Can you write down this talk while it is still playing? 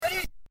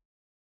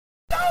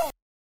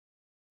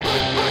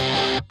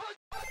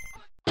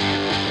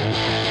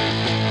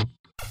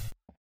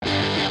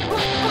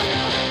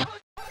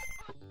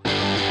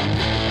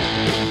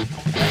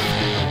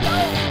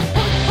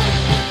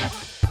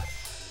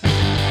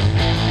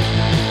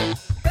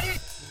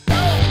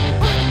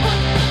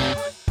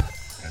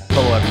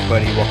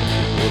everybody. Welcome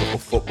to Political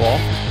Football.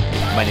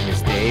 My name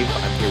is Dave.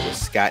 I'm here with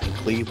Scott and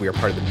Cleve. We are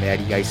part of the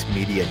Matty Ice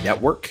Media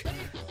Network.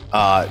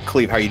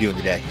 Cleve, how are you doing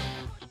today?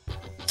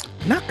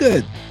 Not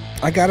good.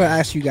 I gotta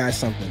ask you guys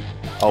something.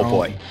 Oh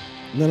boy.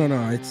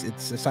 No.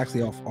 It's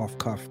actually off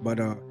cuff, but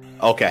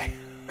okay.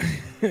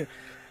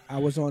 I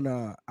was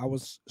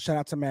shout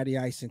out to Matty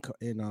Ice and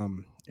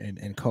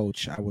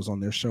Coach. I was on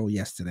their show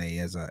yesterday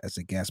as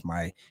a guest.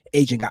 My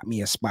agent got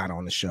me a spot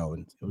on the show,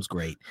 and it was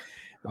great.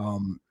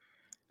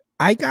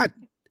 I got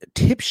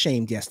tip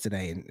shamed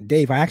yesterday, and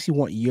Dave, I actually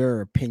want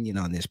your opinion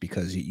on this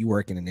because you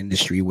work in an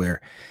industry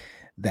where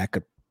that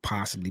could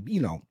possibly, be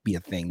a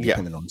thing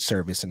depending on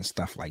service and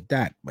stuff like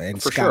that. And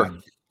For Scott, sure.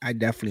 I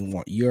definitely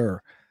want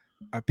your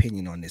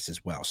opinion on this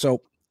as well.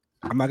 So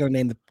I'm not gonna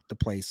name the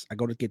place. I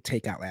go to get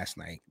takeout last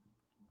night.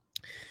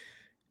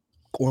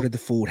 Ordered the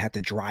food, had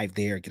to drive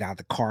there, get out of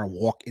the car,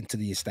 walk into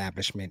the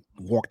establishment,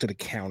 walk to the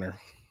counter.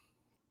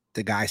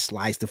 The guy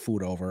slides the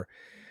food over.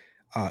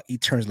 He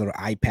turns a little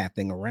iPad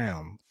thing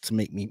around to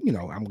make me,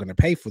 I'm going to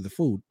pay for the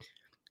food.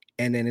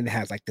 And then it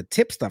has like the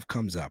tip stuff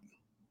comes up.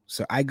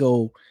 So I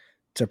go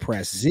to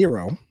press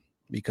 0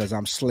 because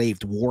I'm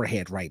slaved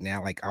warhead right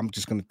now. Like I'm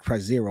just going to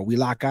press 0. We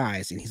lock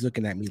eyes and he's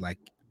looking at me like,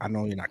 I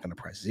know you're not going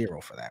to press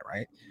 0 for that,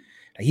 right?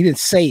 Now, he didn't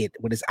say it,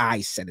 but his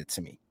eyes said it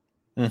to me.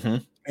 Mm-hmm.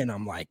 And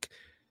I'm like,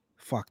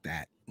 fuck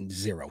that,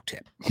 0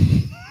 tip.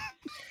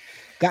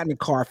 Got in the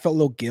car, felt a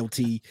little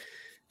guilty.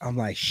 I'm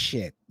like,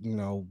 shit,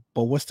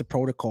 but what's the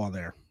protocol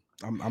there?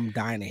 I'm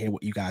dying to hear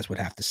what you guys would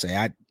have to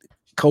say.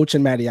 Coach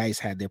and Matty Ice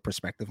had their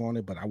perspective on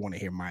it, but I want to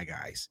hear my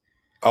guys.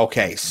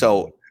 Okay,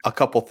 so a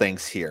couple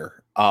things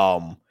here.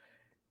 You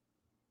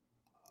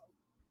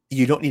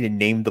don't need to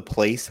name the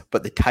place,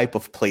 but the type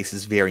of place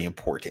is very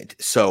important.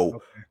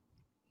 So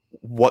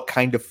What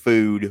kind of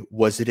food?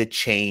 Was it a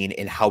chain,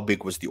 and how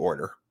big was the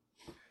order?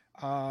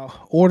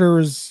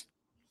 Orders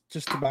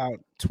just about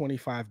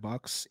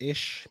 $25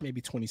 ish,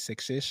 maybe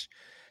 26 ish.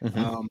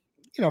 Mm-hmm.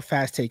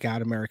 Fast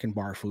takeout, American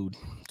bar food,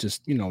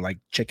 just, like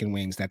chicken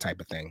wings, that type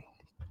of thing.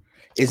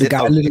 Is the it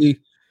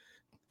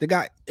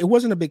guy it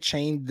wasn't a big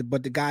chain,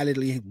 but the guy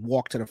literally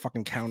walked to the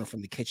fucking counter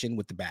from the kitchen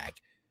with the bag.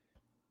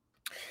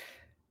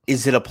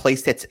 Is it a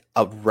place that's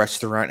a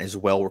restaurant as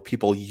well, where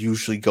people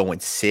usually go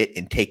and sit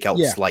and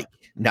takeout's like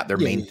not their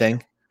main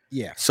thing?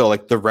 Yeah. So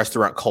like the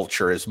restaurant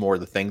culture is more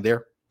the thing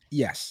there?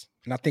 Yes.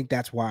 And I think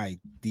that's why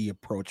the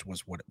approach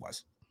was what it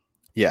was.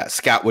 Yeah.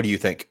 Scott, what do you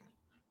think?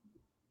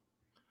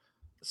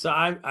 So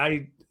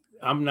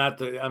I'm not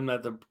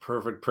the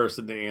perfect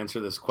person to answer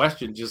this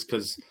question, just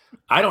because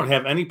I don't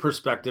have any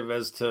perspective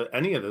as to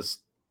any of this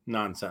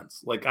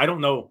nonsense. Like, I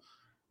don't know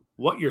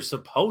what you're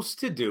supposed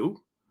to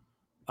do.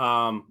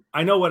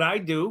 I know what I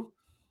do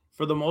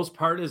for the most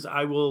part is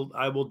I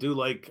will do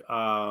like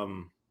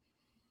 10%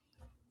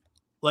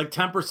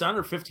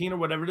 or 15 or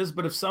whatever it is.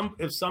 But if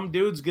some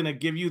dude's gonna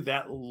give you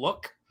that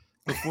look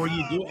before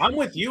you do, I'm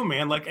with you,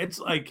 man. Like, it's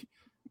like,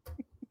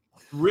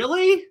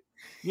 really,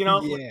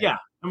 yeah.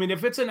 I mean,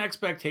 if it's an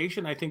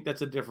expectation, I think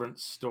that's a different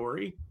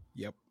story.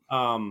 Yep.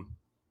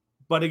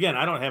 But again,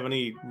 I don't have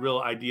any real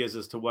ideas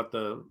as to what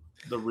the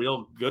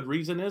real good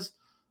reason is.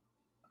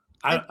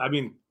 I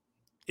mean,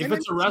 if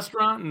it's a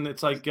restaurant and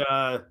it's like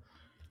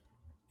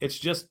it's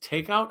just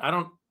takeout,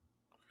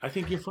 I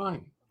think you're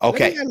fine.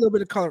 Okay. Let me add a little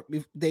bit of color,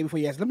 Dave, before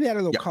you ask. Let me add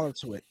a little color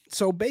to it.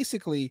 So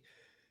basically,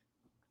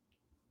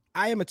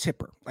 I am a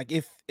tipper. Like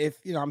if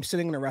I'm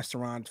sitting in a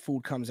restaurant,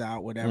 food comes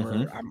out, whatever.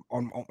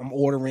 Mm-hmm. I'm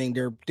ordering.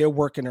 They're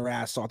working their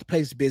ass off. The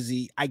place is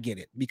busy. I get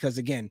it because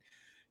again,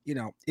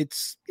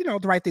 it's the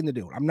right thing to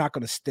do. I'm not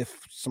going to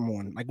stiff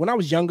someone. Like when I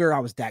was younger, I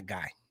was that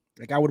guy.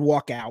 Like I would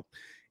walk out,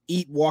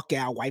 eat, walk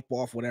out, wipe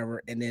off,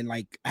 whatever, and then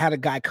like I had a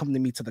guy come to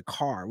me to the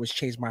car, which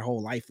changed my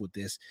whole life with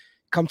this.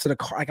 Come to the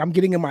car, like I'm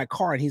getting in my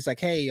car, and he's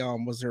like, "Hey,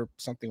 was there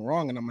something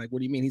wrong?" And I'm like, "What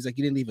do you mean?" He's like,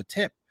 "You didn't leave a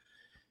tip,"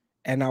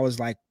 and I was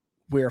like,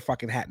 wear a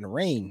fucking hat in the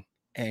rain.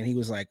 And he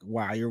was like,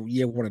 wow,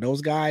 you're one of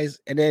those guys.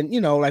 And then,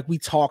 like we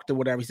talked or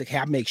whatever. He's like, hey,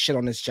 I make shit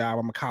on this job.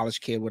 I'm a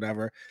college kid,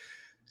 whatever.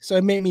 So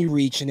it made me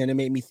reach, and then it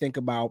made me think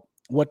about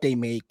what they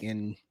make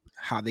and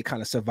how they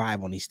kind of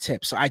survive on these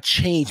tips. So I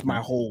changed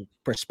my whole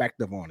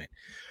perspective on it.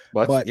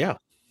 But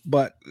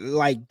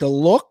like the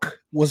look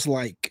was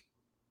like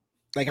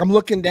I'm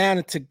looking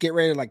down to get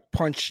ready to like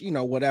punch,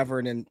 whatever,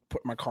 and then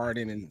put my card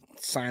in and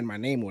sign my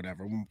name or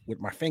whatever with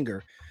my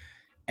finger.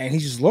 And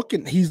he's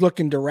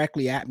looking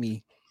directly at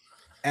me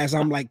as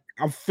I'm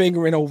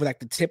fingering over like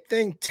the tip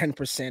thing, 10%,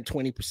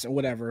 20%,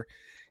 whatever.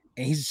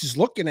 And he's just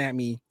looking at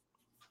me,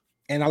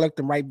 and I looked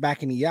him right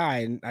back in the eye,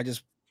 and I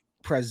just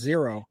pressed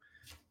 0,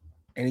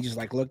 and he just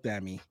like looked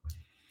at me,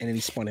 and then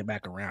he spun it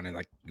back around and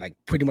like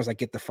pretty much like,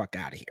 get the fuck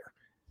out of here.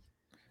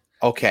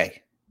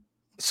 Okay.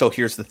 So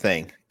here's the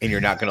thing, and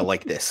you're not going to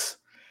like this.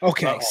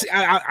 Okay. See,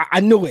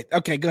 I knew it.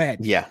 Okay, go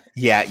ahead. Yeah.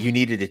 You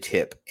needed a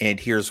tip, and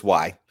here's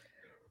why.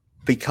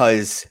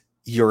 Because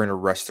you're in a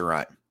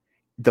restaurant.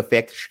 The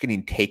fact that you're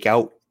getting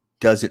takeout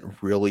doesn't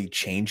really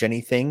change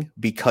anything,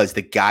 because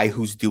the guy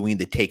who's doing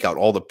the takeout,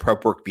 all the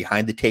prep work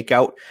behind the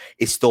takeout,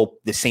 is still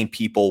the same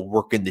people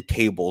working the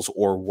tables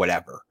or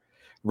whatever,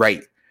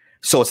 right?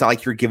 So it's not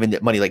like you're giving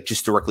that money like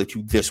just directly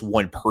to this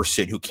one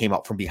person who came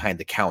out from behind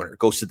the counter. It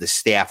goes to the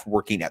staff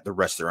working at the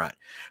restaurant.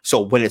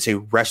 So when it's a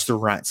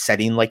restaurant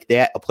setting like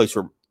that, a place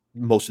where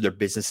most of their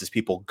business is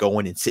people go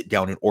in and sit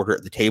down and order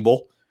at the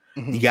table,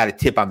 you got to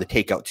tip on the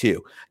takeout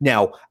too.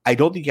 Now, I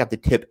don't think you have to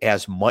tip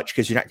as much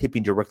because you're not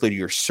tipping directly to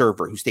your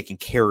server who's taking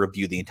care of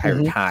you the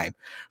entire time.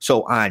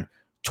 So on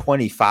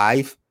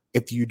 25,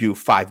 if you do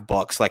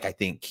 $5, like I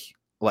think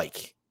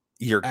like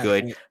you're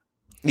good.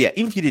 Yeah,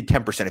 even if you did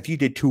 10%, if you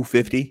did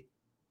 250,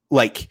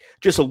 like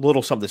just a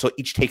little something. So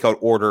each takeout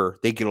order,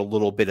 they get a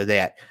little bit of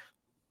that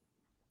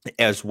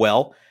as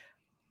well.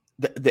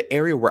 The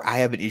area where I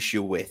have an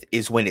issue with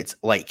is when it's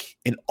like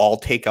an all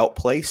takeout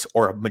place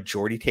or a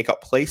majority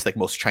takeout place, like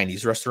most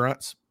Chinese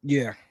restaurants.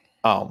 Yeah.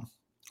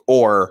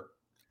 Or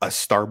a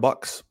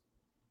Starbucks.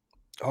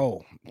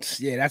 Oh,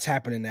 yeah, that's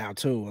happening now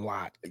too a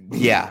lot.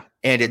 Yeah,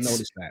 and I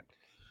noticed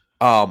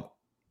that.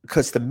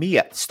 Because to me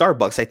at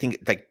Starbucks, I think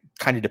like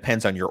kind of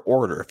depends on your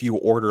order. If you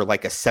order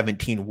like a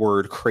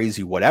 17-word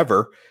crazy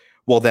whatever,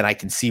 well then I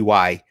can see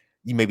why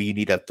you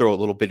need to throw a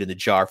little bit in the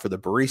jar for the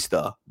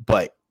barista.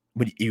 But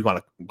when you want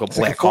to go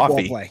black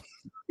coffee,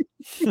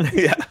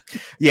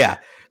 yeah.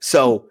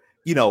 So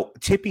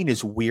tipping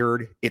is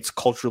weird. It's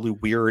culturally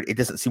weird. It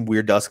doesn't seem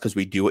weird to us because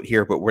we do it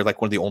here, but we're like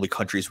one of the only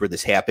countries where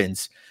this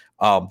happens.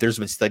 There's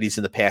been studies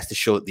in the past to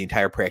show that the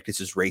entire practice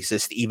is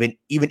racist, even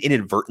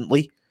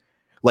inadvertently.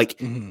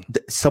 Like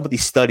some of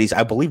these studies,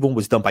 I believe one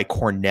was done by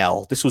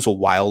Cornell. This was a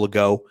while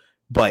ago,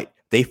 but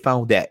they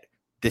found that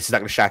this is not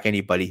going to shock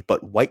anybody,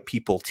 but white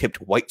people tipped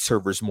white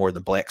servers more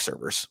than black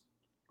servers.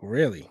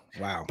 Really?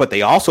 Wow. But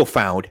they also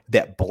found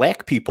that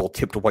black people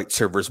tipped white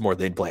servers more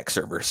than black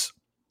servers.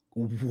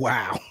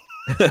 Wow.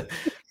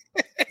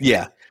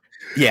 Yeah.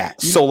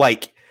 So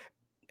like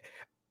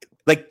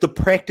the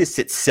practice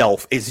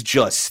itself is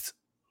just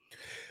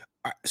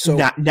so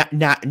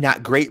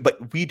not great,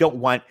 but we don't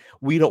want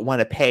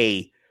to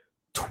pay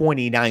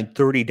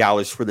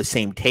 $29-$30 for the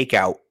same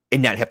takeout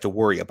and not have to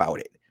worry about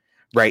it.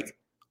 Right.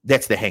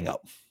 That's the hang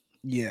up.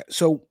 Yeah.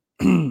 So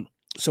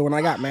when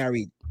I got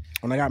married,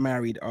 I got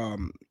married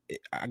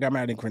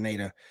in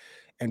Grenada,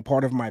 and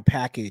part of my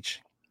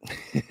package,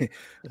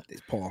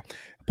 Paul,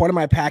 part of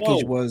my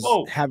package was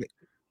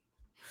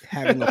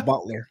having a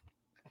butler,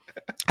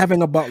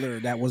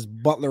 that was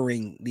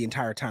butlering the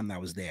entire time that I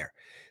was there.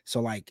 So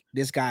like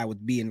this guy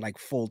would be in like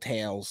full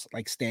tails,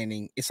 like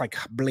standing, it's like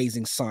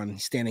blazing sun,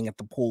 standing at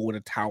the pool with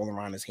a towel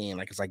around his hand,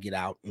 like as I get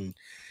out and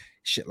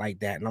shit like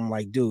that. And I'm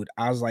like, dude,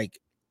 I was like,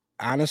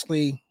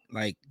 honestly,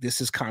 like this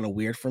is kind of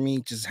weird for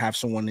me, just have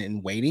someone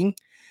in waiting.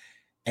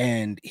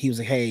 And he was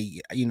like,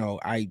 hey,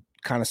 I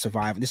kind of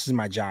survived. This is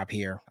my job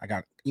here. I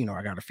got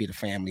to feed a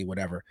family,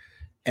 whatever.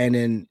 And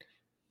then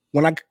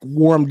when I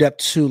warmed up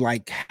to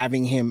like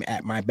having him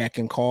at my beck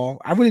and call,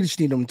 I really just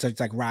need him to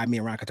like ride me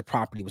around because the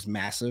property was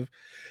massive.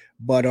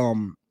 But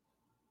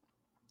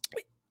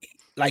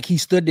like he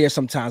stood there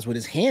sometimes with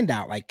his hand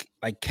out, like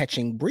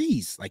catching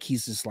breeze. Like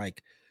he's just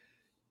like,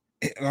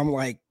 and I'm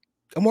like,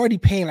 I'm already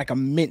paying like a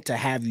mint to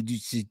have you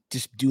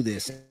just do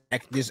this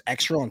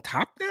extra on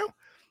top now.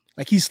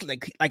 Like he's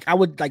like I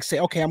would like say,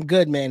 okay, I'm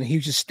good, man. And he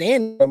was just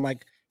standing. I'm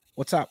like,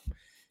 what's up?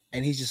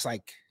 And he's just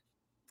like,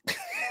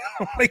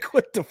 I'm like,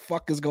 what the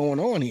fuck is going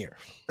on here?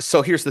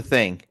 So here's the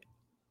thing.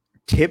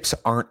 Tips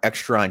aren't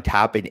extra on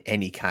top in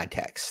any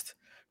context,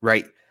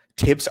 right?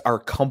 Tips are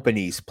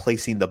companies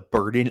placing the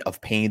burden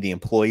of paying the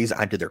employees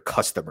onto their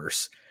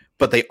customers,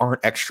 but they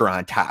aren't extra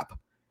on top,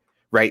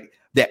 right?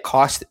 That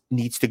cost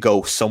needs to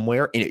go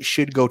somewhere, and it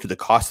should go to the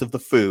cost of the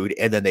food,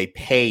 and then they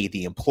pay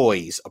the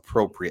employees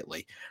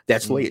appropriately.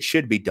 That's the way it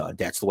should be done.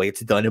 That's the way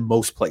it's done in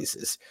most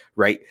places,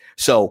 right?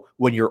 So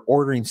when you're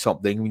ordering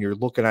something, when you're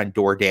looking on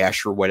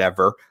DoorDash or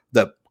whatever,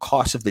 the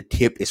cost of the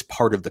tip is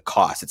part of the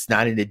cost. It's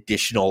not an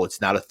additional.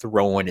 It's not a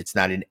throw-in. It's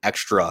not an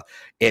extra.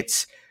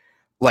 It's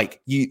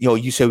like,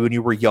 you said when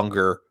you were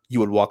younger, you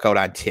would walk out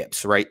on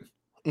tips, right?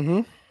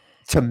 Mm-hmm.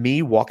 To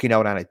me, walking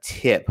out on a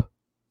tip,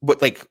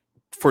 but like,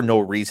 for no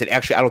reason.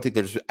 Actually, I don't think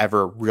there's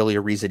ever really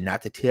a reason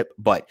not to tip,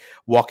 but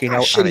walking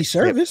out on a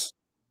service.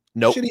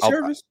 Nope. Shitty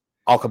service.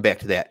 I'll come back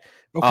to that.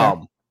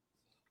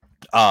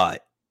 Okay.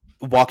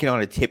 Walking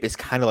on a tip is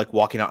kind of like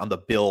walking out on the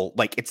bill.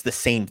 Like it's the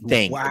same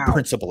thing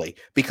principally,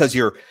 because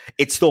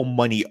it's still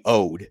money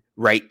owed,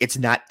 right? It's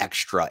not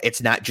extra.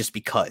 It's not just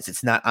because.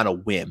 It's not on a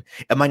whim.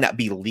 It might not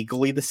be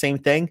legally the same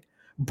thing,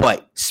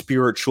 but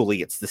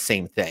spiritually it's the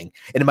same thing.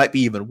 And it might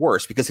be even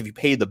worse, because if you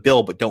pay the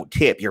bill but don't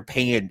tip, you're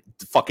paying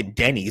the fucking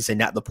Denny's and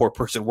not the poor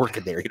person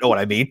working there. You know what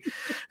I mean?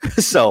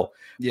 So,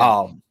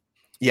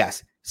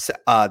 yes. So,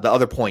 the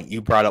other point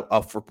you brought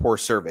up for poor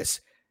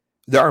service,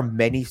 there are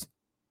many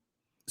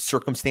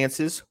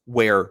circumstances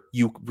where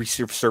you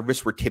receive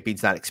service where tipping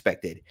is not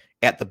expected,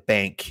 at the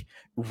bank,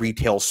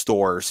 retail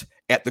stores,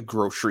 at the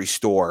grocery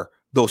store,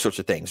 those sorts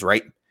of things,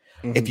 right?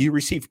 Mm-hmm. If you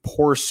receive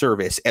poor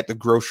service at the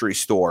grocery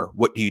store,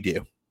 what do you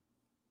do?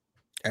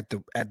 I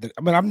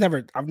mean,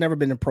 I've never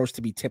been approached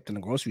to be tipped in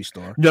a grocery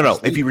store. No.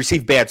 If you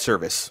receive bad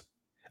service.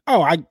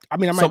 Oh, I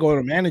might go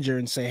to the manager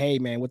and say, hey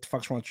man, what the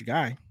fuck's wrong with your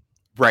guy?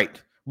 Right.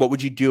 What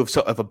would you do if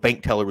a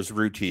bank teller was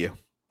rude to you?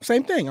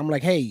 Same thing. I'm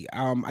like, hey,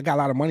 I got a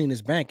lot of money in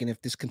this bank, and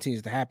if this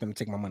continues to happen, I'll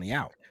take my money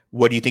out.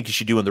 What do you think you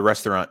should do in the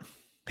restaurant?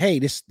 Hey,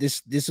 this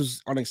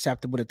is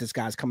unacceptable that this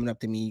guy's coming up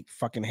to me,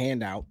 fucking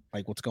handout.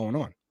 Like, what's going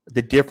on?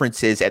 The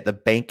difference is at the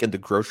bank and the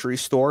grocery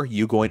store,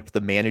 you going to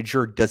the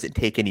manager doesn't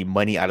take any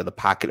money out of the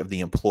pocket of the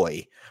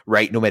employee,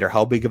 right? No matter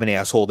how big of an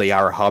asshole they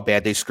are or how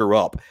bad they screw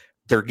up,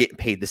 they're getting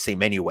paid the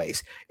same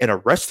anyways. In a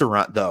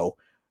restaurant, though,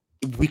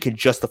 we can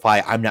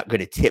justify I'm not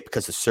going to tip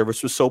because the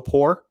service was so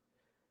poor,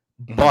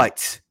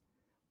 but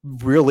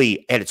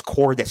really at its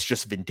core, that's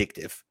just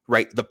vindictive,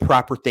 right? The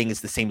proper thing is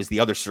the same as the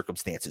other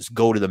circumstances.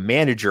 Go to the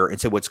manager and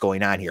say, what's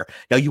going on here?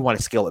 Now you want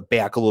to scale it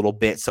back a little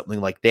bit,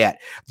 something like that.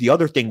 The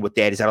other thing with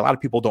that is that a lot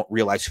of people don't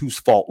realize whose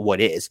fault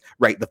what is,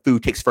 right? The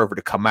food takes forever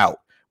to come out.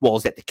 Well,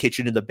 is that the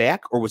kitchen in the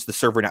back, or was the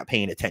server not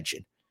paying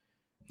attention?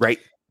 Right?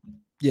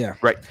 Yeah.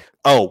 Right.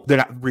 Oh, they're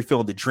not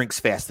refilling the drinks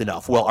fast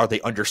enough. Well, are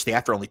they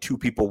understaffed? Are only 2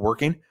 people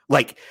working?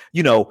 Like,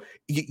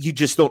 you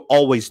just don't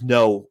always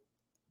know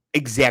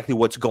exactly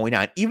what's going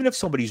on. Even if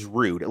somebody's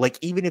rude, like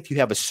even if you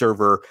have a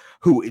server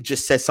who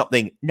just says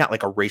something, not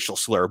like a racial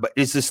slur, but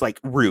is this like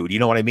rude? You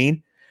know what I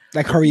mean?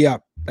 Like, hurry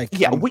up. Like,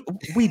 yeah,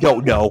 we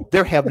don't know.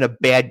 They're having a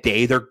bad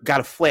day. They're got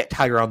a flat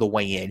tire on the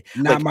way in.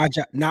 Not my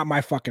job. Not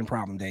my fucking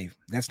problem, Dave.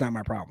 That's not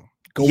my problem.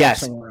 Go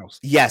somewhere else.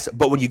 Yes,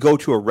 but when you go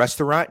to a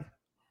restaurant,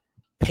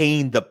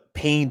 paying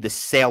the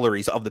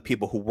salaries of the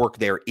people who work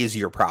there is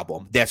your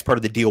problem. That's part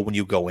of the deal when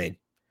you go in.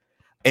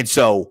 And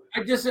so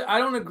I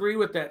don't agree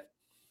with that.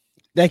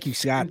 Thank you,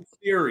 Scott. In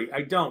theory,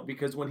 I don't,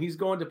 because when he's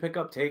going to pick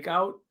up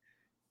takeout,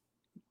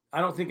 I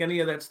don't think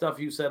any of that stuff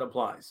you said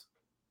applies.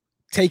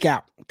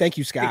 Takeout. Thank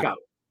you, Scott.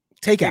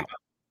 Takeout.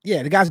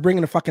 Yeah, the guy's bringing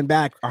the fucking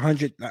back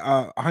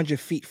 100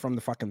 feet from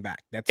the fucking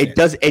back. That's it.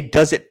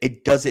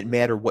 It doesn't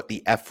matter what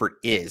the effort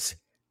is.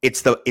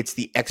 It's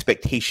the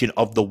expectation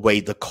of the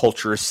way the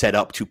culture is set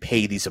up to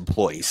pay these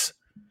employees.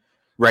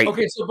 Right.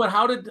 Okay, so but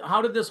how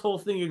did this whole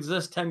thing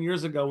exist 10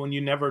 years ago when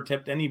you never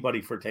tipped anybody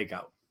for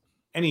takeout?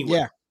 Anyway.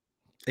 Yeah.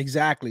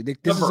 Exactly.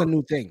 This is a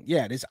new thing.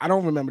 Yeah, I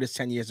don't remember this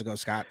 10 years ago,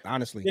 Scott,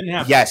 honestly.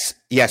 Yes,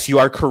 you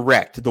are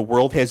correct. The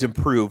world has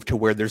improved to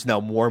where there's now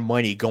more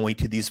money going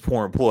to these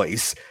poor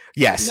employees.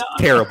 Yes, no.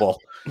 Terrible.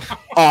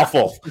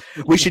 Awful.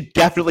 We should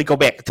definitely go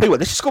back. I'll tell you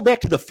what, let's just go back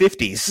to the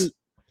 50s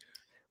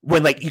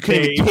when like you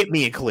couldn't even tip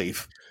me in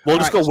Cleve. We'll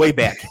just go way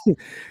back.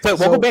 So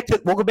we'll go back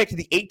to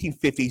the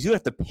 1850s. You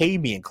have to pay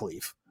me in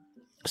Cleve.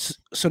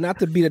 So not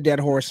to beat a dead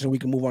horse, so we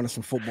can move on to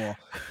some football.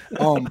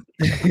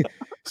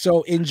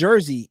 So in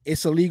Jersey,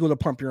 it's illegal to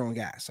pump your own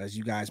gas, as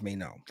you guys may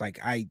know. Like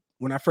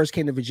when I first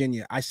came to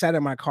Virginia, I sat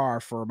in my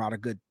car for about a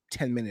good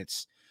 10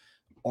 minutes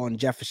on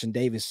Jefferson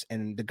Davis,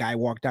 and the guy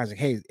walked out. I was like,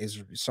 "Hey,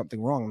 is something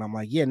wrong?" And I'm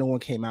like, "Yeah, no one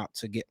came out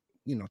to get,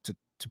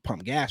 to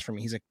pump gas for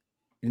me." He's like,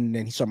 and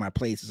then he saw my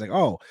place. He's like,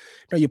 "Oh,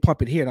 no, you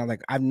pump it here." And I'm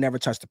like, "I've never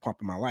touched a pump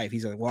in my life."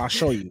 He's like, "Well, I'll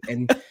show you."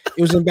 And it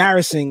was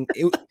embarrassing.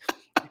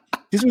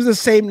 This was the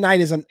same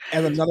night as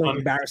another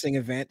embarrassing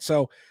event.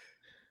 So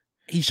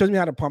he shows me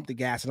how to pump the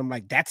gas, and I'm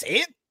like, "That's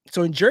it."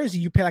 So in Jersey,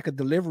 you pay like a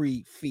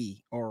delivery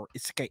fee, or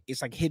it's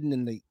like hidden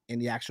in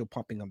the actual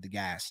pumping of the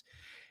gas,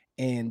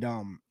 and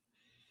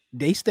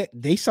they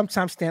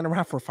sometimes stand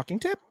around for a fucking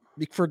tip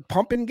for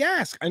pumping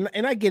gas, and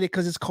I get it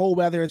because it's cold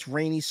weather, it's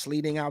rainy,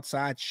 sleeting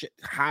outside, shit,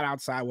 hot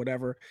outside,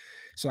 whatever.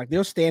 So like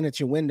they'll stand at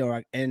your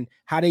window, and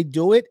how they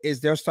do it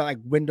is they'll start like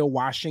window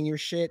washing your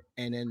shit,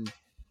 and then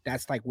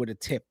that's like where the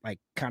tip like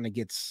kind of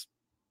gets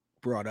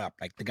brought up.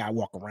 Like the guy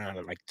walk around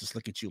and like just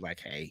look at you like,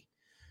 hey.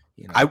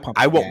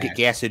 I won't get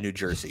gas in New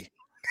Jersey.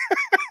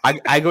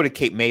 I go to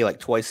Cape May like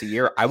twice a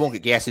year. I won't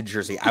get gas in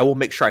Jersey. I will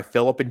make sure I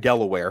fill up in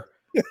Delaware,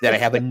 that I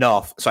have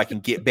enough so I can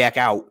get back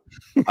out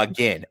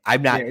again.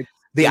 I'm not.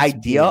 The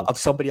idea of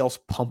somebody else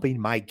pumping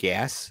my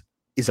gas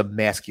is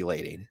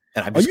emasculating,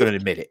 and I'm just going to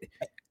admit it.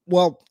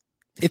 Well,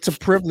 it's a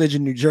privilege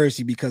in New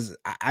Jersey because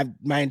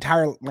my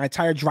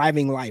entire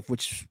driving life,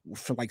 which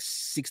from like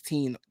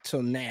 16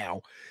 till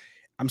now,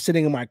 I'm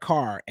sitting in my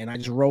car and I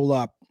just roll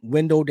up,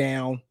 window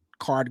down.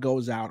 Card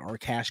goes out or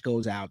cash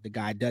goes out, the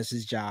guy does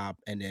his job,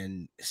 and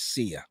then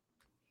see ya.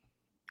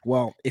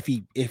 Well, if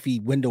he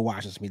window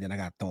washes me, then I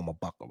gotta throw him a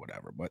buck or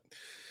whatever. But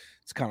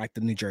it's kind of like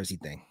the New Jersey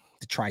thing,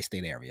 the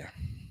tri-state area.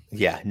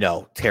 Yeah,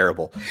 no,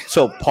 terrible.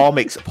 So Paul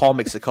makes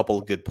a couple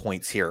of good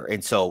points here,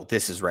 and so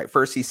this is right.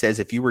 First, he says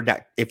if you were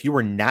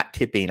not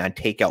tipping on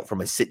takeout from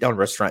a sit-down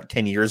restaurant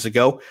 10 years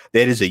ago,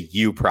 that is a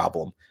you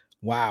problem.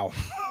 Wow.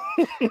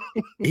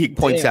 He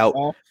points out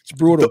Paul, it's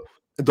brutal.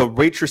 The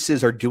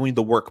waitresses are doing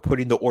the work,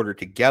 putting the order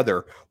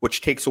together, which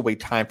takes away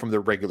time from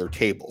their regular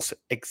tables.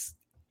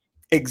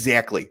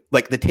 Exactly.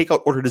 Like the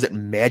takeout order doesn't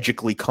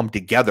magically come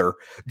together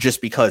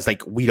just because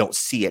like we don't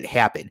see it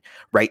happen,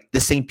 right? The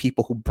same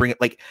people who bring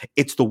it, like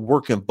it's the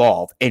work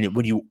involved. And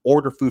when you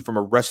order food from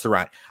a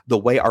restaurant, the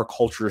way our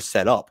culture is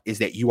set up is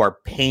that you are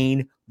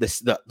paying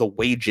the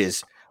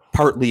wages,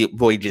 partly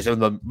wages,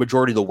 and the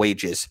majority of the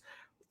wages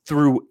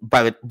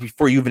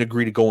before you even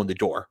agree to go in the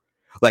door.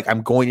 Like,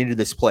 I'm going into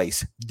this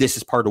place. This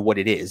is part of what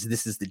it is.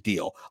 This is the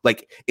deal.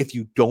 Like, if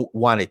you don't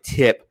want to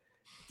tip,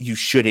 you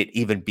shouldn't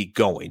even be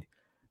going.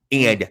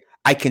 And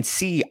I can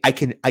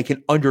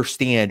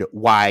understand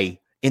why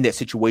in that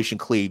situation,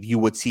 Cleve, you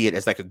would see it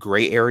as like a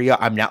gray area.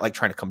 I'm not like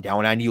trying to come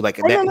down on you. Like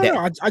no. I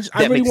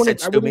really want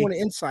an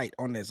insight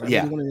on this. I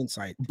really want an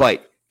insight.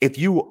 But if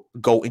you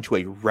go into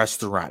a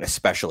restaurant,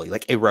 especially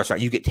like a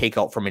restaurant, you get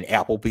takeout from an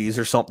Applebee's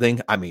or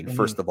something. I mean,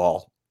 first of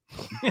all,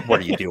 what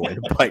are you doing?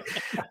 But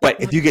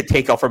if you get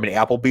takeout from an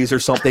Applebee's or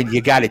something,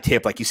 you got to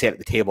tip like you sat at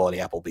the table at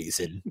Applebee's,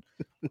 and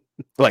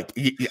like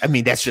I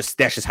mean, that's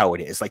just how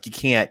it is. Like you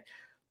can't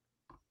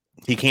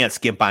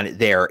skimp on it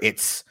there.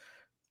 It's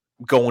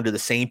going to the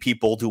same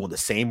people, doing the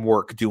same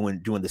work,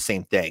 doing the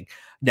same thing.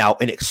 Now,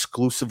 an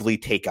exclusively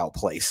takeout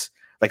place,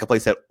 like a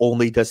place that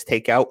only does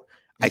takeout,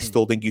 I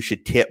still think you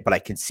should tip, but I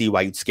can see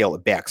why you'd scale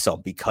it back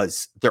some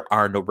because there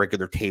are no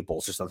regular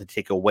tables. There's nothing to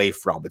take away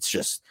from. It's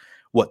just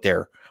what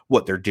they're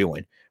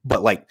doing.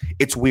 But like,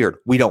 it's weird.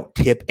 We don't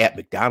tip at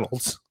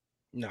McDonald's.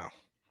 No.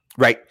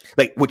 Right?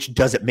 Like, which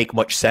doesn't make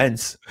much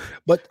sense.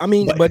 But I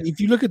mean, but if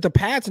you look at the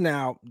pads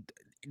now,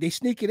 they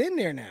sneak it in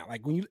there now.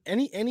 Like when you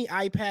any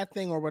iPad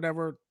thing or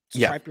whatever,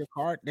 swipe your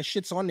card, that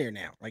shit's on there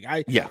now. Like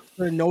I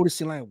started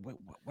noticing, like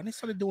when they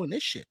started doing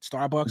this shit,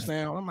 Starbucks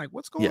now. I'm like,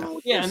 what's going on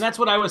with this? And that's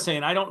what I was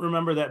saying. I don't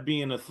remember that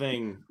being a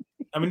thing.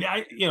 I mean,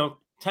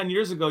 10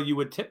 years ago, you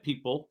would tip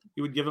people,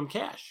 you would give them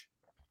cash.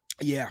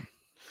 Yeah.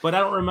 But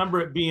I don't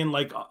remember it being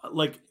like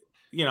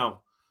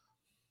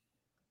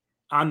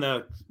on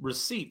the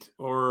receipt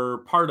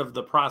or part of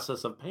the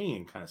process of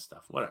paying kind of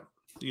stuff. Whatever.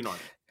 You know what I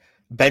mean?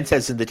 Ben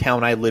says in the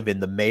town I live in,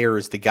 the mayor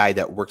is the guy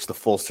that works the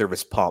full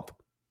service pump.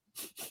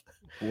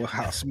 Well,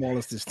 how small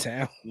is this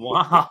town?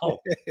 Wow.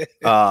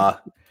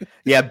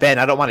 Yeah, Ben,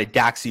 I don't want to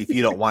dox you if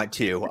you don't want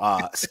to.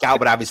 Scout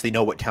would obviously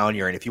know what town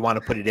you're in. If you want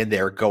to put it in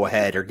there, go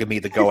ahead, or give me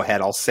the go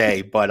ahead, I'll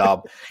say.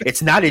 But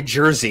it's not in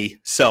Jersey.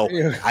 So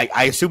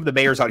I assume the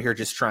mayor's out here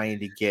just trying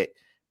to get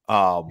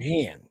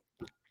trying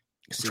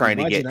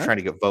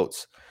to get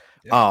votes.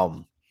 Yeah.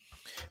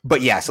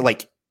 But yeah, so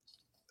like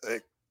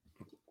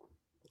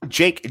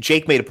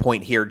Jake made a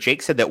point here.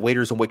 Jake said that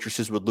waiters and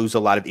waitresses would lose a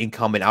lot of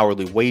income and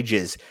hourly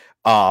wages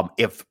would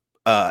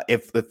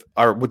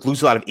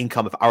lose a lot of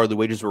income if hourly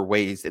wages were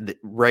raised and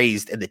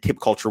the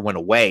tip culture went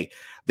away.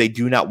 They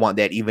do not want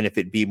that, even if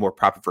it be more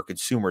profit for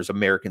consumers.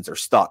 Americans are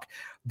stuck.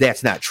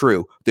 That's not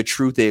true. The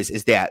truth is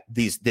that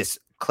this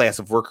class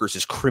of workers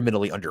is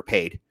criminally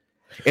underpaid.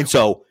 And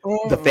so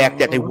the fact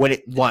that they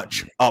wouldn't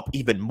lunch up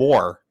even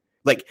more,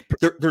 like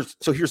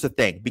so here's the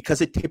thing,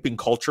 because of tipping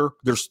culture,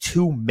 there's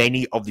too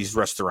many of these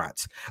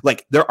restaurants.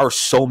 Like there are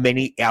so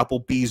many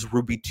Applebee's,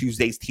 Ruby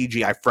Tuesdays,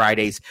 TGI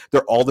Fridays.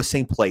 They're all the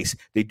same place.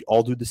 They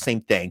all do the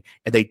same thing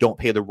and they don't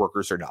pay their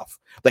workers enough.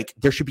 Like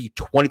there should be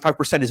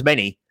 25% as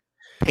many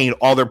paying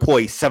all their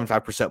employees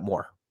 75%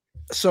 more.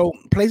 So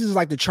places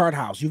like the Chart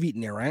House, you've eaten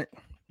there, right?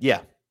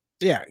 Yeah.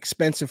 Yeah.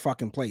 Expensive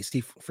fucking place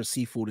for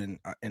seafood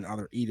and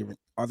other eating.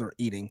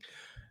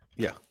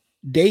 Yeah.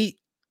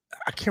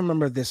 I can't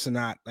remember this or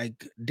not.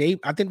 Like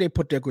I think they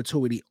put their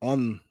gratuity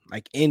on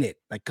like in it,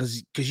 like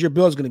because your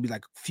bill is going to be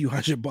like a few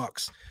 $100.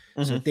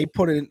 Mm-hmm. So they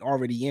put it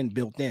already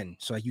built in,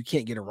 so like you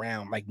can't get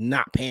around like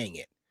not paying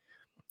it.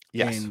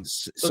 Yes. And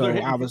so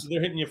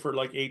they're hitting you for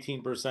like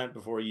 18%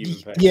 before you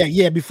even pay.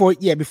 Yeah. Before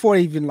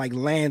it even like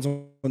lands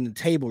on the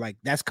table, like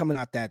that's coming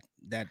out that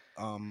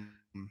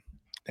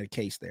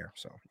case there.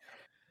 So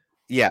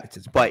yeah,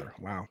 but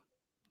wow.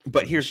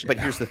 But here's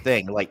the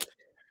thing, like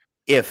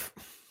if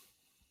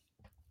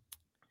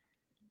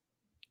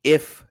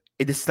this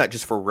is not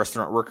just for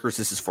restaurant workers,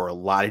 this is for a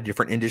lot of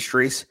different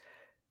industries.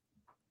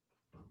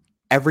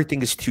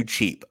 Everything is too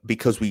cheap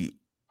because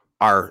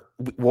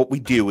what we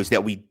do is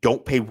that we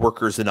don't pay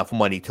workers enough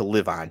money to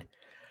live on.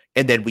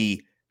 And then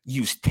we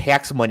use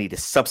tax money to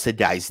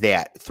subsidize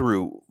that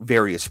through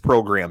various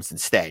programs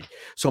instead.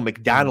 So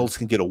McDonald's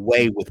can get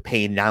away with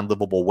paying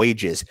non-livable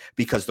wages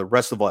because the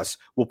rest of us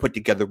will put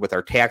together with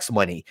our tax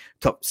money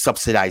to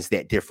subsidize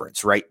that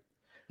difference, right?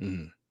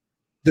 Mm.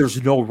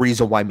 There's no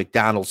reason why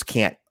McDonald's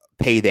can't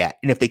pay that.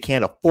 And if they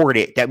can't afford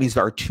it, that means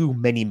there are too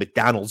many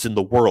McDonald's in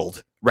the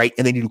world, right?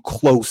 And they need to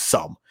close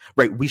some,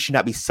 right? We should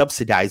not be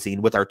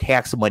subsidizing with our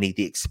tax money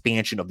the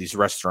expansion of these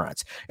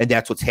restaurants. And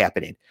that's what's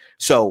happening.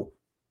 So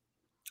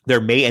there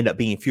may end up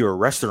being fewer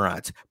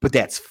restaurants, but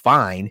that's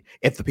fine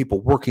if the people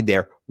working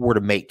there were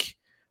to make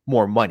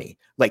more money.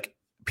 Like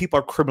people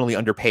are criminally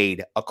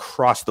underpaid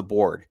across the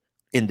board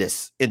in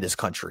this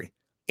country.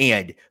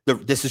 And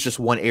this is just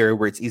one area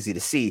where it's easy to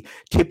see.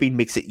 Tipping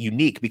makes it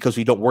unique because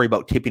we don't worry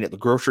about tipping at the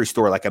grocery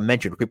store. Like I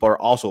mentioned, people are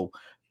also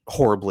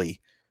horribly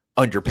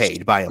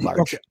underpaid by and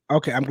large.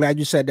 Okay. I'm glad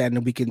you said that,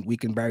 and we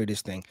can bury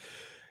this thing.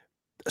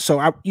 So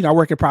I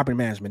work in property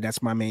management.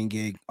 That's my main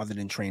gig other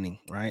than training,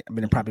 right? I've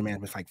been in property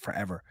management like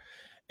forever.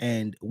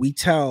 And we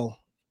tell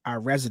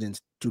our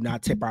residents, do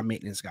not tip our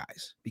maintenance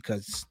guys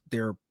because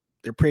they're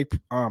paid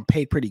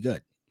pretty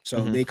good.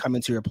 So they come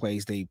into your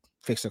place, they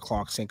fix a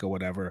clock, sink or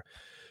whatever.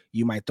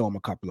 You might throw them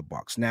a couple of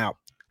bucks. Now,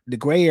 the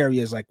gray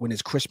area is like when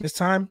it's Christmas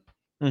time,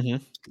 they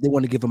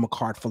want to give them a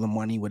card full of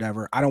money,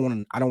 whatever. I don't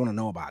want to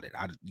know about it.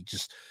 I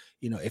just,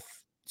 if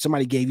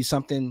somebody gave you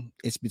something,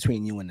 it's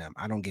between you and them.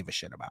 I don't give a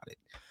shit about it.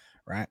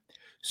 Right.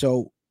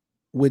 So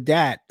with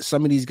that,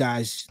 some of these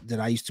guys that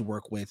I used to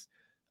work with,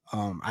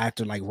 I had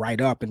to like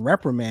write up and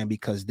reprimand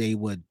because they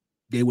would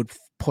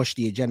push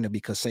the agenda,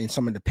 because saying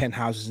some of the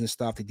penthouses and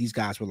stuff that these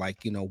guys were like,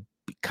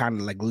 kind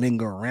of like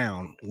linger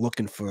around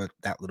looking for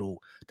that little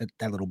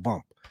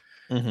bump.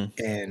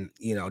 And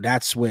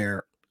that's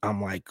where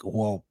I'm like,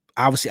 well,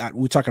 obviously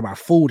we're talking about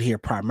food here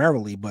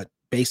primarily, but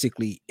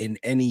basically in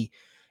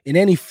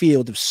any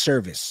field of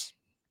service,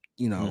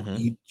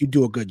 you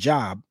do a good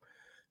job,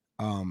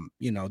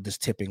 this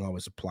tipping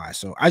always applies.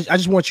 So I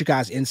just want you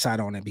guys insight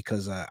on it,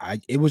 because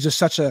it was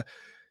just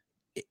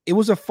it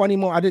was a funny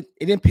moment.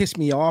 It didn't piss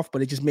me off,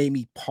 but it just made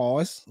me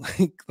pause.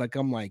 like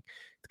I'm like,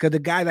 because the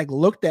guy like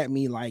looked at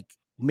me like,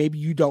 maybe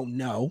you don't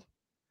know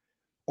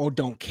or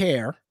don't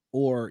care,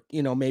 or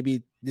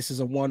maybe this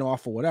is a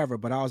one-off or whatever.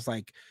 But I was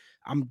like,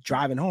 I'm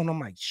driving home, I'm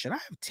like, should I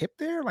have tipped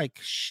there? Like,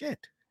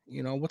 shit,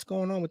 what's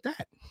going on with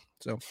that?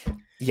 So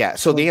yeah,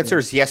 so the answer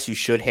is yes, you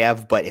should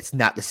have, but it's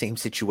not the same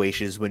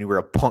situation as when you were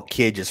a punk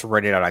kid just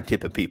running out on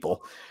tipping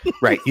people,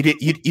 right? You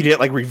didn't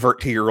like revert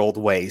to your old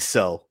ways.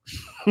 So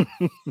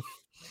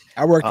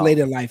I worked late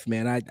in life,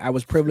 man. I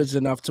was privileged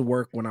enough to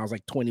work when I was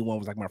like 21.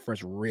 Was like my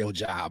first real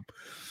job.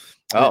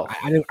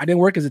 I didn't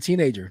work as a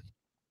teenager.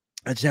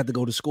 I just had to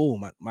go to school.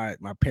 My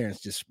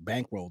parents just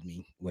bankrolled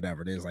me,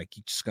 whatever. There's like,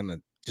 you're just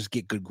gonna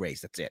get good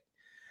grades. That's it.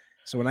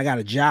 So when I got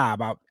a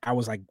job, I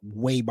was like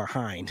way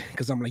behind,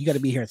 because I'm like, you got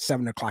to be here at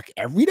 7:00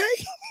 every day,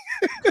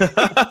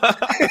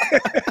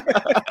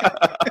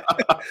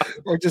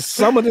 or just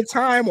some of the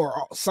time, or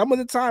all of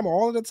the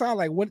time.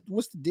 Like,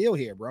 what's the deal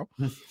here, bro?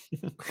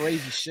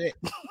 Crazy shit.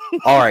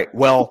 All right.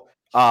 Well,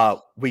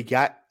 we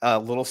got a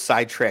little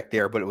sidetracked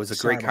there, but it was a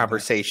great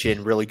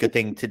conversation. Really good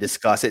thing to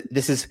discuss it.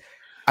 This is,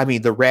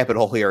 the rabbit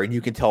hole here, and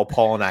you can tell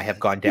Paul and I have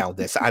gone down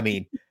this. I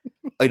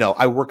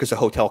work as a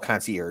hotel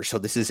concierge, so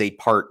this is a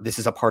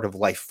part of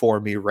life for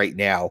me right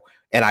now.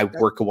 And I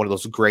work in one of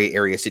those gray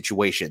area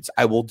situations.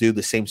 I will do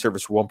the same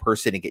service for one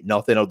person and get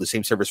nothing. I'll do the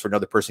same service for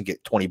another person,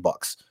 get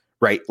 $20,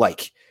 right?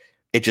 Like,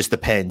 it just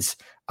depends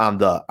on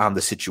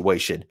the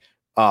situation.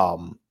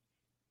 But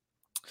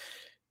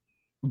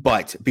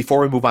before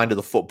we move on to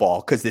the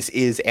football, because this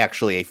is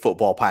actually a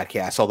football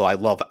podcast, although I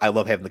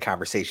love having the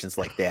conversations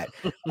like that.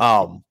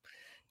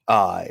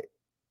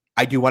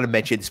 I do want to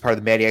mention this part of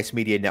the Matty Ice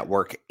Media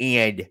Network,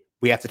 and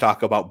we have to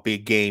talk about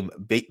big game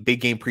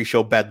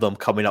pre-show Bedlam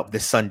coming up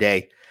this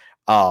Sunday,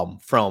 from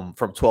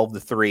 12 to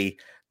 3.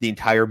 The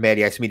entire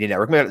Matty Ice Media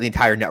Network, not the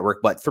entire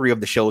network, but 3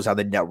 of the shows on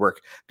the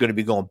network going to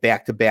be going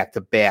back to back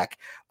to back.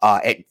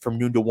 From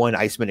noon to 1,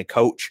 Iceman and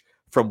Coach.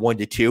 From 1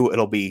 to 2,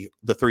 it'll be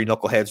the 3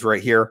 knuckleheads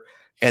right here,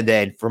 and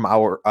then from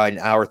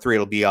hour 3,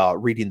 it'll be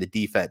reading the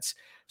defense.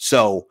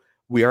 So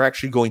we are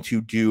actually going to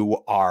do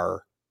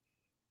our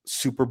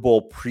Super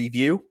Bowl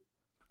preview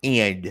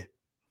and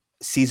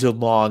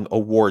season-long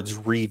awards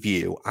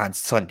review on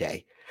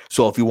Sunday.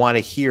 So if you want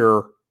to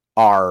hear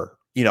our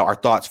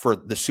thoughts for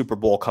the Super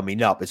Bowl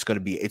coming up, it's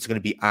going to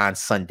be on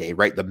Sunday,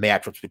 right? The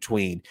matchups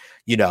between,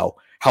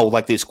 how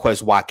likely is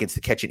Quez Watkins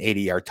to catch an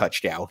 80-yard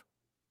touchdown?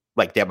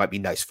 Like, that might be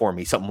nice for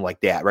me, something like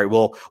that, right?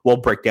 We'll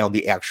break down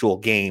the actual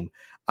game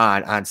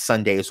on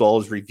Sunday, as well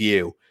as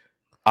review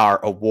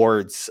our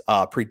awards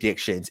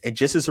predictions. And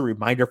just as a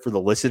reminder for the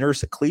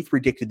listeners, Cleve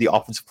predicted the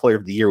offensive player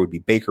of the year would be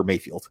Baker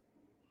Mayfield.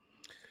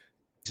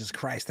 Jesus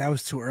Christ, that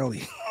was too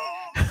early.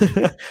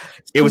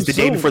 It was the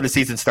day before the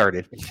season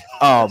started.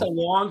 That's a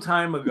long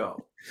time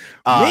ago.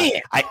 Man,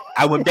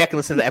 I went back and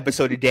listened to the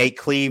episode today.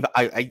 Cleve,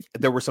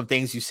 there were some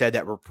things you said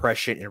that were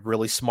prescient and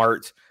really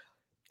smart,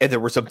 and there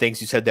were some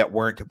things you said that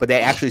weren't. But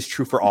that actually is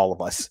true for all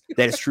of us.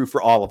 That is true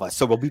for all of us.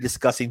 So we'll be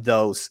discussing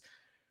those.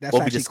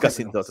 We'll be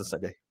discussing those on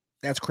Sunday.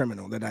 That's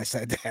criminal that I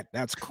said that.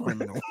 That's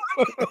criminal.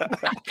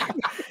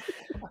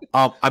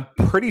 I'm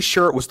pretty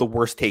sure it was the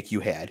worst take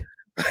you had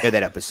in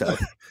that episode.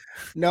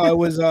 No, it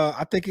was.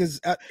 I think it's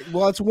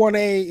it's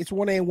 1A. It's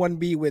 1A and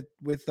 1B with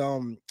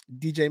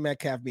DJ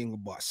Metcalf being a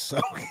bust. So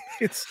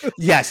it's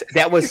yes,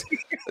 that was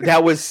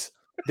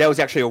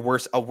actually a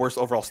worse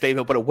overall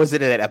statement, but it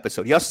wasn't in that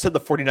episode. He also said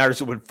the 49ers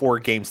would win 4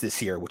 games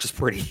this year, which is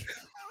pretty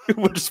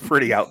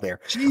out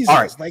there. Jesus, all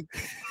right, like.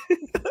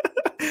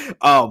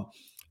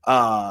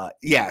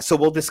 So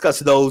we'll discuss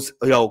those,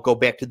 go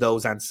back to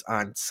those on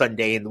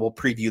Sunday, and we'll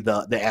preview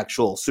the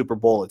actual Super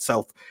Bowl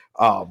itself.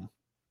 Then,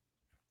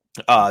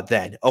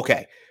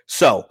 okay.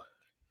 So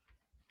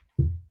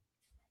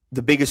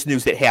the biggest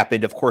news that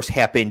happened, of course,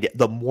 happened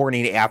the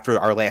morning after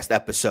our last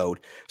episode.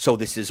 So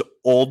this is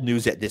old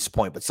news at this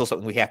point, but still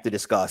something we have to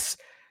discuss.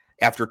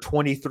 After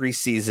 23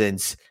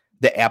 seasons,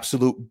 the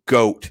absolute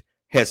GOAT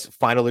has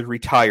finally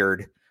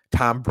retired.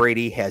 Tom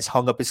Brady has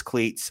hung up his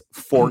cleats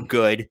for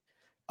good.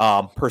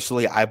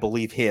 Personally, I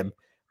believe him.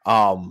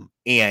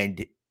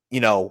 And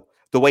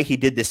the way he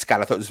did this, Scott,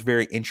 I thought was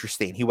very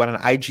interesting. He went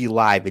on IG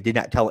Live and did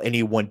not tell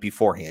anyone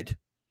beforehand.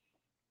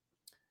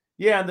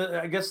 Yeah,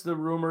 I guess the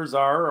rumors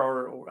are,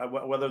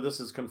 or whether this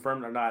is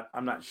confirmed or not,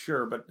 I'm not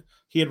sure, but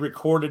he had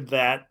recorded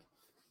that,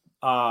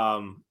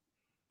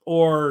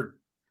 or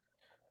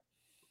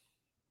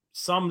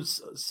some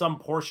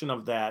portion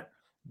of that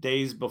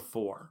days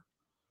before.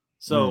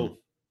 So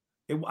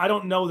I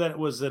don't know that it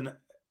was an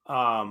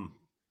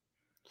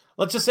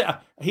let's just say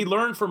he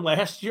learned from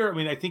last year. I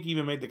mean, I think he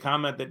even made the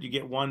comment that you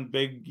get one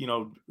big,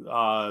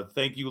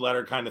 thank you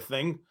letter kind of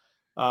thing.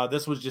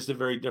 This was just a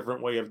very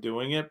different way of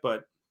doing it.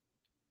 But,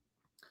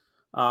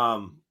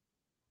 I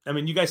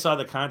mean, you guys saw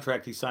the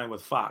contract he signed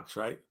with Fox,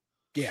 right?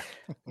 Yeah.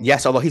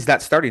 Yes, although he's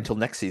not starting until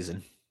next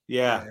season.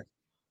 Yeah.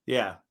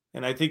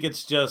 And I think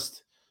it's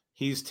just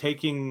he's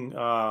taking,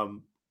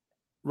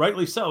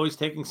 rightly so, he's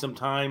taking some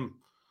time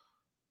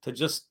to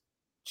just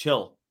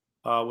chill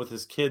with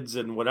his kids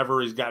and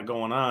whatever he's got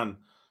going on.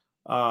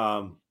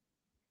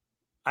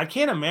 I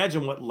can't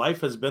imagine what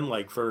life has been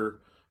like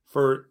for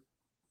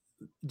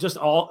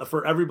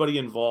everybody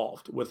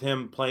involved with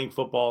him playing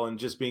football and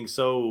just being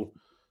so,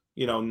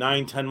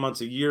 9-10 months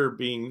a year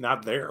being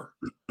not there.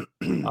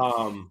 They're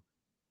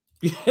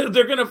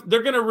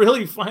gonna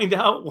really find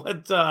out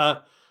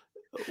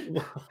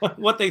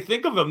what they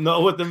think of him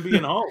though with them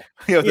being home.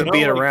 Them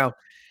being around.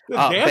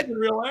 Dad's a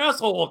real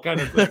asshole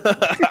kind of thing.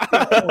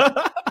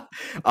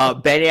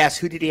 Ben asked,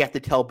 who did he have to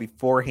tell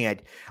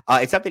beforehand?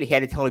 It's not that he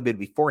had to tell him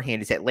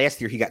beforehand. It's that last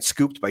year he got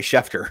scooped by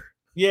Schefter.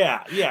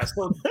 Yeah.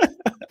 So,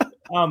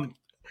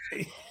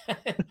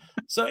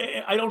 so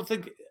I don't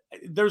think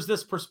there's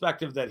this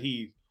perspective that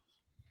he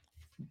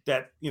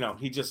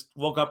just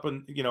woke up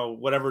and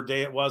whatever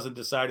day it was and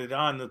decided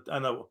on a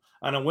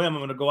whim I'm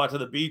going to go out to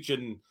the beach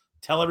and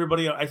tell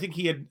everybody. I think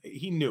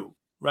he knew,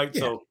 right? Yeah.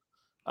 So,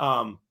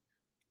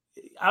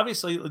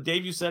 obviously,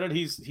 Dave, you said it.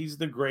 He's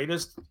the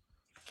greatest.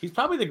 He's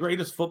probably the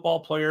greatest football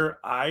player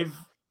I'm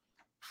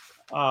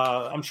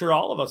sure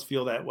all of us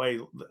feel that way,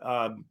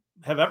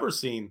 have ever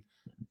seen.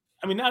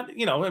 I mean,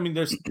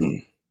 there's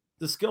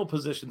the skill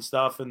position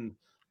stuff and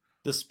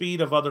the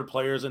speed of other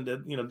players and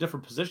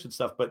different position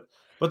stuff, but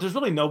there's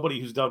really nobody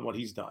who's done what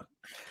he's done.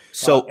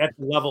 So at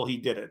the level he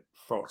did it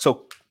for.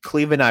 So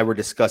Cleve and I were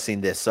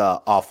discussing this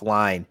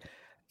offline,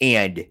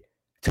 and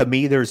to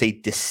me, there's a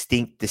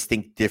distinct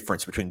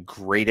difference between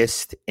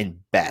greatest and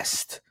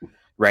best.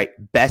 Right.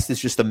 Best is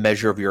just a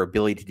measure of your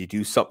ability to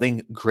do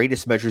something.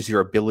 Greatest measures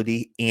your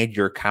ability and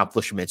your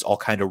accomplishments all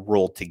kind of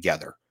rolled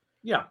together.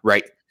 Yeah.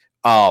 Right.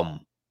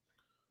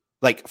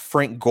 Like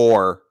Frank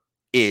Gore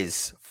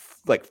is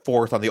like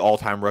fourth on the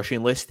all-time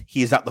rushing list.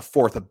 He is not the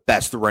fourth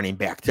best running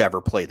back to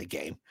ever play the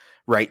game.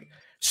 Right.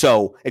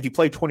 So if you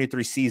play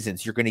 23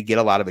 seasons, you're going to get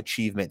a lot of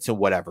achievements and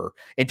whatever.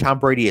 And Tom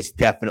Brady is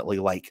definitely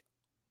like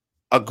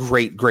a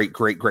great,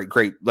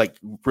 like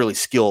really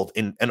skilled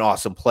and an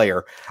awesome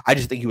player. I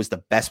just think he was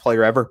the best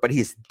player ever, but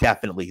he is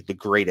definitely the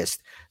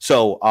greatest.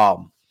 So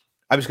I'm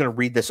just going to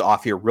read this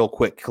off here real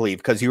quick, Cleve,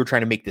 because you were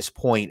trying to make this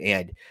point,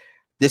 and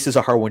this is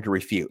a hard one to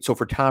refute. So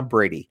for Tom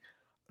Brady,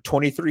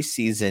 23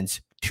 seasons,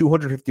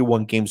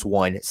 251 games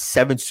won,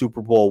 7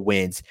 Super Bowl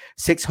wins,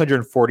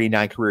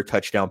 649 career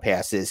touchdown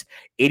passes,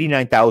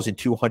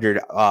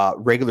 89,200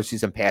 regular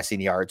season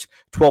passing yards,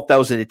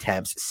 12,000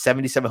 attempts,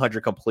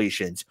 7,700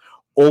 completions,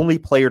 only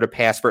player to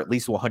pass for at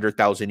least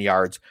 100,000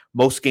 yards,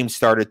 most games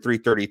started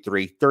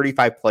 333,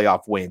 35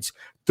 playoff wins,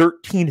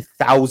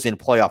 13,000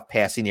 playoff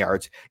passing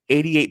yards,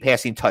 88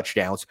 passing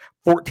touchdowns,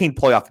 14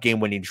 playoff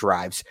game-winning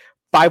drives,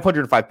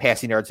 505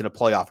 passing yards in a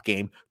playoff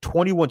game,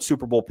 21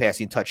 Super Bowl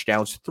passing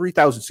touchdowns,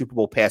 3,000 Super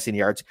Bowl passing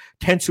yards,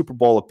 10 Super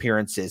Bowl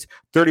appearances,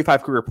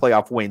 35 career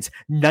playoff wins,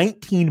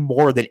 19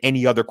 more than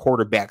any other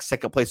quarterback.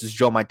 Second place is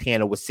Joe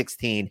Montana with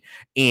 16,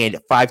 and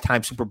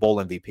 5-time Super Bowl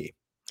MVP.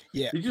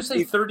 Yeah. Did you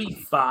say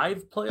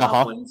 35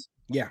 playoff wins?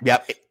 Yeah. Yeah.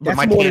 But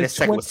Montana's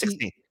second with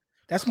 16.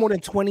 That's more than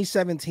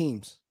 27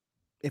 teams.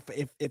 If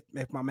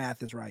my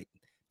math is right.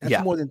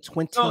 That's more than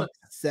 27.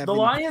 The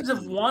Lions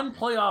have won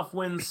playoff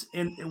wins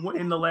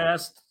in the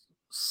last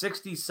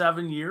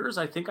 67 years.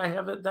 I think I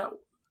have it that.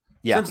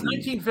 Yeah. Since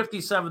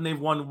 1957, they've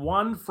won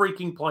one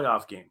freaking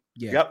playoff game.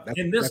 Yeah. Yep.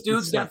 And this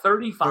dude's got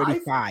 35.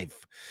 35.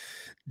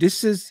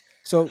 This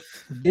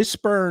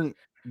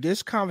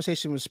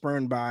conversation was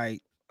spurned by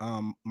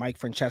Mike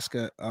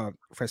Francesca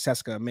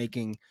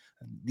making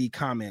the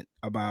comment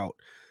about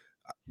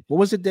what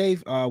was it,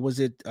 Dave? Was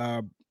it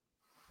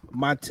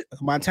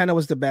Montana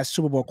was the best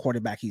Super Bowl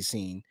quarterback he's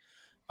seen.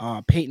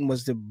 Peyton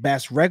was the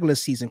best regular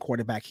season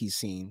quarterback he's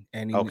seen,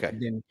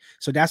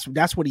 so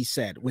that's what he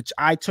said, which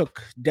I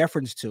took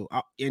deference to.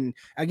 And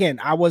again,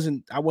 I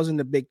wasn't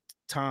a big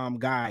Tom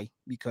guy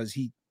because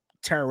he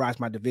terrorized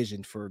my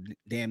division for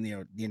damn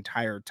near the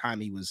entire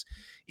time he was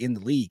in the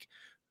league,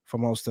 for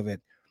most of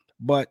it.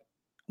 But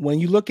when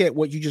you look at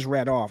what you just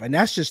read off, and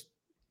that's just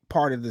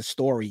part of the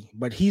story,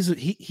 but he's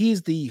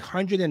the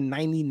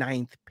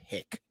 199th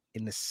pick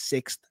in the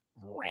 6th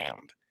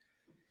round.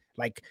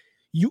 Like,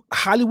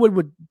 Hollywood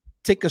would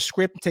take a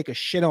script and take a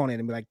shit on it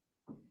and be like,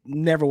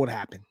 never would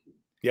happen.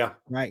 Yeah.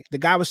 Right. The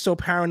guy was so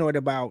paranoid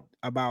about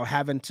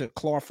having to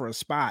claw for a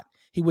spot.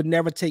 He would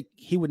never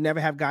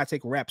have guys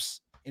take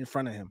reps in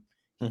front of him.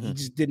 Mm-hmm. He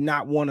just did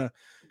not want to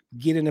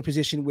get in a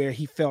position where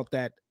he felt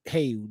that,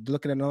 hey,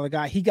 look at another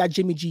guy. He got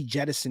Jimmy G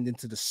jettisoned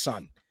into the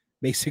sun,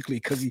 basically,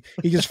 because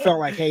he just felt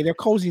like, hey, they're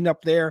cozying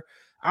up there.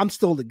 I'm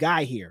still the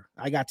guy here.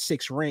 I got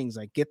 6 rings.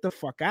 Like, get the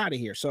fuck out of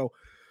here. So,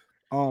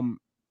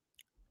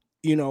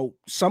 you know,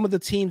 some of the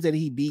teams that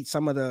he beat,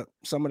 some of the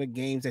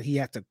games that he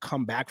had to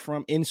come back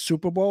from in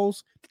Super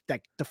Bowls,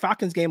 like the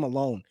Falcons game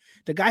alone,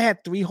 the guy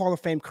had 3 Hall of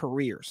Fame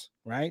careers,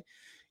 right?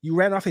 You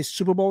ran off his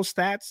Super Bowl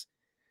stats.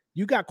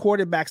 You got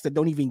quarterbacks that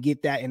don't even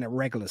get that in a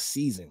regular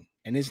season,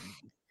 and it's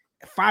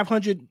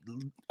 500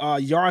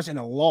 yards in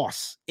a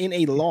loss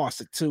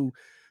to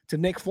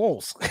Nick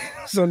Foles.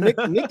 So Nick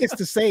gets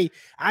to say,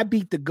 I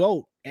beat the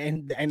GOAT,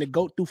 and the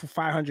GOAT threw for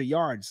 500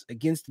 yards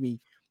against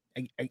me,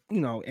 you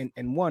know,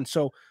 and won.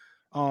 So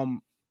I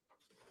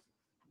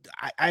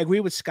agree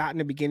with Scott in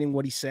the beginning,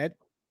 what he said,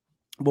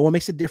 but what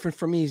makes it different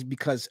for me is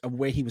because of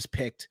where he was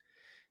picked,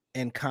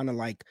 and kind of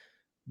like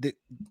the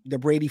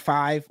Brady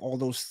 5, all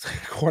those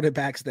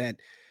quarterbacks that,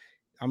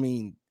 I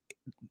mean,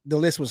 the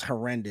list was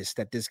horrendous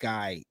that this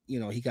guy, you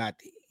know,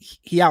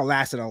 he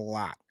outlasted a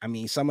lot. I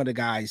mean, some of the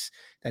guys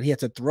that he had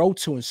to throw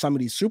to in some of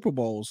these Super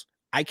Bowls,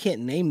 I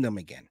can't name them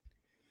again,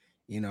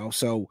 you know.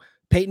 So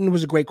Peyton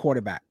was a great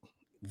quarterback,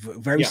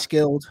 very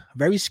skilled,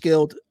 very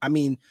skilled. I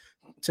mean,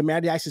 to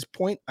Matty Ice's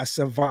point, a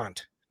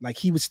savant. Like,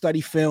 he would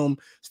study film,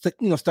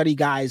 study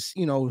guys,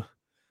 you know,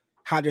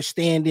 how they're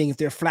standing. If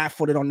they're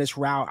flat-footed on this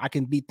route, I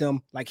can beat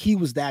them. Like, he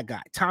was that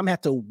guy. Tom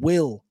had to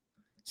will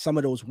some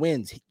of those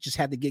wins. He just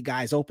had to get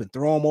guys open,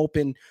 throw them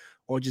open,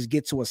 or just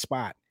get to a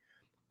spot.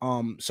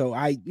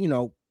 So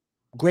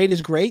great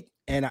is great.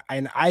 And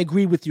I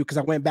agree with you, because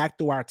I went back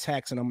through our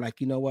text and I'm like,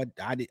 you know what?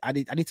 I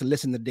need to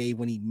listen to Dave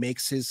when he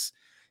makes his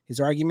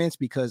arguments,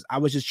 because I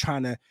was just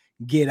trying to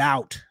get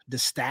out the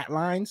stat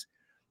lines,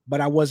 but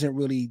I wasn't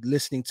really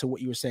listening to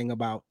what you were saying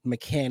about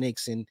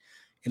mechanics and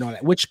all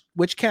that,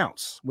 which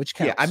counts.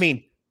 Yeah, I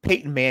mean,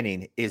 Peyton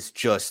Manning,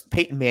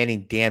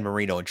 Dan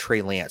Marino, and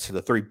Trey Lance are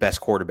the 3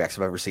 best quarterbacks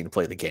I've ever seen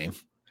play the game.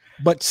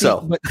 But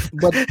Peyton's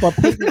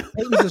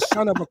the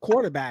son of a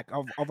quarterback,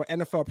 of an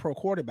NFL pro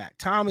quarterback.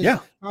 Tom's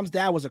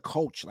dad was a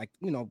coach, like,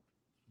 you know,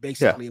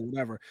 basically, or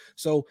whatever.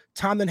 So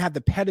Tom didn't have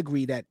the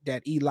pedigree that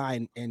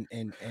Eli and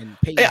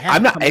Peyton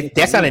had.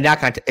 It's not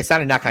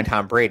a knock on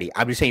Tom Brady.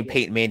 I'm just saying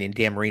Peyton Manning and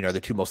Dan Marino are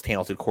the 2 most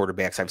talented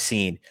quarterbacks I've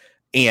seen,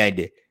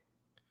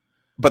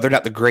 but they're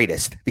not the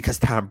greatest, because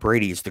Tom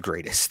Brady is the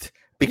greatest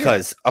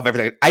because of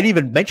everything. I didn't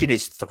even mention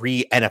his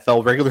 3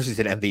 NFL regular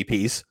season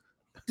MVPs.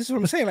 This is what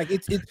I'm saying. Like,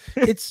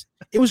 it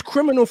was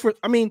criminal for.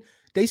 I mean,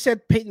 they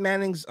said Peyton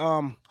Manning's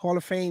Hall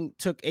of Fame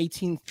took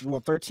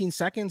 13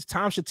 seconds.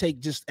 Tom should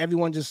take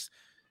everyone just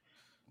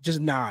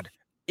nod.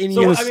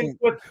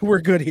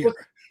 We're good here.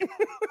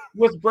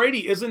 With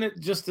Brady, isn't it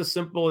just as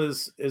simple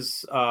as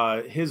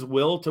his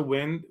will to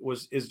win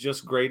is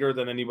just greater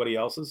than anybody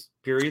else's?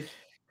 Period.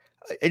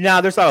 No,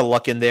 there's not a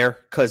luck in there,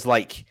 because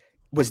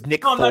was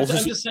Nick Foles?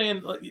 I'm just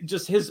saying,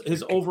 just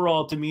his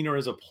overall demeanor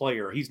as a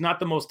player. He's not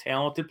the most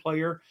talented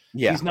player.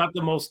 Yeah. He's not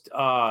the most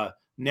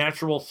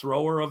natural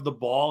thrower of the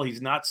ball.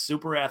 He's not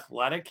super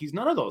athletic. He's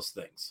none of those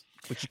things.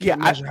 But you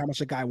can't measure how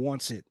much a guy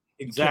wants it.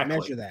 Exactly. You can't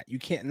measure that. You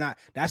can't not.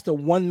 That's the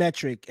one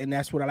metric, and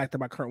that's what I liked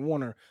about Kurt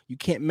Warner. You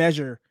can't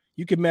measure.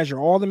 You can measure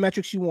all the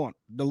metrics you want,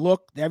 the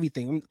look,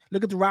 everything.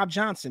 Look at the Rob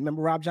Johnson.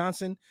 Remember Rob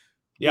Johnson?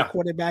 Yeah.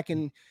 Quarterback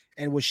and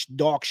was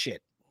dog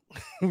shit.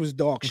 It was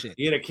dog shit.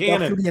 He had a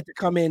cannon. He had to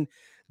come in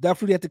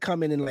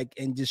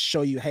and just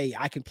show you, hey,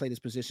 I can play this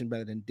position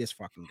better than this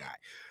fucking guy.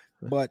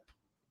 But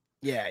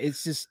yeah,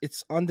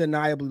 it's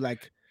undeniably,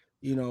 like,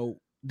 you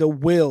know, the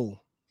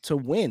will to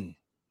win.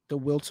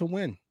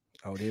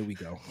 Oh, there we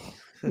go.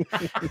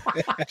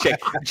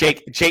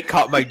 Jake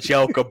caught my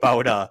joke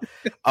about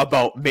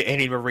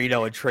Andy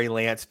Marino and Trey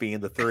Lance being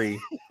the 3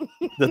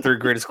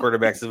 greatest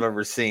quarterbacks I've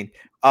ever seen.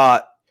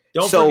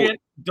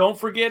 Don't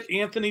forget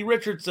Anthony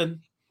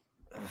Richardson.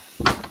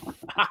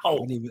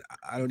 Ow.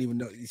 I don't even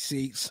know. You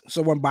see,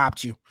 someone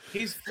bopped you.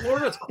 He's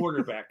Florida's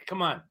quarterback.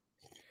 Come on.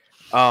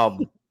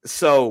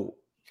 So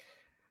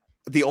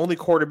the only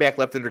quarterback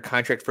left under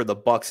contract for the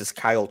Bucs is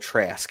Kyle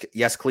Trask.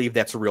 Yes, Cleve,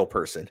 that's a real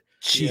person.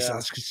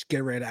 Jesus, just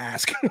get ready to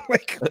ask.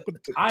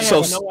 I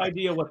have no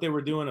idea what they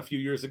were doing a few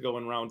years ago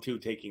in round 2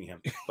 taking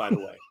him, by the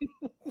way.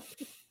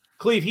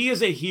 Cleve, he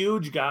is a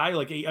huge guy.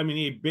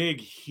 A big,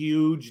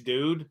 huge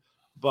dude.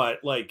 But,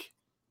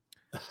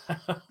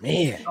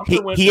 man,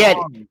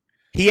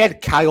 he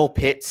had Kyle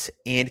Pitts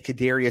and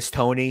Kadarius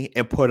Toney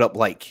and put up,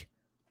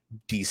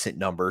 decent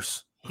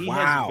numbers. He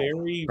has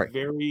very,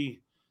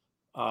 very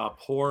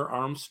poor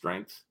arm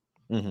strength.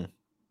 Mm-hmm.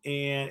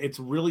 And it's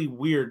really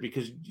weird,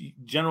 because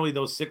generally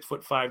those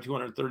 6'5",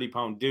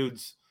 230-pound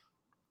dudes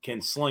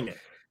can sling it,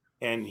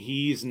 and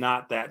he's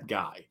not that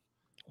guy.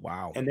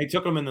 Wow. And they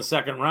took him in the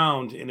 2nd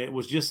round, and it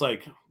was just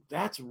like,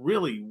 that's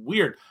really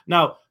weird.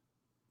 Now,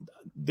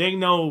 they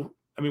know,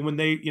 I mean, when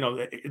they,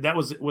 that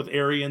was with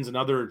Arians and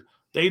other,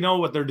 they know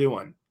what they're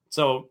doing.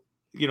 So,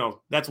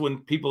 that's when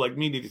people like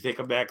me need to take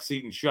a back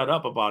seat and shut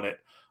up about it.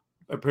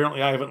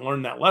 Apparently I haven't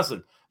learned that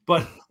lesson,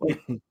 but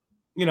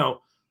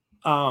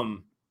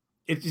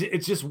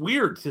it's just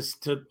weird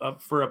to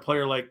for a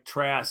player like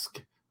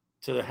Trask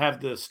to have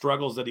the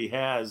struggles that he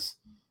has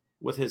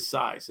with his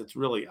size. It's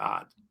really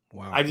odd.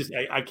 Wow.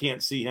 I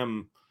can't see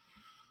him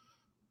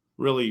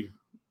really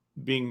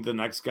being the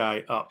next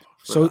guy up.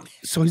 So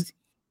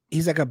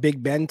He's like a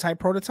Big Ben type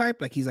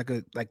prototype. Like he's like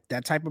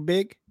that type of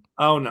big.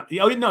 Oh no!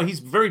 He's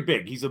very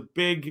big. He's a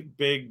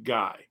big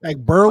guy. Like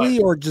Burley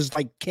or just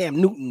like Cam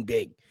Newton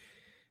big.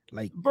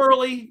 Like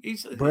Burley.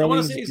 I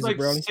want to say he's like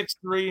Burley?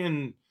 6'3"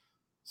 and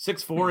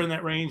 6'4" in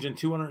that range and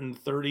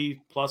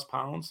 230 plus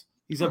pounds.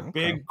 He's a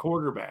big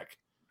quarterback.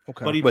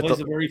 Okay. But he plays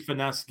a very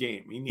finesse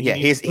game.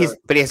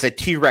 But he has a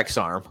T-Rex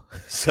arm.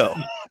 So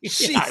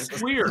yeah,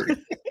 it's weird.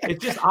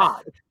 It's just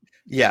odd.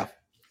 Yeah.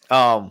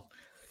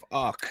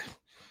 Fuck.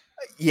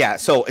 Yeah,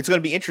 so it's going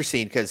to be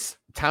interesting because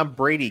Tom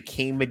Brady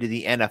came into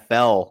the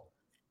NFL.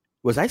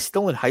 Was I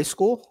still in high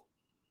school?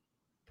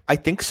 I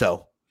think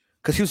so.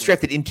 Because he was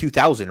drafted in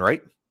 2000,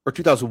 right? Or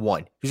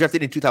 2001. He was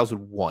drafted in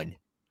 2001.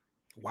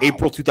 Wow.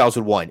 April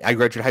 2001. I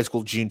graduated high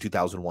school June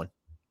 2001.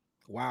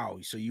 Wow.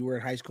 So you were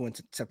in high school when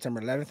September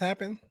 11th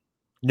happened?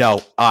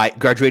 No, I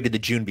graduated the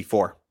June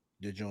before.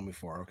 The June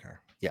before, okay.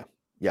 Yeah.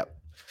 Yep.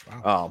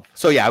 Wow.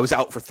 So yeah, I was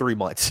out for 3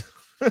 months.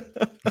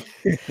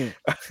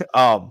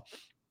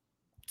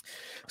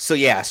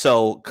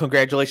 So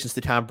congratulations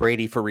to Tom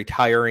Brady for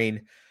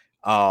retiring.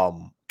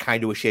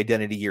 Kind of wish he had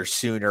done it a year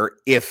sooner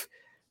if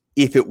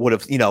it would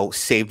have,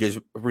 saved his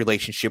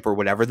relationship or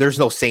whatever. There's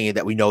no saying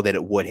that we know that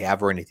it would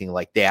have or anything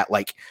like that.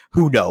 Like,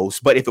 who knows?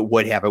 But if it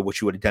would have, I wish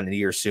he would have done it a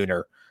year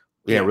sooner.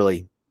 We didn't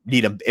really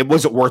need him. It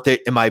wasn't worth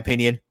it, in my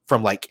opinion,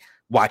 from like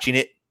watching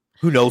it.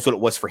 Who knows what it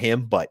was for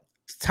him, but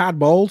Todd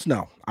Bowles?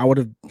 No, I would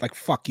have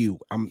fuck you.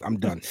 I'm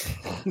done.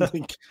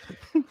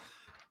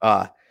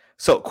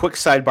 So quick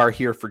sidebar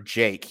here for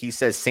Jake. He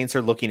says Saints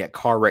are looking at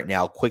Carr right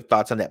now. Quick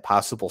thoughts on that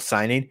possible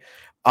signing.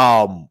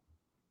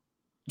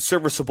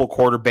 Serviceable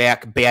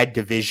quarterback, bad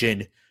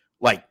division.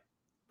 Like,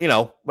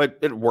 but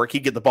it'd work. He'd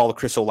get the ball to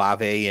Chris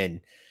Olave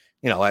and,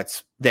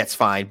 that's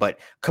fine. But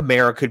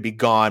Kamara could be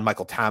gone.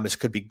 Michael Thomas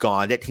could be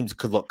gone. That team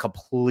could look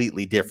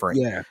completely different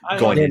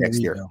going into next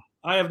year.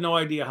 I have no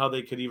idea how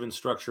they could even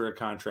structure a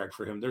contract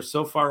for him. They're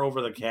so far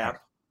over the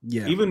cap.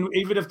 Yeah. Even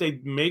if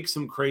they make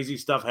some crazy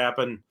stuff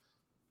happen,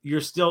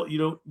 you're still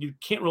you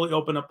can't really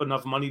open up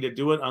enough money to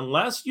do it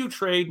unless you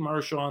trade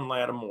Marshawn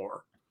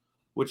Lattimore,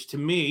 which to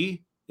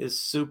me is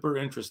super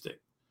interesting.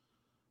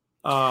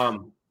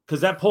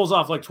 Because that pulls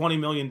off like $20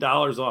 million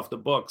off the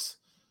books,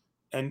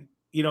 and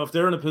if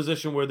they're in a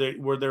position where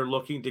they're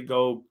looking to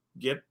go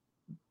get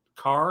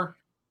Carr,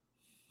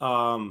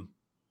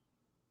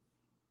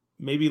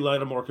 maybe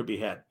Lattimore could be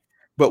had.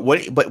 But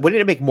wouldn't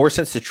it make more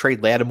sense to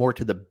trade Lattimore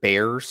to the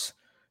Bears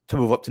to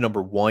move up to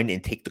number 1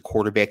 and take the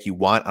quarterback you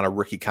want on a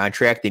rookie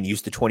contract and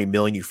use the $20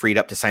 million you freed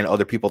up to sign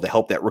other people to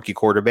help that rookie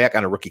quarterback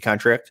on a rookie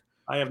contract?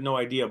 I have no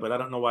idea, but I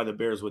don't know why the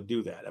Bears would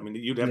do that. I mean,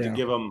 you'd have to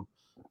give them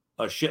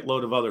a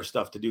shitload of other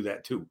stuff to do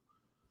that too.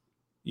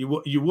 You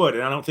would,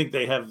 and I don't think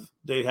they have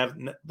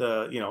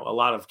the a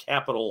lot of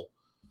capital.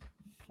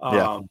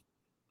 I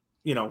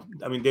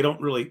mean, they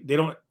don't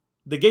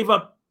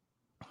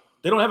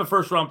have a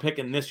first round pick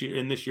in this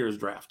year's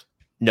draft.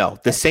 No,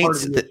 the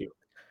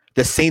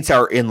Saints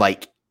are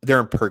they're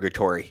in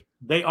purgatory.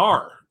 They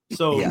are.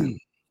 So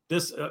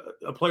this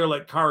a player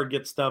like Carr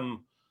gets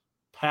them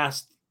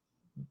past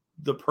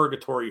the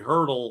purgatory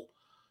hurdle.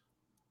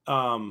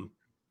 But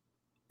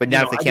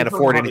now if they can't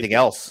afford anything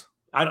else,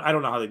 I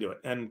don't know how they do it.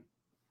 And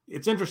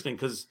it's interesting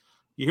because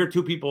you hear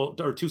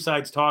two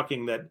sides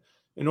talking that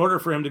in order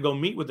for him to go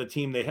meet with the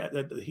team, they had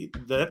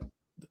the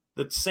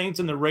Saints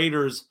and the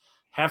Raiders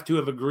have to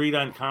have agreed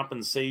on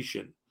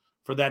compensation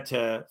for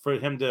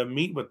him to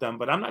meet with them.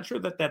 But I'm not sure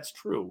that that's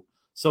true.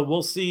 So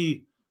we'll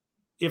see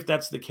if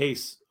that's the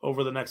case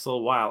over the next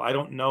little while. I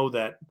don't know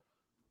that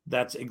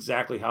that's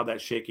exactly how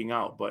that's shaking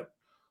out, but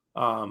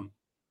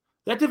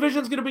that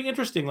division is going to be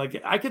interesting.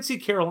 Like I could see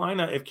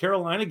Carolina, if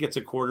Carolina gets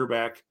a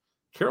quarterback,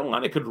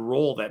 Carolina could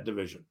roll that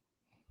division.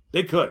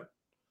 They could.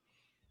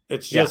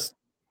 It's just,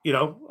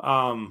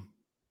 I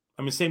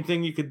mean, same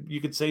thing. You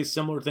could say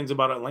similar things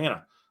about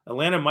Atlanta.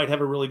 Atlanta might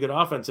have a really good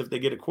offense if they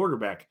get a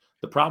quarterback.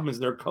 The problem is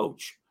their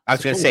coach. I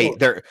was going to say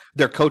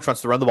their coach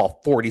wants to run the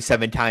ball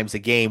 47 times a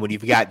game when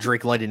you've got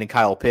Drake London and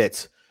Kyle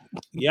Pitts.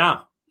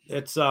 Yeah,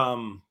 it's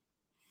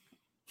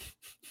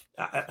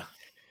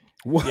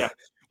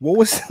What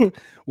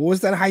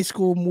was that high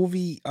school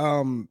movie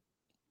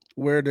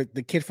where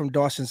the kid from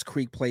Dawson's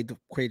Creek played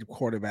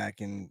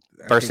quarterback and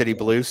Varsity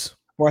Blues,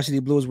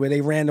 where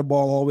they ran the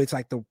ball all the way to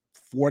like the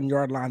 1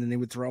 yard line and they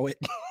would throw it.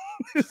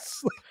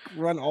 It's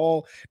like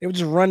they would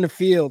just run the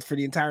field for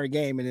the entire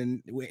game, and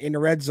then in the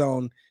red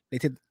zone they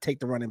take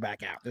the running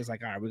back out. It's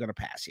like, all right, we're gonna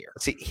pass here.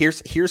 See,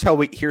 here's how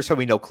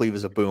we know Cleve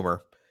is a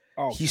boomer.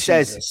 Oh, he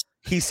says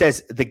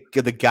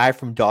the guy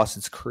from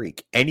Dawson's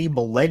Creek. Any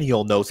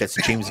millennial knows that's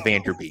James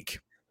Vanderbeek.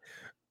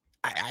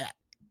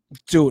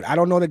 Dude, I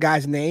don't know the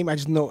guy's name. I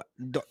just know,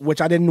 which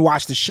I didn't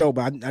watch the show,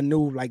 but I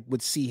knew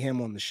would see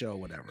him on the show,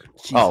 whatever.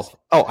 Jesus.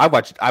 Oh, I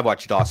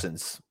watched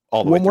Dawson's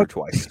all the way through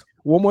twice.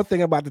 One more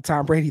thing about the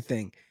Tom Brady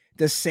thing.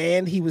 The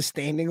sand he was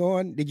standing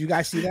on. Did you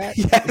guys see that?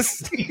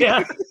 Yes.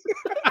 Yeah.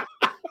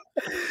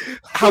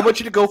 How much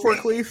did it go for,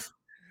 Cleve?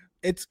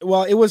 It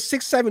was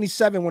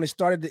 $677 when it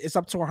started. It's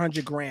up to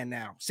 $100,000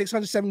 now.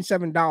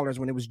 $677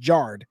 when it was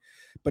jarred.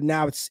 but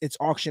now it's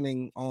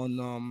auctioning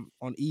on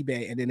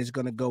eBay, and then it's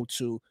gonna go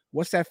to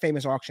what's that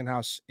famous auction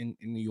house in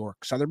New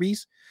York,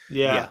 Sotheby's.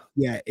 Yeah.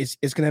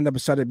 It's gonna end up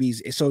at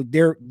Sotheby's. So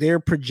they're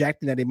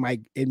projecting that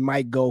it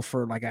might go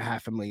for like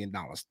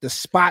 $500,000. The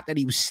spot that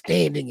he was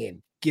standing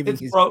in.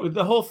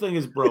 The whole thing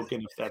is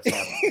broken if that's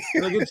happening.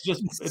 Like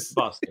it's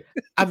busted.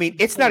 I mean,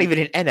 it's not even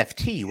an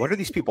NFT. What are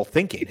these people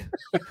thinking?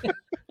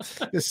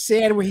 The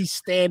sand where he's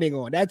standing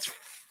on, that's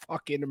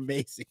fucking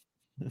amazing.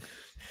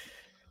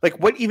 Like,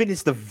 what even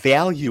is the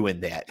value in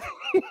that?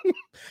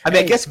 I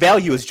mean, I guess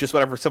value is just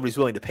whatever somebody's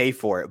willing to pay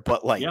for it.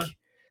 But like,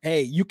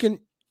 hey, you can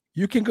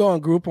go on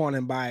Groupon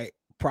and buy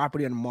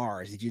property on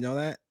Mars. Did you know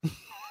that?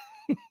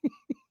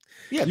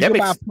 Yeah,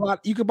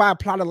 you could buy a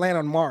plot of land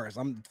on Mars.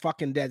 I'm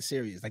fucking dead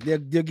serious. Like they'll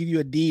give you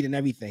a deed and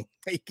everything.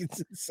 Like,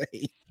 it's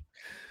insane.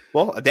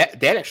 Well,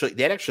 that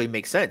actually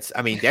makes sense.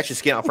 I mean, that's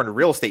just getting out front of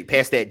real estate.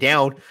 Pass that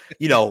down,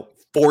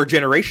 4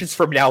 generations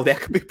from now,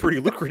 that could be pretty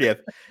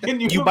lucrative.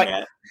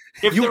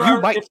 If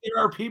there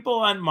are people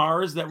on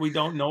Mars that we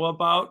don't know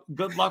about,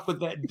 good luck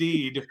with that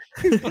deed.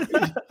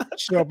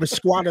 Show up with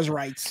squatters'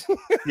 rights.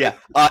 Yeah.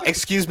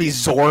 Excuse me,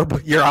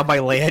 Zorb, you're on my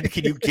land.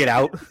 Can you get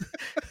out?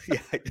 Yeah,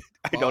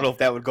 I don't know if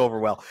that would go over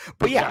well.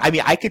 But yeah, I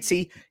mean, I could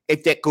see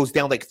if that goes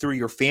down like through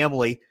your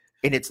family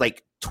and it's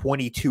like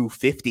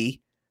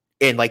 2250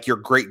 and like your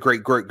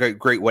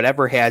great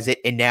whatever has it,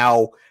 and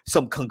now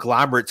some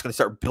conglomerate's going to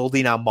start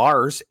building on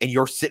Mars and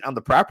you're sitting on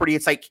the property.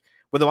 It's like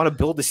when they want to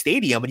build a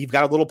stadium and you've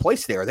got a little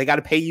place there, they got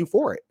to pay you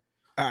for it.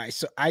 All right.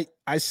 So I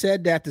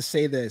said that to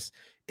say this.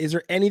 Is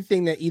there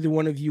anything that either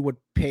one of you would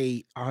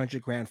pay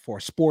 $100,000 for?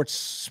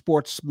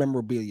 Sports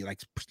memorabilia,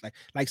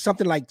 like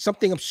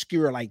something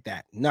obscure like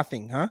that?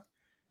 Nothing, huh?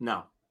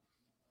 No.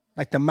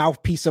 Like the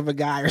mouthpiece of a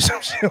guy or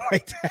something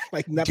like that.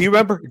 Like nothing.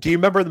 Do you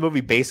remember the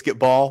movie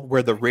Basketball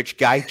where the rich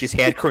guy just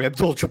had Kareem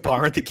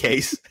Abdul-Jabbar in the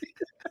case?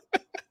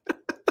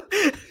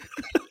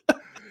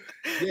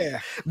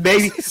 Yeah,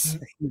 maybe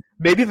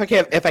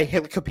if I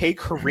could pay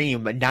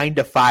Kareem a 9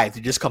 to 5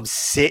 to just come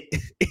sit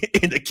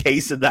in the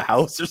case in the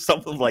house or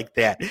something like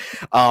that.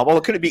 Well,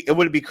 it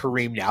wouldn't be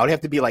Kareem now. It'd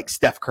have to be like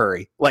Steph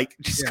Curry. Like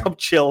just come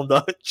chill in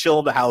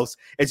the house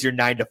as your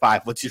 9 to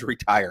 5 once you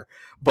retire.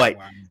 But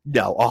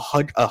no,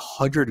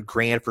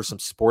 $100,000 for some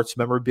sports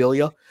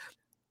memorabilia.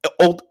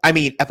 I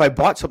mean, if I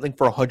bought something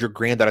for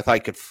 $100,000 that I thought I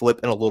could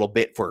flip in a little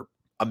bit for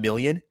 $1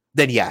 million,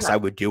 then yes, I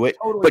would do it.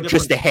 Totally, but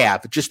just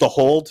to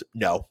hold,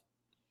 no.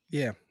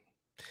 Yeah.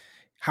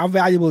 How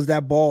valuable is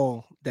that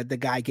ball that the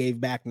guy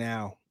gave back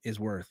now is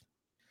worth?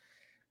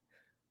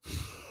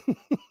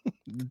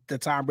 The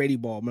Tom Brady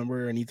ball,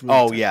 remember? And he threw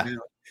it. Yeah.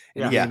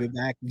 He gave it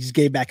back. He just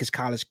gave back his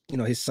college,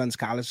 his son's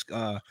college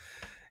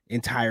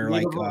entire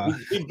he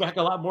gave back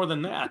a lot more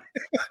than that.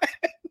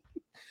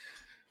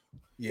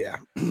 Yeah.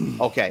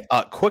 Okay.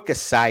 Quick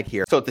aside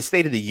here. So the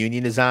State of the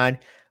Union is on,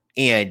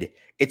 and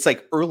it's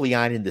like early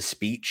on in the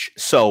speech.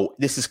 So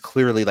this is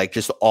clearly like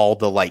just all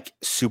the like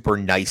super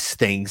nice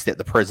things that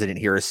the president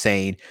here is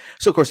saying.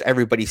 So of course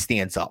everybody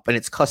stands up, and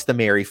it's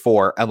customary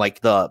for, and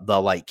like the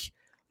like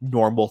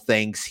normal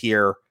things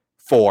here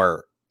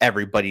for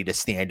everybody to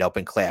stand up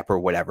and clap or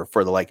whatever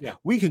for the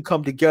we can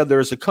come together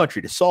as a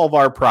country to solve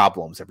our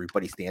problems.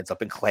 Everybody stands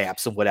up and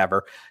claps and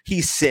whatever.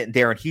 He's sitting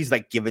there and he's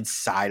like giving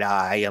side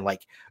eye and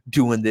like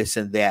doing this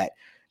and that.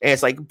 And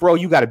it's like, bro,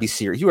 you got to be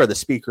serious. You are the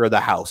Speaker of the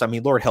House. I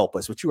mean, Lord help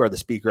us, but you are the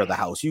Speaker of the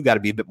House. You got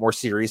to be a bit more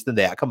serious than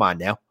that. Come on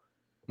now.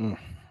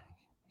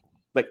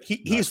 Like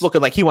he's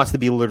looking like he wants to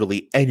be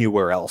literally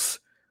anywhere else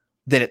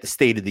than at the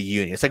State of the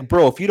Union. It's like,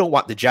 bro, if you don't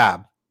want the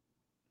job.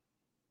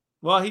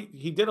 Well,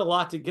 he did a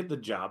lot to get the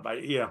job.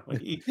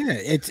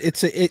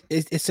 It's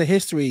a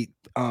history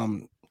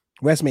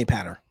resume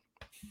pattern.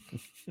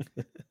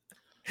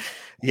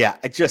 Yeah,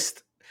 it's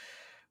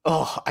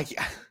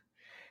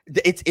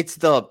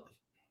the.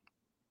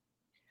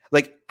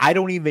 Like, how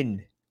do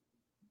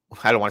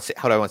I want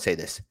to say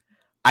this?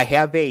 I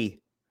have a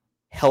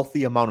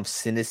healthy amount of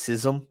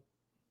cynicism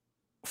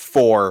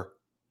for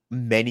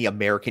many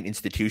American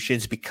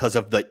institutions because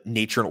of the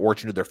nature and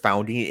origin of their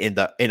founding and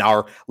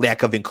our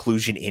lack of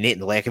inclusion in it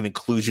and the lack of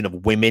inclusion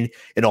of women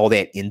and all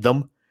that in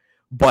them.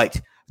 But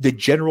the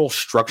general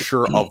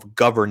structure of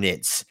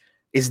governance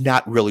is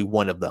not really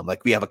one of them.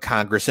 Like, we have a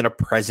Congress and a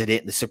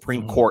president and the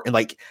Supreme Court, and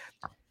like,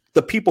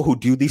 the people who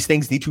do these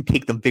things need to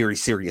take them very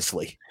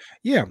seriously.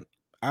 Yeah,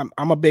 I'm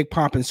a big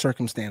pomp and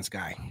circumstance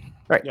guy.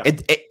 Right. Yeah.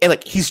 And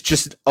like, he's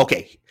just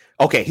okay.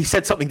 He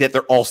said something that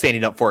they're all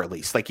standing up for at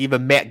least. Like,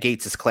 even Matt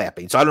Gaetz is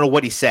clapping. So I don't know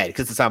what he said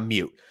because it's on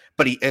mute.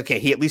 But he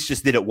at least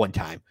just did it one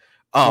time.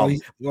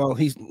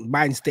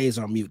 Biden stays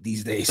on mute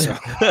these days. So.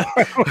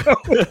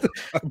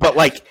 But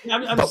like,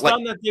 I'm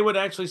stunned that they would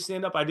actually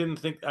stand up. I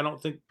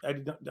don't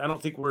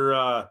think we're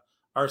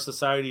our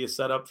society is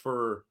set up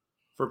for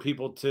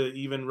people to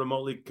even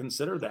remotely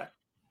consider that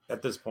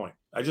at this point.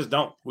 I just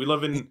don't. We're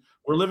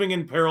living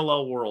in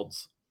parallel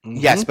worlds.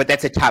 Yes, but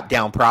that's a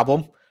top-down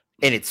problem,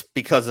 and it's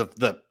because of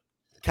the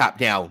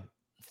top-down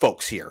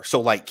folks here.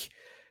 So like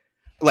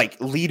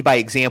lead by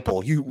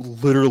example. You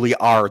literally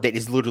are. That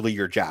is literally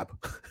your job.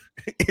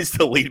 is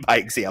to lead by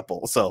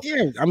example. So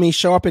yeah, I mean,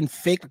 show up and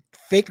fake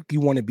you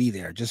want to be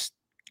there. Just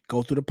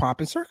go through the pomp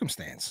and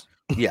circumstance.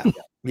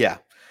 Yeah.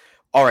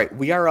 All right,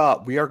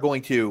 we're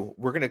going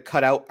to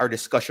cut out our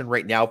discussion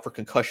right now for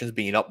concussions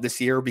being up this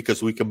year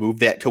because we can move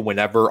that to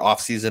whenever, off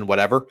season,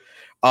 whatever.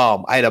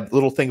 I had a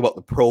little thing about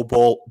the Pro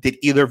Bowl. Did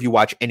either of you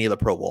watch any of the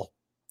Pro Bowl?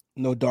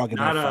 No dog in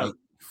that fight.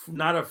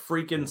 Not a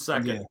freaking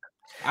second. Yeah.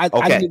 I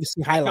didn't even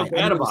see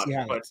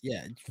highlights.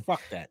 Yeah,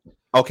 fuck that.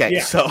 Okay,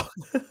 yeah.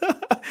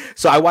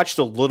 so I watched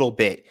a little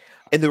bit,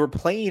 and they were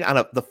playing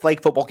on the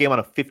flag football game on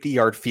a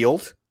 50-yard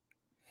field.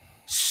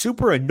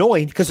 Super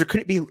annoying because there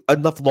couldn't be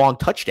enough long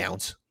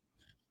touchdowns.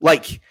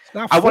 Like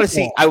I want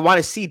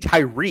to see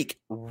Tyreek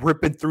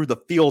ripping through the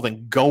field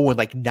and going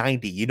like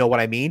 90. You know what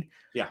I mean?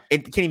 Yeah,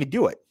 and can't even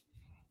do it.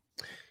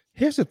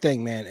 Here's the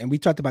thing, man, and we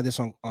talked about this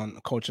on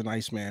Coach and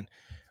Ice, man.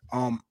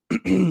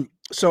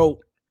 So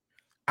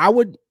I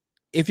would,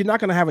 if you're not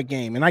going to have a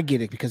game, and I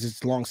get it because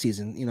it's long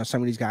season, you know,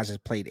 some of these guys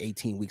have played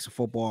 18 weeks of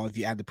football. If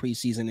you add the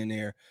preseason in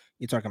there,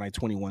 you're talking like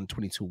 21,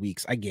 22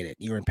 weeks. I get it.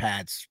 You're in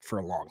pads for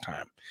a long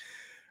time.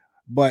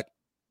 But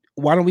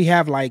why don't we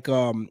have like,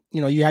 you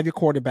know, you have your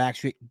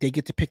quarterbacks, they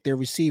get to pick their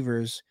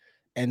receivers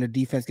and the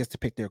defense gets to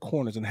pick their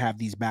corners and have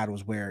these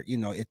battles where, you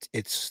know,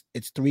 it's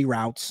 3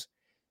 routes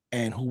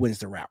and who wins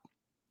the route.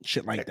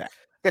 Shit like that.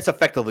 That's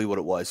effectively what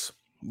it was.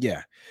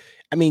 Yeah.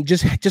 I mean,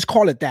 just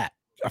call it that.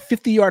 A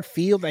 50-yard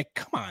field, like,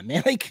 come on,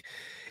 man. Like,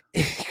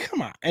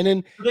 come on. And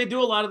then they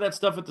do a lot of that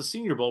stuff at the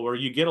Senior Bowl where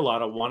you get a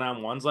lot of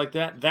one-on-ones like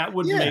that. That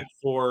would make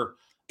for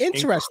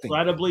interesting,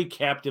 incredibly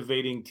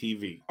captivating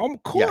TV.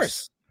 Of course.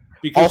 Yes.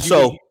 Because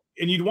also,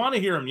 you'd want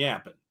to hear them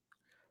yapping.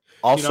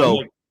 Also, you know,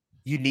 like,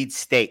 you need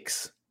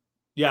stakes.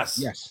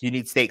 Yes. You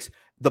need stakes.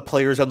 The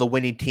players on the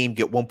winning team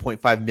get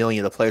 1.5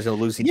 million. The players on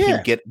the losing team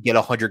get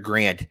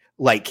 $100,000.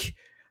 Like,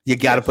 you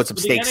got to put some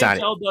stakes on it.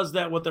 The NHL does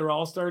that with their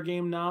All-Star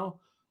game now.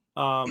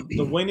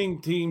 The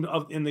winning team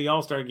in the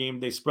All-Star game,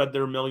 they spread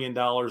their $1 million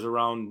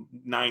around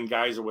 9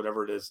 guys or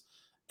whatever it is.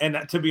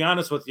 And to be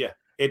honest with you,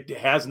 it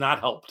has not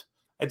helped.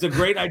 It's a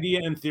great idea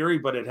in theory,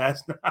 but it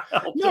has not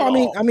helped.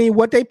 No, I mean,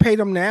 what they pay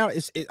them now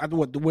is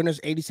what the winner's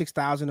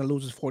 86,000, the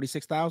loser's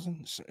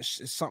 46,000.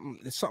 It's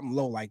something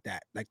low like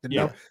that. Like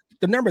the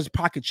numbers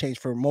pocket change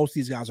for most of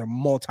these guys are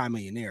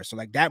multimillionaires. So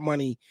like that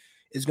money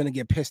is going to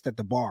get pissed at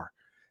the bar,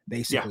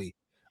 basically.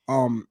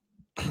 Yeah.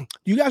 Do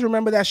you guys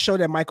remember that show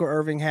that Michael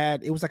Irvin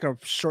had? It was like a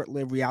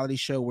short-lived reality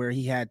show where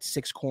he had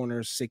 6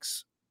 corners,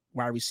 6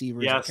 wide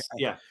receivers. Yes,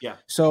 yeah.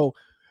 So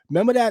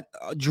remember that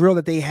drill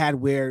that they had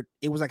where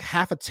it was like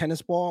half a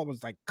tennis ball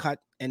was like cut,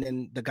 and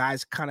then the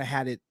guys kind of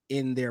had it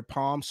in their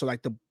palm. So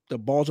like the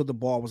balls of the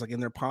ball was like in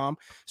their palm.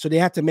 So they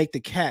had to make the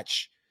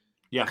catch,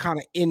 kind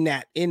of in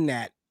that,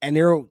 and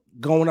they're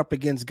going up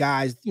against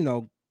guys. You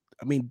know,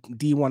 I mean,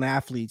 D1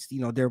 athletes.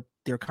 You know,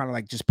 they're kind of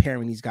like just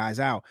pairing these guys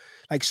out.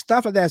 Like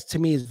stuff like that to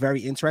me is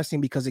very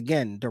interesting because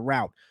again, the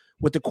route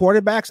with the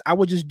quarterbacks, I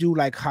would just do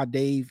like how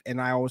Dave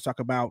and I always talk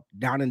about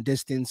down and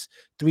distance,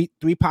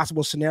 three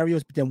possible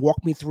scenarios, but then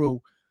walk me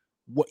through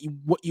what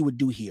you would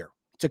do here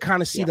to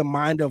kind of see the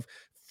mind of,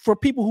 for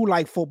people who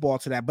like football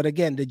to that. But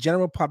again, the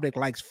general public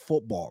likes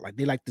football. Like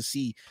they like to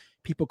see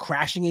people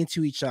crashing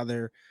into each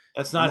other.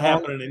 That's not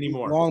happening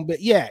anymore. But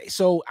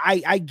so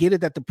I get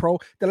it that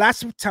the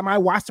last time I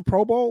watched the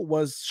Pro Bowl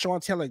was Sean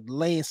Taylor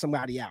laying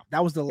somebody out.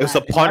 That was the last. It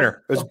was a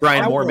punter. It was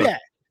Brian Moorman. Yeah,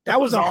 that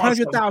was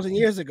 100,000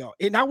 years ago.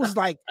 And I was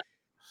like,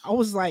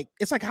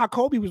 it's like how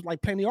Kobe was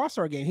like playing the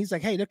All-Star game. He's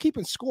like, hey, they're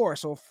keeping score,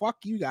 so fuck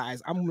you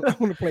guys. I'm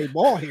going to play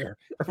ball here.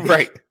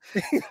 Right.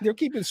 They're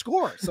keeping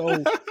score. So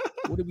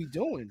what are we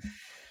doing?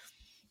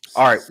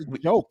 All right. It's a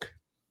joke.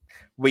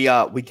 We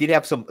did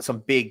have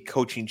some big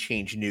coaching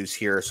change news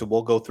here, so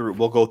we'll go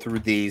through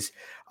these.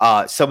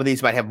 Some of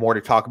these might have more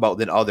to talk about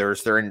than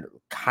others. They're in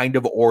kind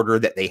of order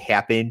that they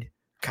happened,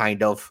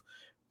 kind of.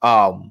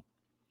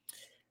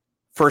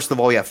 First of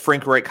all,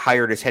 Frank Reich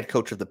hired as head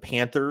coach of the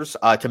Panthers.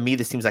 To me,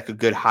 this seems like a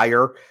good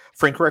hire.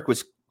 Frank Reich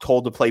was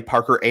told to play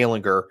Parker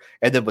Ehlinger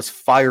and then was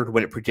fired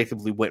when it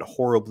predictably went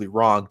horribly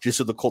wrong, just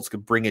so the Colts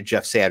could bring in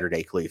Jeff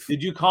Saturday, Cleve.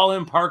 Did you call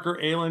him Parker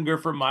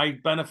Ehlinger for my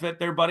benefit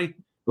there, buddy?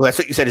 Well, that's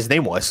what you said his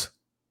name was.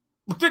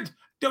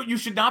 You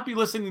should not be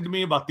listening to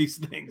me about these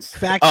things.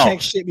 Fact check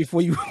shit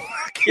before you.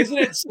 Isn't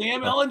it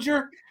Sam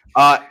Ehlinger?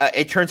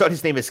 It turns out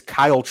his name is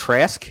Kyle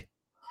Trask.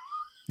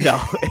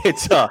 No,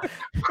 it's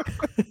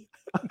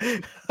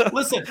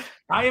Listen,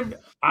 I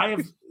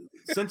have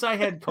since I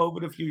had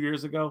COVID a few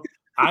years ago,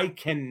 I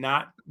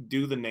cannot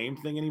do the name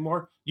thing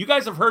anymore. You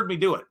guys have heard me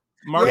do it.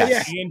 Mark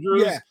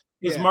Andrews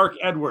is Mark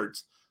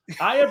Edwards.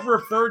 I have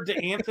referred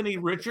to Anthony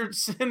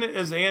Richardson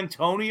as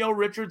Antonio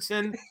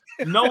Richardson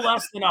no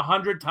less than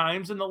 100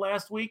 times in the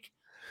last week.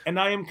 And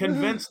I am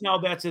convinced now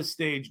that's his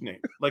stage name.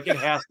 Like it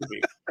has to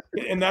be.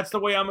 And that's the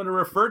way I'm going to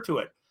refer to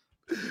it.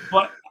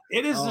 But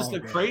it is just the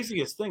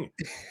craziest thing.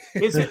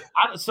 Is it?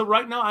 So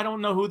right now, I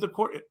don't know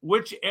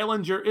which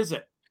Ehlinger is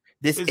it?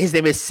 His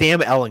name is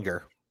Sam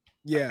Ehlinger.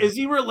 Yeah. Is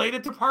he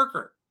related to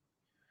Parker?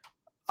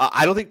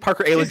 I don't think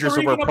Parker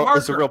Ehlinger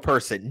is a real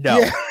person.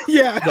 No.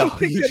 Yeah. No,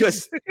 you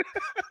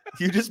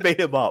just made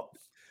him up.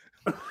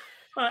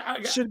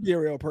 Should be a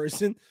real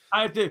person.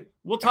 I have to.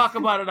 We'll talk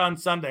about it on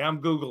Sunday.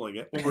 I'm Googling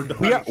it when we're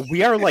done.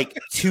 We are like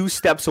 2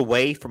 steps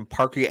away from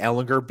Parker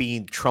Ellinger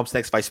being Trump's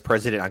next vice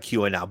president on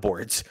QAnon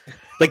boards.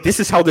 Like, this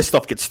is how this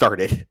stuff gets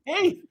started.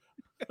 Hey,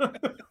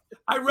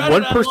 I read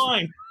it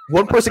online.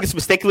 One person gets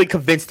mistakenly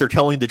convinced they're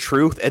telling the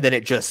truth, and then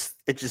it just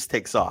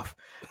takes off.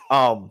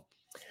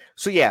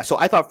 So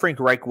I thought Frank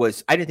Reich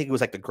I didn't think he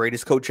was like the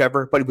greatest coach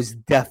ever, but he was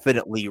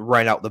definitely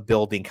right out the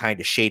building, kind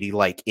of shady,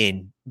 like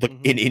in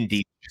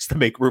Indy, just to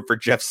make room for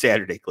Jeff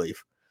Saturday,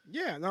 Cleve.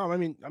 Yeah, no, I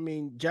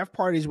mean, Jeff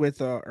parties with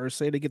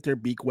Irsay to get their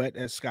beak wet,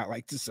 as Scott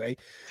liked to say.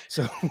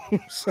 So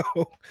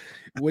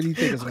what do you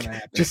think is going to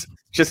happen?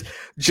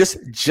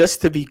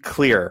 Just to be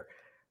clear,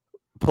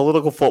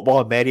 political football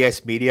and Matty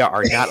Ice Media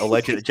are not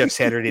alleged that Jeff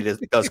Saturday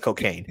does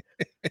cocaine.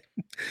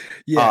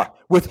 Yeah,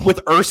 with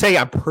Irsay,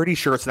 I'm pretty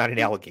sure it's not an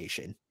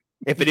allegation.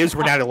 If it is,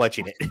 we're not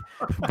alleging it,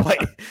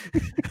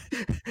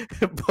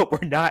 but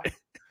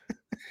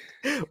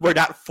we're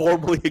not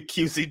formally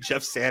accusing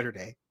Jeff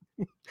Saturday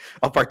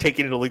of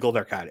partaking in illegal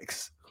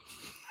narcotics.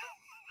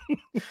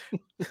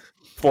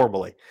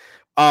 Formally.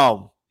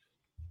 Sean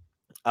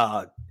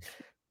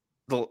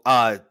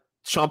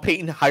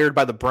Payton hired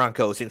by the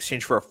Broncos in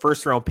exchange for a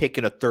first-round pick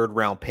and a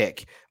third-round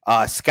pick.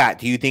 Scott,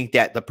 do you think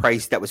that the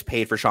price that was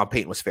paid for Sean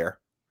Payton was fair?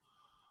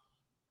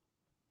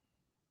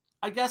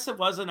 I guess it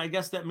wasn't. I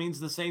guess that means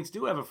the Saints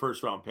do have a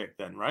first-round pick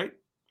then, right?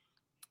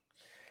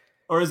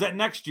 Or is that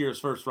next year's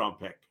first-round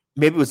pick?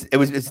 Maybe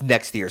it's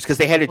next year's because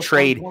they had to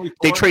trade.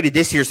 They traded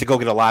this year's to go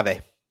get Olave.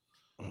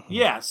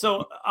 Yeah,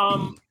 so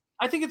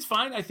I think it's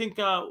fine. I think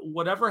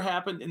whatever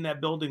happened in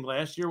that building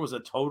last year was a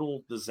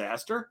total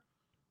disaster.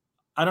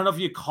 I don't know if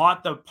you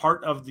caught the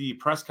part of the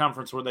press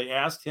conference where they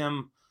asked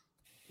him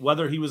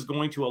whether he was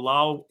going to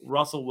allow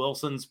Russell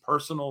Wilson's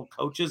personal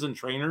coaches and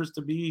trainers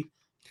to be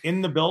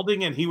in the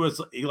building, and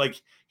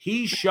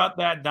he shut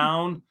that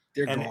down.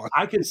 They're and gone.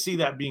 I could see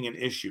that being an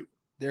issue.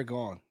 They're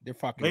gone. They're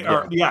fucking They gone.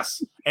 are,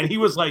 yes. And he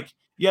was like,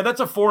 yeah, that's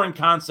a foreign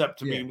concept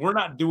to me. We're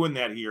not doing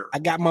that here. I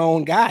got my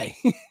own guy.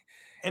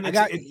 And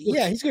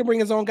he's gonna bring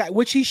his own guy,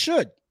 which he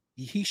should.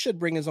 He should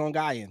bring his own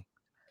guy in.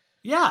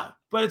 Yeah,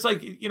 but it's like,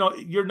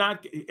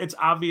 it's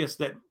obvious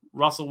that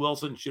Russell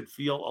Wilson should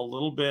feel a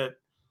little bit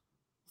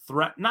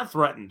not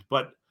threatened,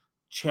 but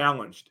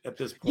challenged at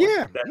this point.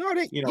 Yeah,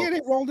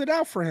 they rolled it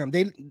out for him.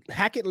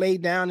 Hackett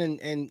laid down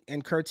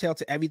and curtailed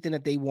to everything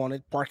that they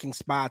wanted, parking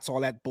spots,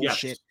 all that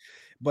bullshit. Yes.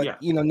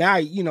 But now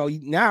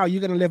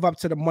you're gonna live up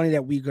to the money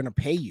that we're gonna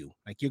pay you.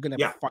 Like, you're gonna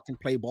fucking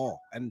play ball,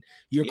 and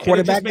your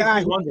quarterback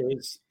guy. Wonder,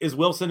 is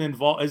Wilson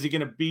involved? Is he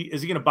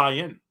gonna buy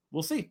in?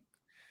 We'll see.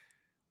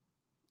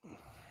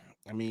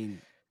 I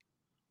mean,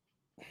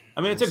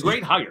 it's a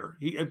great hire.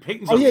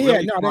 Peyton's they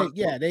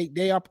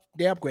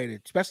upgraded,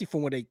 especially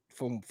from what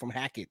from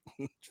Hackett.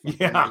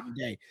 Yeah.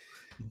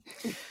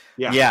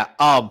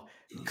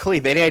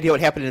 Cleve, any idea what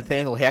happened to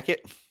Nathaniel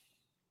Hackett?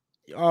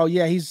 Oh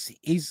yeah,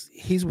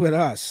 he's with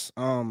us.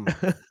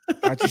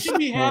 I should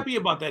be happy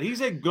about that. He's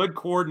a good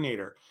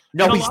coordinator.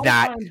 No, he's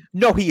not.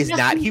 No, he is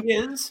not. He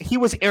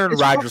was Aaron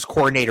Rodgers'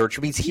 coordinator, which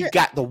means he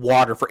got the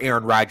water for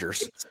Aaron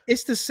Rodgers.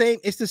 It's the same.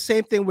 It's the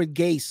same thing with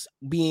Gase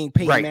being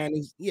Peyton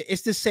Manning.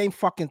 It's the same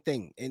fucking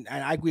thing, and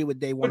I agree with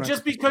Day 100%. But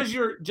just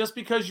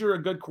because you're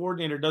a good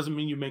coordinator doesn't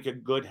mean you make a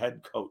good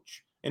head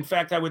coach. In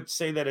fact, I would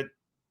say that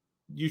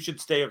you should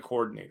stay a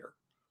coordinator.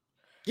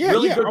 Yeah,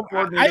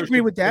 I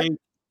agree with that.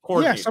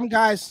 Yeah, some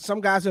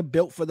guys are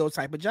built for those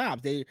type of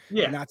jobs. They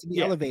not to be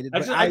elevated.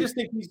 I just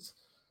think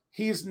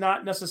he's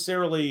not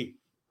necessarily.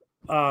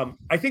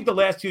 I think the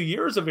last 2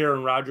 years of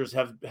Aaron Rodgers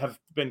have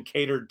been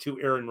catered to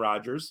Aaron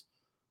Rodgers,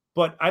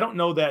 but I don't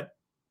know that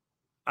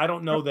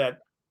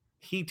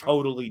he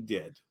totally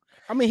did.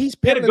 I mean, he's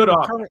peddling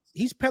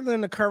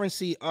the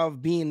currency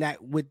of being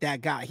that with that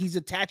guy. He's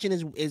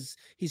attaching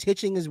he's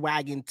hitching his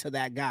wagon to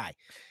that guy,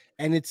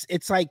 and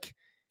it's like.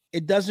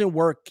 It doesn't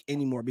work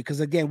anymore because,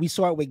 again, we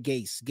saw it with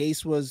Gase.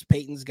 Gase was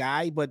Peyton's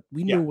guy, but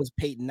we knew it was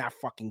Peyton, not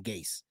fucking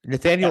Gase.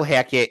 Nathaniel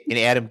Hackett and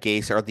Adam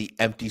Gase are the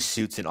empty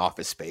suits in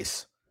Office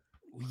Space.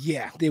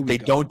 Yeah, they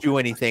don't do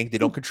anything. They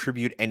don't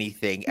contribute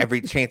anything. Every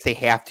chance they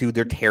have to,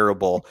 they're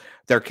terrible.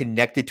 They're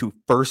connected to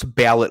first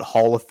ballot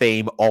Hall of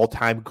Fame,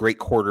 all-time great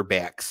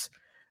quarterbacks.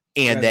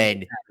 And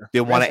then they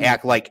want to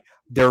act like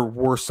they're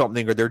worth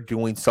something or they're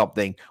doing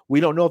something. We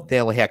don't know if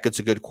Nathaniel Hackett's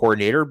a good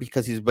coordinator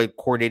because he's been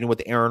coordinating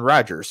with Aaron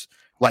Rodgers.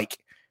 Like,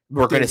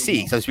 we're going to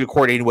see. So he's been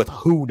coordinating with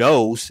who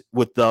knows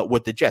with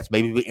the Jets.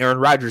 Maybe with Aaron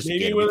Rodgers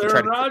again.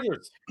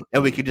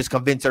 And we could just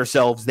convince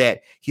ourselves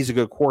that he's a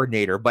good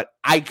coordinator. But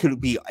I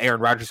could be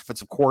Aaron Rodgers'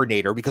 offensive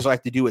coordinator because all I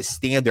have to do is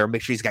stand there and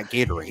make sure he's got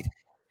Gatorade.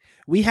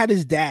 We had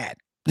his dad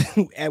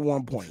at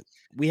one point.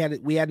 We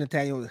had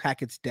Nathaniel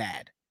Hackett's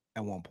dad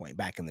at one point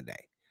back in the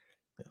day.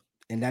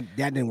 And that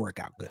didn't work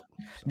out good.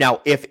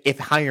 Now, if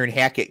hiring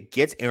Hackett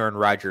gets Aaron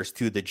Rodgers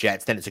to the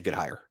Jets, then it's a good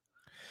hire.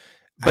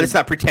 But let's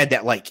not pretend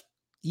that, like.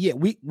 Yeah,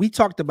 we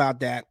talked about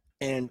that.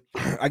 And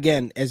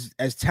again,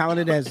 as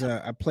talented as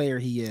a player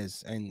he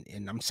is, and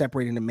I'm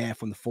separating the man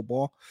from the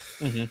football.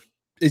 Mm-hmm.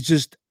 It's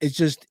just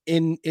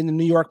in the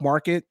New York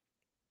market,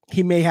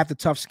 he may have the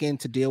tough skin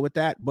to deal with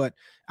that. But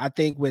I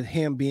think with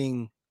him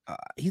being,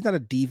 he's not a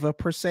diva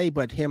per se,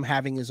 but him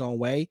having his own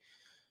way,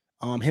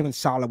 him and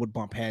Salah would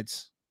bump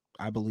heads.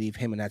 I believe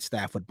him and that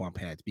staff would bump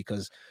heads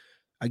because,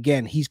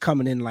 again, he's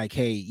coming in like,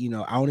 hey,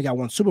 I only got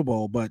one Super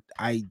Bowl, but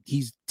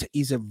he's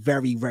a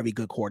very, very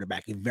good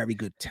quarterback, a very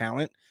good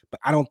talent. But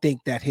I don't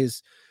think that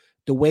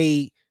the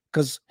way,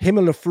 because him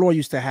and LaFleur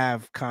used to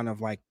have kind of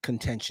like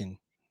contention.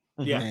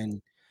 Yeah.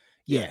 And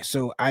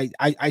so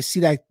I see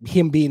that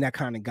him being that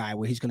kind of guy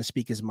where he's going to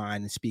speak his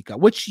mind and speak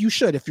up, which you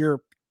should if you're,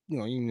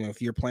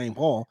 if you're playing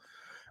ball.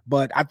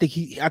 But I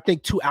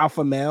think two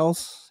alpha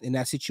males in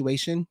that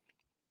situation,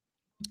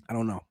 I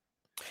don't know.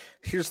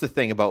 Here's the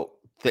thing about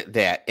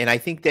that, and I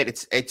think that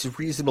it's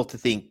reasonable to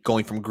think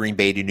going from Green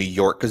Bay to New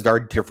York because there are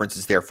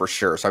differences there for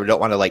sure. So I don't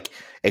want to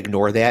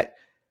ignore that.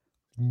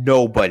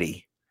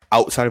 Nobody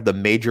outside of the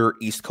major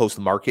East Coast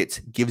markets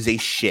gives a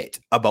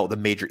shit about the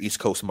major East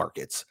Coast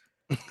markets,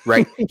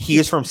 right? He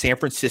is from San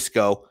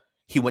Francisco.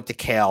 He went to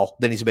Cal,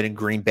 then he's been in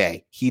Green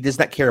Bay. He does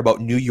not care about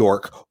New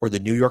York or the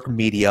New York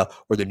media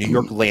or the New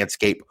York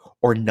landscape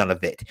or none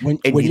of it. And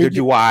neither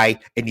do I,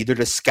 and neither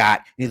does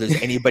Scott, neither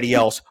does anybody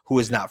else who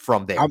is not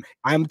from there.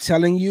 I'm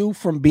telling you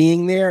from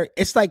being there,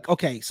 it's like,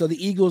 okay, so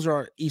the Eagles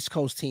are East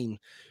Coast team.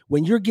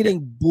 When you're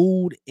getting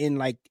booed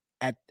in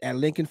at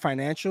Lincoln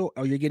Financial,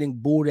 or you're getting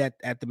booed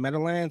at the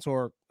Meadowlands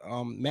or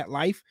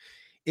MetLife,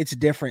 it's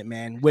different,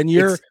 man. When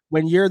you're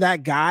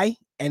that guy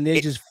and they're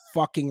just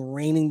fucking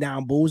raining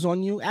down boos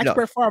on you. Ask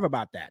Brett Favre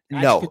about that.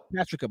 Ask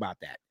Fitzpatrick about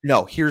that.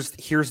 No, here's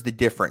the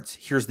difference.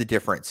 Here's the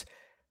difference.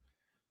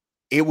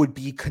 It would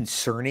be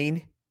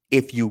concerning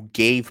if you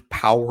gave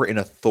power and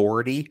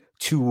authority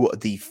to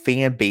the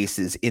fan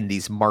bases in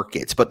these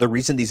markets. But the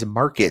reason these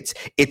markets,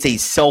 it's a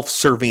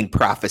self-serving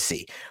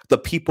prophecy. The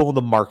people in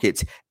the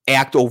markets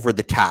act over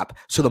the top.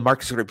 So the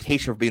market's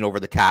reputation for being over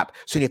the top.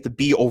 So you have to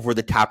be over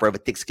the top or have a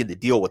thick skin to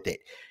deal with it.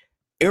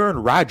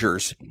 Aaron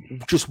Rodgers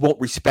just won't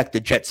respect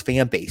the Jets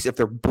fan base if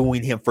they're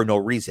booing him for no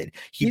reason.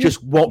 He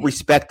just won't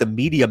respect the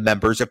media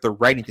members if they're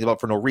writing things about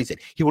for no reason.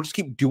 He will just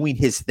keep doing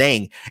his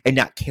thing and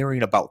not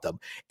caring about them.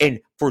 And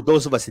for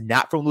those of us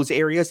not from those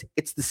areas,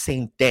 it's the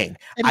same thing.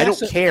 I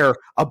don't care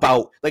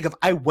about, if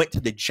I went to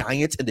the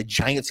Giants and the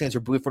Giants fans are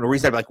booing for no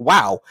reason, I'd be like,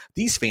 wow,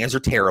 these fans are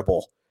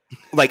terrible.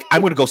 I'm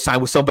going to go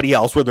sign with somebody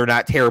else where they're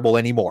not terrible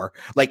anymore.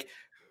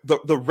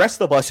 The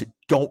rest of us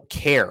don't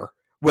care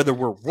whether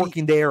we're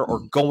working there or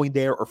going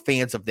there or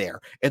fans of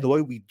there. And the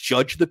way we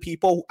judge the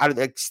people out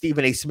of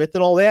Stephen A. Smith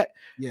and all that,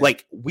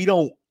 we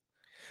don't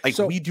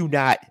we do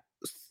not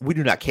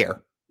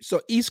care.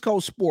 So East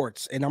Coast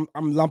sports, and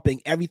I'm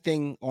lumping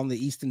everything on the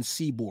Eastern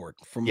Seaboard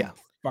from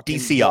fucking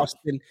DC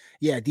Boston. Up.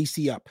 Yeah,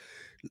 DC up.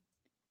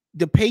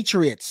 The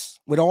Patriots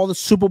with all the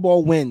Super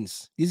Bowl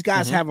wins, these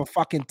guys have a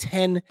fucking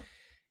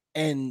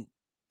 10-5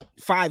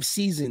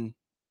 season.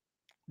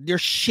 They're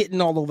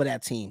shitting all over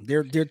that team.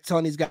 They're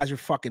telling these guys you're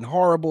fucking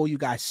horrible. You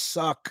guys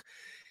suck.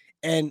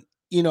 And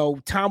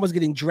Tom was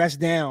getting dressed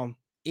down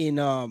in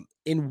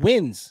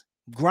wins.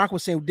 Gronk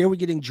was saying they were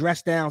getting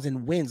dressed down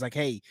in wins. Like,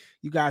 hey,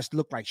 you guys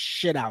look like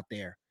shit out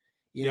there.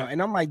 You know,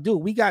 and I'm like,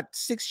 dude, we got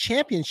 6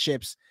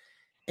 championships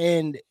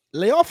and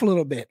lay off a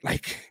little bit.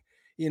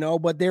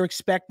 But they're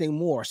expecting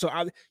more. So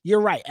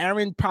you're right.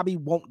 Aaron probably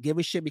won't give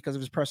a shit because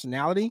of his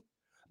personality.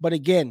 But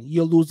again,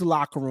 you'll lose the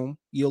locker room.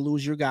 You'll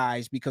lose your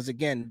guys because,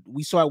 again,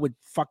 we saw it with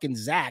fucking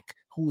Zach,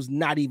 who's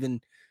not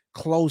even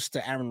close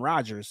to Aaron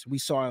Rodgers. We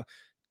saw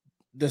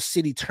the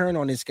city turn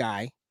on this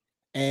guy,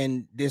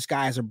 and this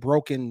guy is a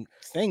broken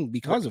thing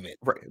because of it.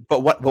 Right.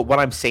 But what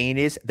I'm saying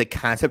is the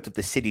concept of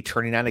the city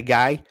turning on a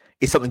guy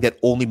is something that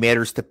only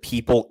matters to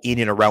people in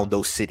and around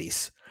those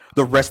cities.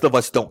 The rest of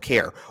us don't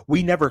care.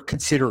 We never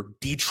consider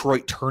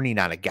Detroit turning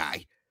on a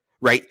guy.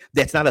 Right?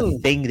 That's not a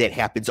thing that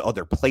happens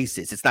other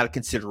places. It's not a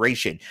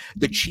consideration.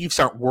 The Chiefs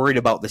aren't worried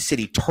about the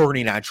city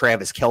turning on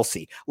Travis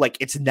Kelce.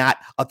 It's not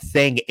a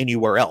thing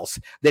anywhere else.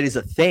 That is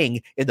a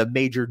thing in the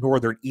major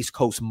northern East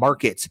Coast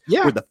markets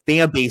where the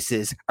fan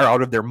bases are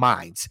out of their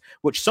minds,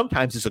 which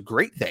sometimes is a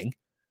great thing,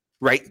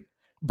 right?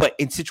 But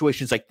in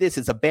situations like this,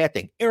 it's a bad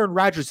thing. Aaron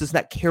Rodgers does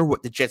not care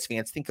what the Jets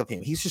fans think of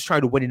him. He's just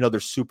trying to win another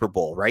Super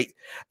Bowl, right?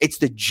 It's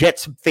the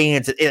Jets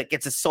fans.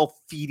 It's a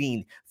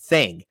self-feeding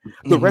thing.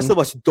 The rest of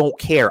us don't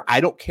care.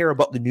 I don't care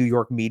about the New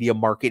York media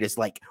market as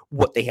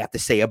what they have to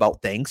say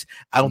about things.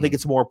 I don't think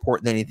it's more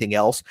important than anything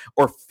else,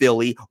 or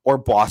Philly or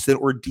Boston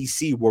or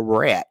DC where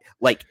we're at.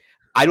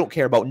 I don't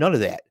care about none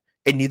of that.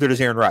 And neither does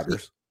Aaron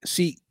Rodgers.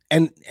 See,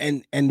 and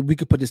we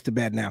could put this to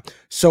bed now.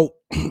 So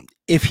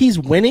if he's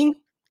winning,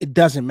 it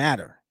doesn't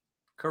matter.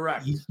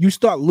 Correct. You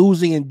start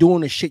losing and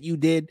doing the shit you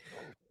did,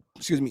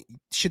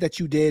 shit that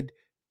you did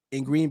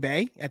in Green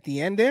Bay at the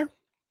end there,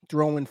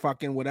 throwing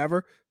fucking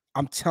whatever.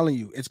 I'm telling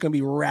you, it's going to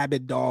be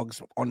rabid dogs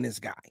on this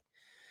guy.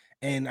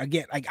 And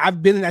again,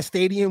 I've been in that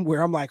stadium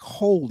where I'm like,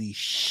 holy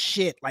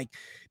shit.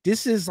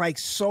 This is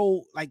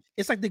so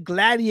it's like the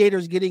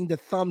gladiators getting the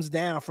thumbs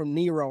down from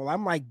Nero.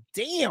 I'm like,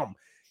 damn,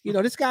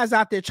 this guy's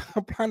out there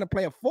trying to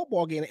play a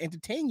football game and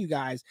entertain you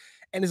guys.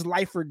 And it's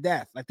life or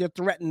death. They're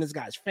threatening this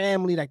guy's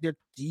family. They're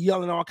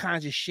yelling all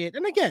kinds of shit.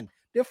 And again,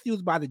 they're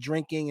fueled by the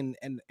drinking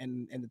and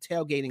the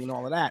tailgating and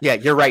all of that. Yeah,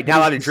 you're right. Not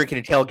a lot of drinking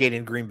and tailgating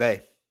in Green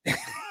Bay.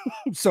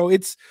 So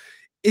it's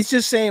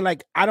just saying,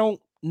 like, I don't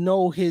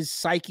know his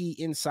psyche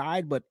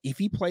inside, but if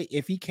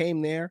he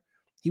came there,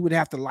 he would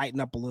have to lighten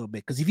up a little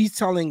bit, because if he's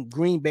telling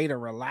Green Bay to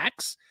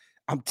relax,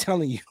 I'm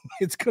telling you,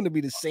 it's going to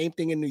be the same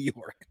thing in New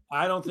York.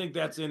 I don't think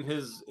that's in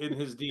his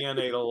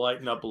DNA to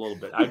lighten up a little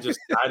bit. I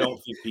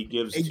don't think he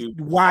gives two.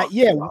 Why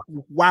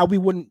we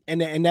wouldn't,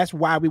 and that's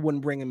why we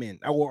wouldn't bring him in,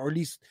 or at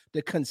least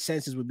the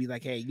consensus would be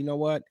like, hey, you know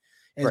what?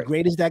 As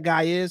great as that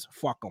guy is,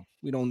 fuck him.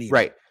 We don't need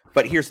him.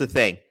 But here's the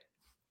thing.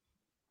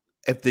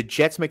 If the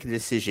Jets make a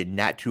decision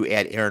not to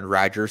add Aaron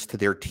Rodgers to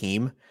their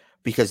team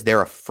because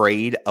they're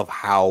afraid of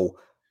how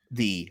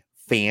the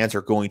fans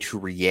are going to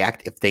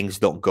react if things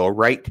don't go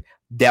right,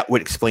 that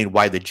would explain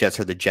why the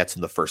Jets are the Jets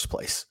in the first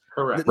place.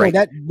 Correct. Right.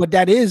 But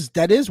that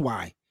is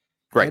why.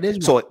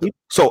 Right.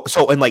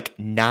 So in like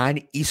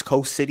non-East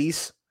Coast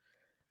cities,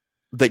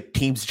 the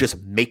teams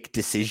just make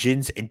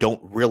decisions and don't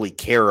really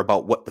care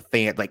about what the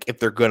fan, like if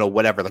they're gonna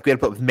whatever. Like we had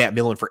to put with Matt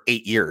Millen for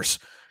 8 years.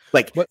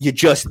 Like you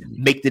just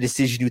make the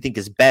decision you think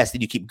is best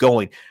and you keep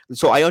going.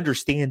 So I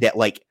understand that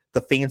like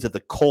the fans of the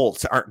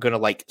Colts aren't gonna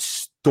like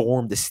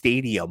storm the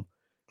stadium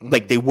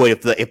like they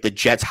would if the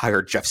Jets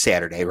hired Jeff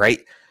Saturday, right?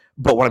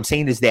 But what I'm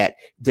saying is that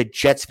the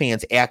Jets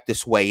fans act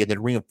this way and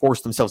then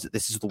reinforce themselves that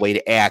this is the way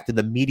to act. And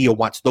the media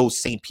wants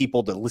those same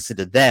people to listen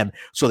to them.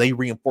 So they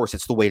reinforce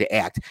it's the way to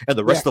act. And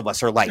the rest of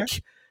us are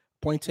like.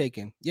 Point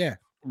taken. Yeah.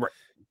 Right.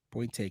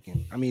 Point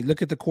taken. I mean,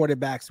 look at the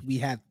quarterbacks we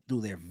had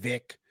through there.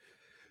 Vic,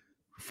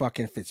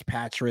 fucking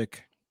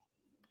Fitzpatrick.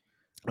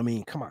 I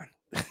mean, come on.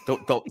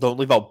 Don't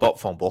leave out butt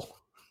fumble.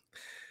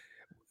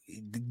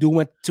 Dude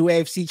went 2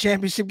 AFC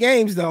championship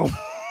games, though.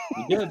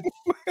 He did.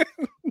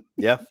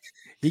 Yeah.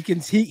 He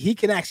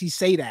can actually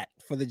say that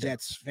for the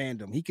Jets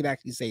fandom. He can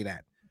actually say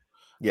that.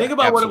 Yeah, think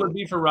about what it would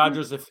be for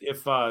Rodgers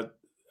if I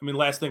mean,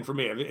 last thing for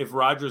me, if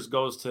Rodgers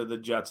goes to the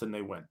Jets and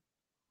they win.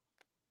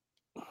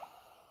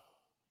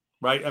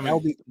 Right? I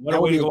mean, that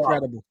would be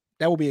incredible.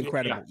 That would be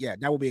incredible. Yeah,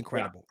 that would be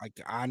incredible. Yeah.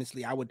 Like,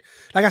 honestly, I would,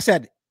 like I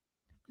said,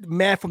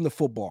 man from the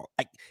football.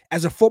 Like,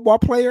 as a football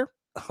player,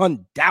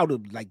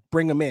 undoubtedly, like,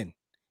 bring him in.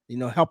 You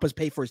know, help us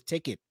pay for his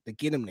ticket to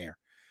get him there.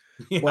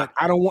 Yeah. But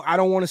I don't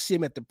want to see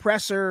him at the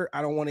presser.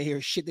 I don't want to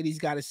hear shit that he's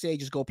got to say.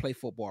 Just go play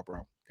football,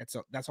 bro. That's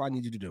all I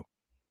need you to do.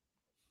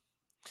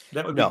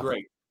 That would be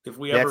great. If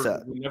we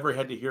never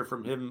had to hear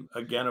from him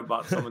again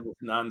about some of this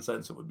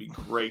nonsense, it would be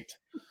great.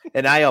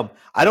 And I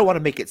don't want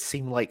to make it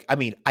seem like, I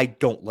mean, I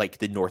don't like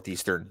the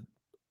Northeastern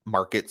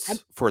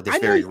markets for this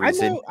very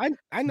reason.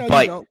 I know,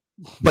 but, you know.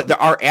 But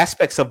there are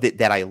aspects of it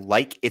that I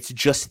like. It's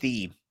just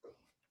the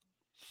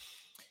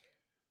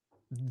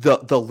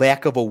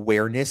lack of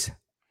awareness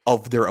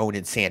of their own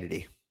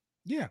insanity.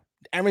 Yeah.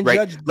 Aaron right?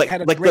 Judge like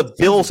had a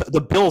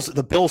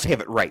the Bills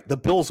have it right. The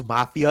Bills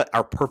Mafia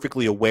are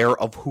perfectly aware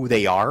of who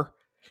they are.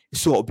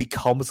 So it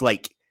becomes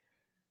like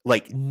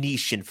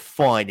niche and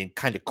fun and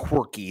kind of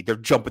quirky. They're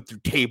jumping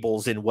through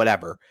tables and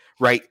whatever,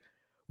 right?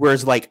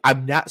 Whereas like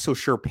I'm not so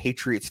sure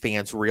Patriots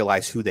fans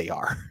realize who they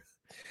are.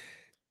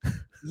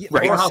 Yeah,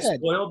 right? Or how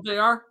spoiled they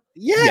are.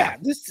 Yeah.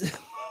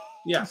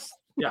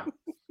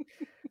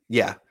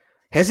 Yeah.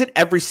 Hasn't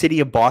every city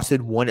in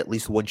Boston won at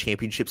least one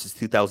championship since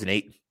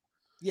 2008?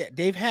 Yeah,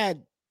 they've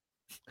had.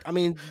 I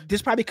mean,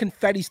 there's probably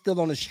confetti still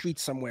on the street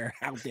somewhere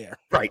out there.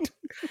 Right.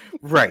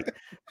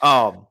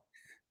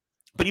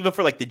 But even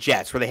for like the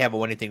Jets, where they haven't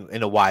won anything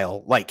in a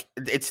while, like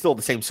it's still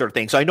the same sort of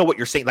thing. So I know what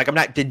you're saying. Like I'm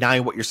not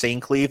denying what you're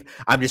saying, Cleve.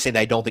 I'm just saying that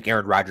I don't think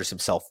Aaron Rodgers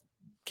himself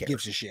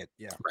gives a shit.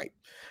 Yeah. Right.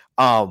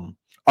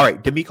 All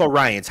right, DeMeco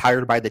Ryans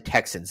hired by the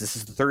Texans. This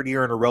is the third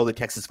year in a row the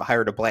Texans have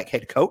hired a black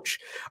head coach,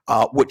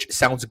 which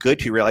sounds good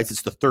to realize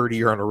it's the third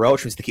year in a row,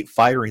 which means they keep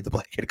firing the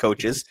black head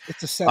coaches.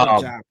 It's a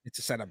setup job. It's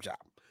a setup job.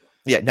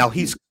 Yeah, now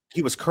he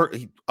was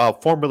currently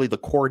formerly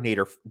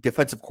the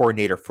defensive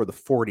coordinator for the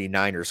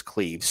 49ers,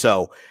 Cleve.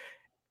 So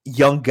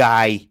young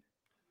guy,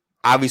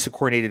 obviously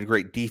coordinated a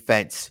great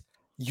defense.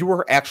 You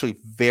were actually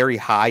very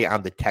high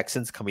on the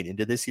Texans coming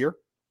into this year.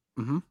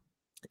 Mm-hmm.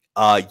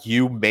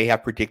 You may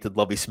have predicted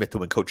Lovie Smith to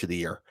win Coach of the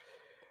Year.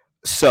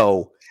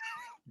 So,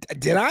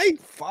 did I?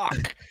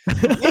 Fuck.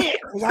 Man,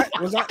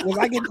 was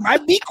I getting my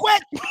beak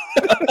wet?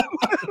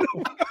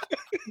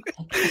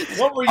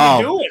 What were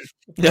you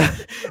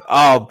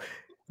doing?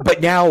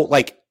 But now,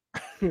 like,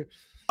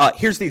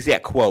 here's the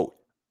exact quote.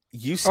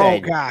 You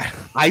said, "Oh God."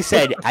 I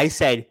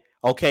said,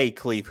 okay,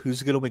 Cleve,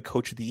 who's going to win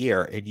Coach of the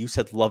Year? And you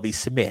said Lovie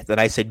Smith, and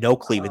I said no,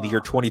 Cleve, in the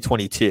year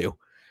 2022.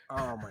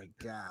 Oh my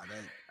God.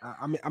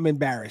 I'm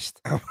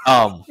embarrassed.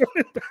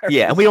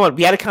 Yeah, and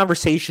we had a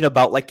conversation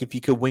about like if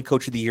you could win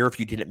Coach of the Year if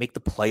you didn't make the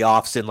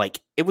playoffs, and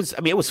like it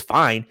was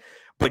fine,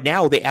 but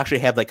now they actually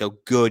have like a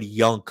good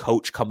young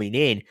coach coming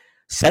in.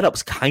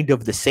 Setup's kind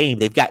of the same.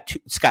 They've got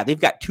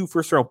two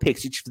first-round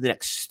picks each for the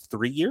next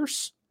 3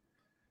 years.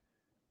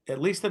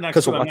 At least the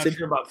next two. I'm not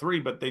sure about 3,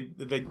 but they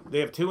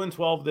have 2 and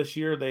 12 this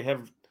year. They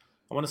have,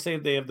 I want to say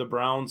they have the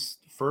Browns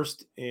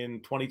first in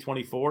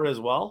 2024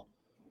 as well.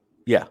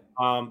 Yeah,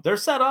 they're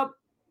set up.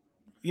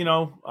 You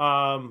know,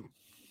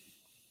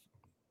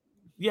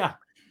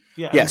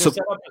 Yeah. So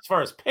set up as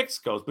far as picks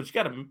goes, but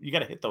you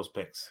gotta hit those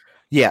picks.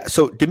 Yeah,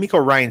 so D'Amico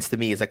Ryans to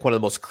me is like one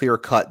of the most clear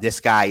cut. This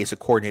guy is a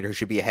coordinator who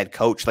should be a head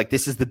coach. Like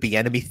this is the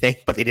Bieniemy thing,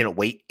 but they didn't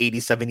wait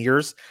 87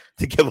 years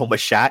to give him a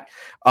shot.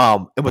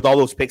 And with all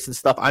those picks and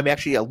stuff, I'm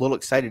actually a little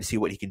excited to see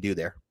what he can do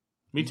there.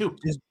 Me too.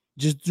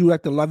 Just do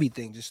like the Lovey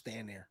thing. Just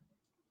stand there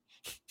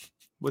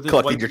with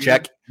collecting your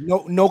check.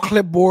 No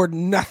clipboard,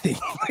 nothing.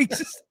 Like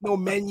just no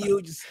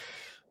menu. Just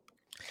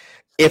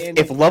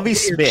if Lovey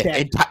Smith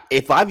and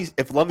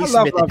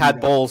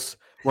Todd Bowles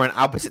were on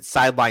opposite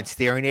sidelines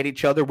staring at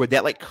each other, would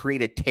that like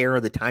create a tear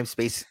in the time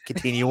space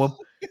continuum?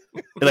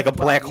 Like a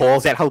black hole?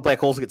 Is that how black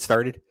holes get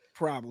started?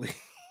 Probably.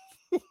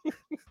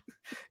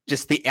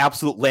 Just the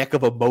absolute lack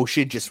of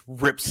emotion just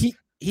rips he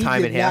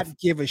time in half. He did not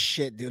give a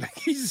shit, dude. Like,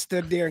 he just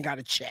stood there and got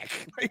a check.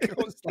 Like, it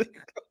was like,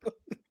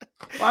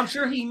 well, I'm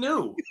sure he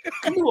knew.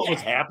 He knew what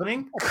was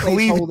happening.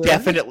 Cleve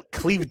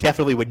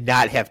definitely would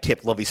not have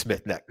tipped Lovey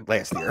Smith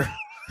last year.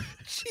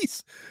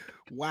 Jeez.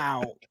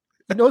 Wow.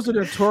 He knows the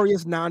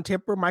notorious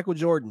non-tipper, Michael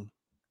Jordan.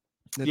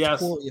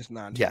 Notorious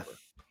non-tipper.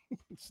 Yeah.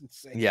 It's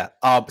insane. Yeah.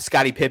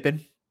 Scottie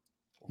Pippen.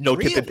 No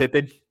tipping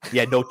Pippen.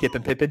 Yeah, no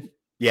tipping Pippen.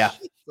 Yeah.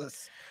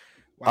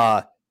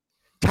 Wow.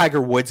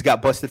 Tiger Woods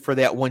got busted for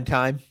that one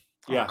time.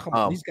 Yeah. Come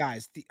on. These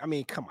guys,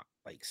 come on.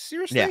 Like,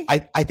 seriously? Yeah,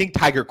 I think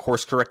Tiger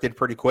course corrected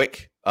pretty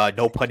quick.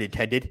 No pun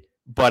intended.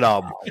 But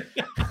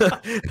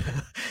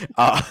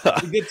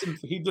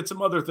he did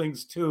some other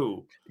things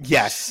too.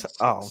 Yes.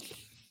 Wow.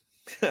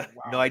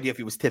 No idea if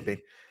he was tipping.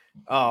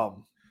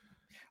 All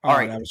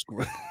right. That was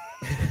great.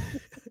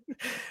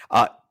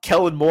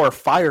 Kellen Moore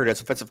fired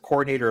as offensive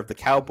coordinator of the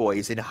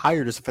Cowboys and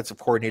hired as offensive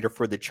coordinator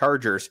for the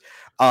Chargers.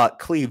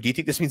 Cleve, do you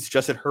think this means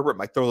Justin Herbert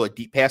might throw a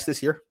deep pass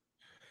this year?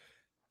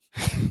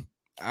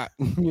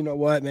 You know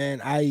what, man?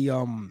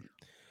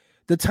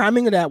 The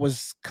timing of that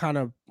was kind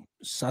of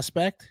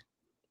suspect.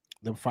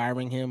 Them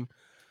firing him.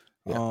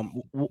 Yeah.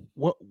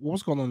 What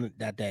was going on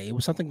that day? It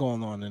was something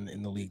going on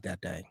in the league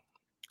that day.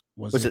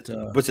 Was it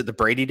the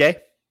Brady day?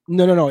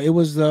 No. It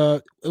was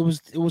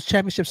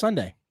Championship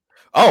Sunday.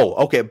 Oh,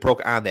 okay. It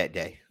broke on that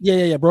day.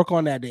 Yeah. Broke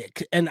on that day.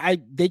 And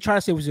they try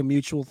to say it was a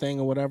mutual thing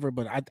or whatever,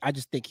 but I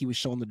just think he was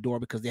showing the door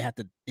because they had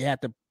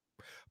to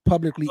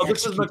publicly. Oh,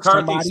 this is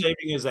McCarthy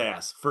saving his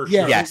ass for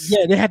sure. Yeah, yes.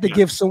 Yeah, they had to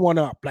give someone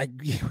up. Like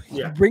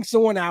bring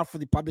someone out for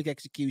the public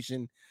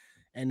execution,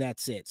 and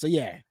that's it. So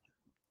yeah.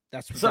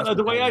 That's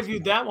the way I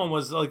viewed that one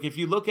was like, if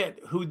you look at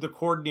who the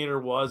coordinator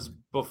was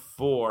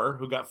before,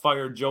 who got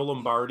fired, Joe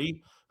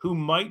Lombardi, who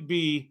might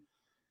be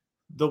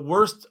the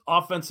worst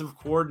offensive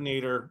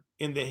coordinator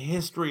in the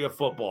history of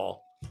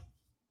football.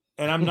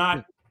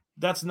 And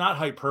that's not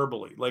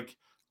hyperbole. Like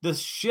the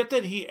shit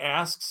that he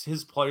asks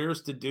his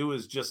players to do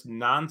is just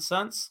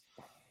nonsense.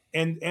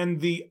 And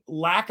the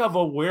lack of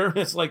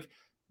awareness, like,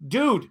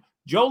 dude,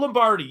 Joe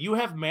Lombardi, you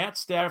have Matt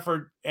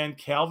Stafford and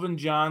Calvin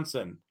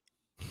Johnson,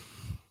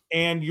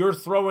 and you're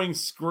throwing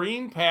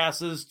screen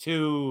passes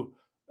to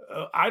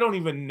I don't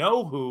even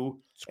know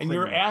who, and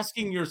you're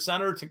asking your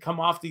center to come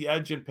off the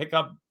edge and pick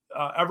up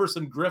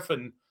Everson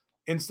Griffin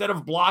instead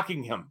of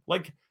blocking him.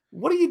 Like,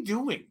 what are you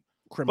doing?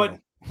 Criminal.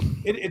 But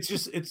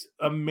it's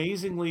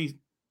amazingly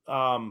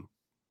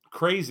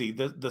crazy,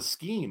 the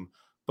scheme.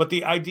 But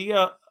the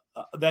idea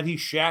that he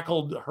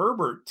shackled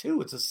Herbert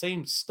too, it's the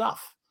same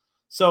stuff.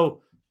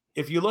 So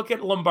if you look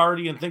at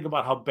Lombardi and think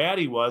about how bad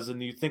he was,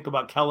 and you think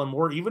about Kellen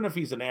Moore, even if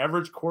he's an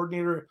average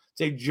coordinator,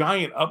 it's a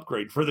giant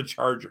upgrade for the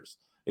Chargers.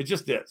 It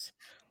just is.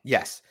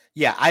 Yes.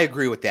 Yeah, I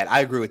agree with that.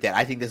 I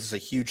think this is a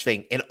huge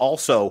thing. And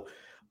also,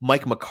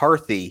 Mike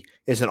McCarthy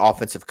is an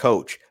offensive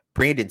coach.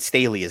 Brandon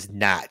Staley is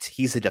not.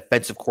 He's a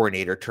defensive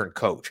coordinator turned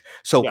coach.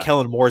 So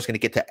Kellen Moore is going to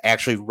get to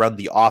actually run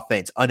the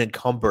offense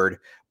unencumbered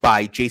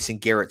by Jason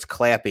Garrett's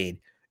clapping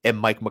and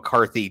Mike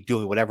McCarthy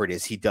doing whatever it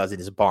is he does in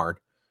his barn.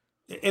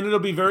 And it'll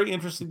be very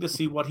interesting to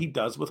see what he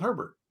does with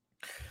Herbert.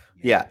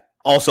 Yeah.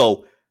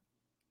 Also,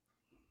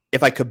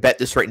 if I could bet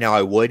this right now,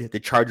 I would. The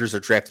Chargers are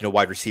drafting a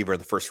wide receiver in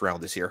the first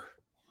round this year.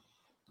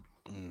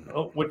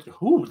 Oh,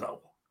 who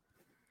though?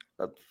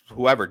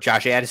 Whoever.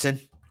 Josh Addison.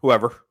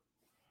 Whoever.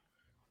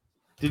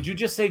 Did you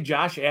just say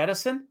Josh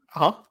Addison?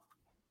 Huh?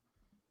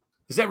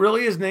 Is that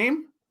really his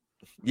name?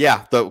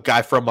 Yeah, the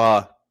guy from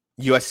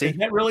USC. Is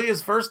that really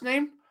his first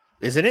name?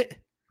 Isn't it?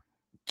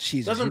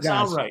 Jesus, doesn't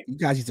sound right. You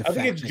guys need to. I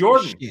think it's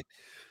Jordan.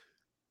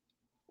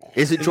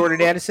 Is it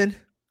Jordan Addison?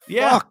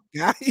 Yeah,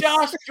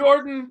 Josh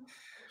Jordan,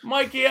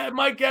 Mike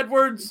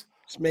Edwards.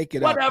 Let's make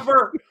it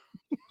whatever.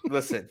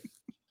 Listen.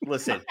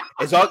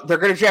 They're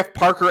going to draft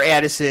Parker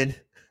Addison.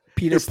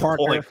 Peter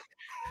Parker.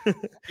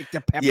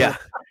 Yeah.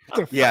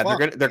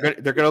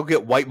 They're gonna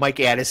get white Mike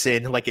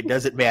Addison. Like, it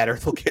doesn't matter.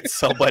 They'll get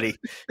somebody.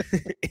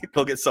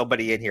 They'll get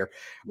somebody in here.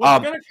 Well,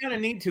 they're gonna kind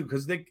of need to,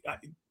 because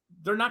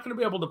they're not going to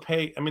be able to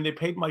pay. I mean, they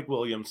paid Mike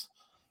Williams.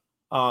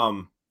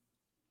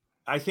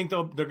 I think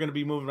they're going to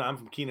be moving on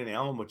from Keenan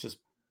Allen, which is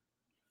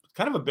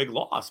kind of a big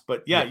loss.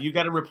 But yeah. You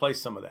got to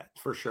replace some of that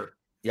for sure.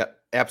 Yep,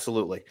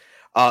 absolutely.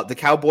 The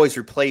Cowboys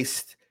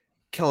replaced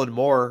Kellen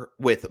Moore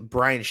with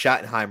Brian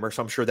Schottenheimer,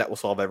 so I'm sure that will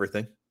solve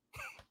everything.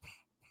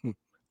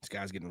 This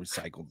guy's getting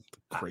recycled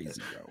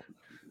crazy, bro.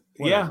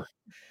 Whatever.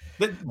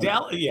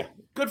 Yeah,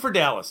 good for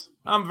Dallas.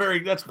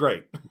 That's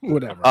great.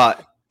 Whatever.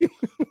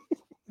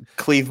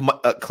 Cleve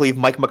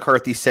Mike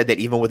McCarthy said that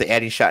even with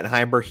adding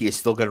Schottenheimer, he is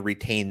still going to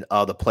retain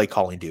the play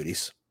calling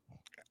duties.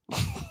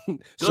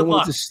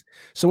 Someone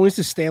needs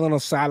to stand on the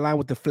sideline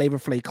with the Flavor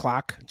Flav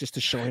clock just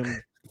to show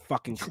him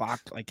fucking clock.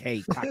 Like,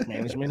 hey, clock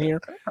management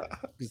here.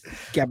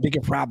 Got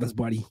bigger problems,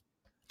 buddy.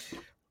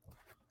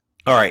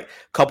 All right,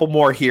 couple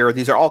more here.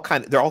 They're all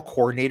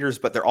coordinators,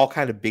 but they're all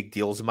kind of big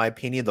deals in my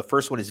opinion. The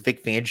first one is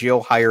Vic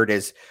Fangio, hired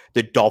as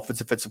the Dolphins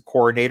defensive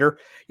coordinator.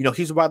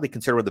 He's widely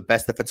considered one of the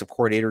best defensive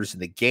coordinators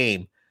in the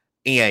game,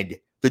 and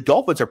the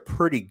Dolphins are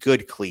pretty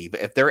good, Cleve.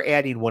 If they're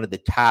adding one of the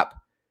top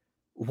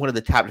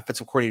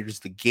defensive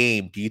coordinators in the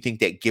game, do you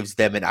think that gives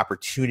them an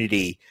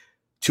opportunity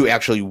to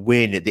actually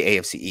win the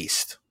AFC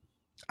East?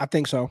 I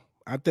think so.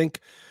 I think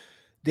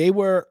they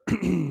were.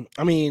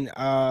 I mean,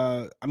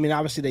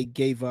 obviously they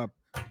gave up.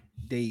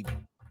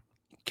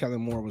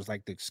 Kellen Moore was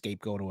like the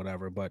scapegoat or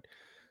whatever, but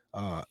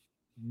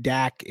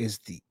Dak is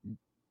the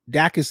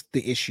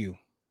issue,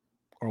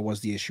 or was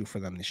the issue for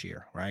them this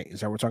year, right?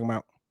 Is that what we're talking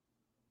about?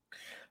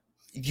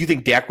 You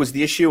think Dak was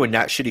the issue and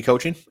not shitty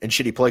coaching and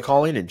shitty play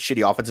calling and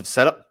shitty offensive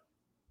setup?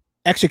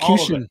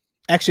 Execution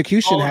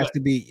has to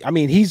be. I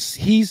mean,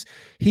 he's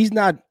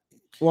not.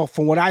 Well,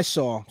 from what I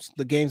saw,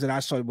 the games that I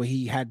saw where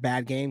he had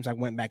bad games, I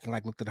went back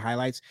and looked at the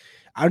highlights.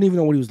 I don't even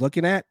know what he was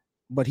looking at.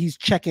 But he's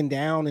checking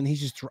down and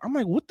I'm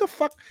like, what the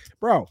fuck,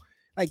 bro?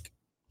 Like,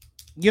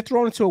 you're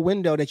thrown into a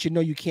window that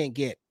you can't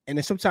get. And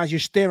then sometimes you're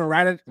staring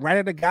right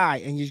at a guy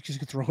and you just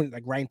get thrown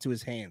right into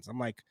his hands. I'm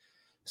like,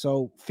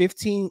 so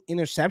 15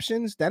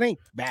 interceptions, that ain't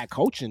bad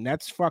coaching.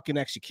 That's fucking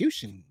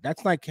execution.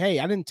 That's like, hey,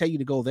 I didn't tell you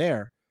to go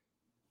there.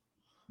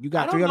 You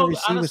got 300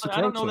 receivers honestly, to throw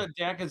I don't know to. that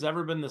Dak has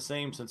ever been the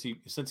same since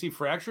he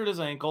fractured his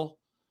ankle.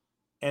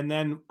 And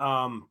then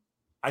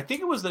I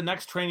think it was the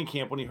next training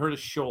camp when he hurt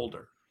his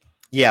shoulder.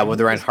 Yeah, when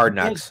they're on Hard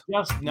Knocks.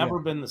 It's just never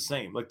been the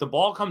same. Like, the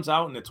ball comes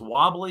out and it's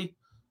wobbly.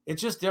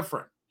 It's just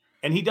different.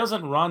 And he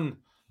doesn't run.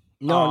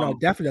 No,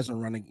 definitely doesn't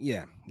run.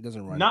 Yeah, he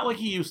doesn't run. Not like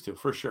he used to,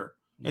 for sure.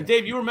 Yeah. And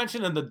Dave, you were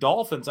mentioning the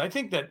Dolphins. I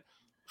think that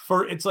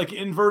it's like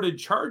inverted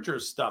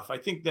Chargers stuff. I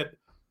think that,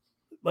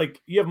 like,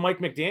 you have Mike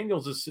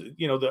McDaniels as,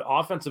 the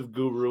offensive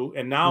guru.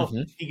 And now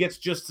he gets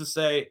just to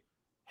say,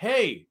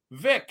 hey,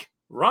 Vic,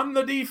 run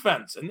the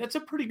defense. And that's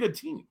a pretty good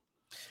team.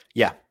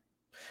 Yeah.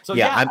 So,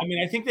 I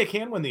mean, I think they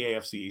can win the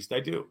AFC East.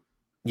 I do.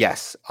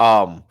 Yes.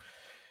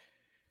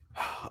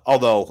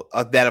 Although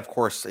that, of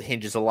course,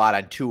 hinges a lot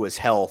on Tua's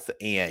health,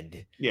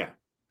 and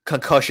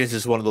concussions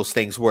is one of those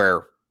things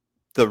where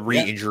the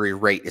re-injury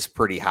rate is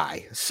pretty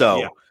high.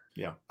 So,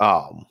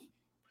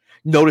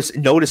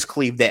 notice,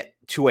 Cleve, that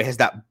Tua has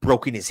not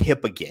broken his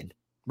hip again.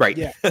 Right.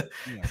 Yeah.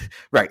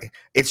 Right.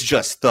 It's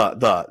just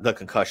the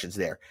concussions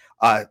there.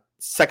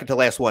 Second to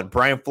last one,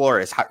 Brian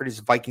Flores hired as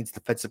Vikings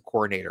defensive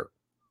coordinator.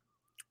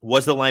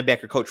 Was the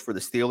linebacker coach for the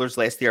Steelers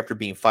last year after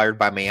being fired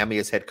by Miami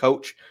as head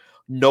coach.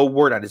 No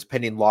word on his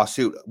pending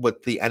lawsuit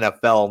with the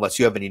NFL, unless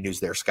you have any news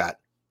there, Scott.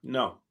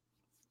 No,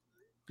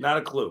 not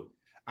a clue.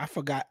 I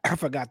forgot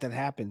that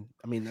happened.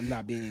 I mean, I'm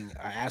not being an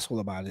asshole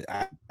about it.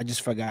 I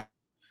just forgot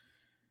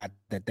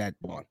that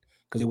one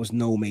because there was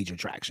no major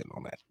traction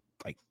on that.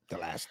 Like the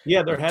last.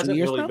 Yeah, there hasn't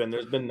really been.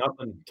 There's been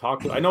nothing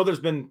talked. I know there's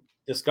been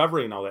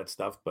discovery and all that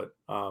stuff, but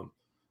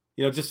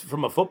just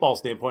from a football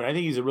standpoint, I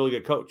think he's a really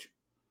good coach.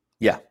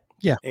 Yeah.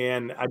 Yeah.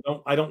 And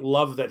I don't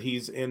love that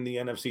he's in the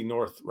NFC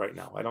North right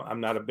now.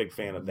 I'm not a big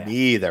fan of that. Me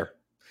either.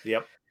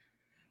 Yep.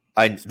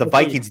 The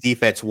Vikings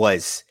defense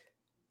was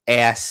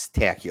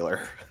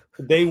ass-tacular.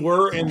 They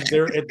were, and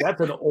that's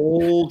an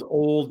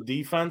old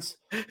defense.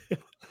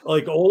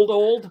 Like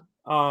old.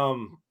 I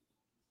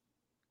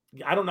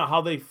don't know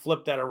how they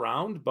flipped that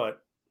around,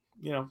 but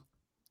we'll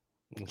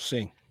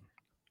see.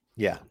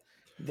 Yeah.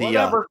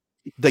 Whatever.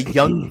 The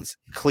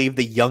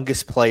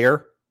youngest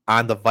player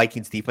on the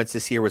Vikings defense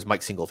this year was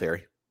Mike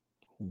Singletary.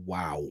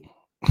 Wow.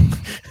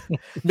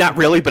 Not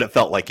really, but it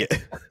felt like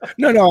it.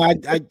 No, I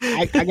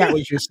got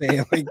what you're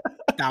saying. Like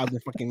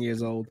 1,000 fucking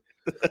years old.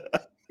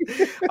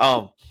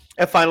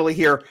 And finally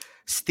here,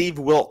 Steve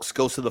Wilks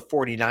goes to the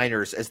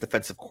 49ers as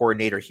defensive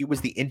coordinator. He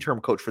was the interim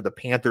coach for the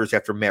Panthers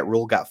after Matt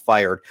Rule got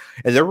fired.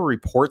 And there were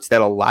reports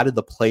that a lot of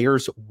the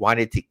players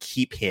wanted to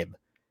keep him.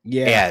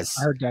 Yeah,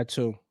 I heard that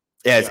too.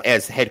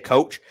 As head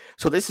coach.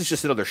 So this is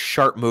just another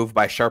sharp move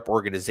by sharp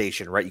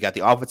organization, right? You got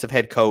the offensive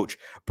head coach,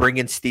 bring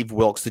in Steve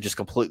Wilks to just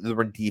completely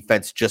run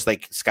defense, just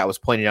like Scott was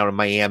pointing out in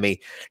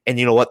Miami. And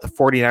you know what? The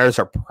 49ers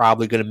are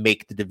probably going to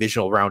make the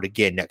divisional round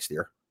again next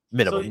year.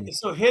 Minimum.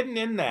 So hidden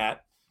in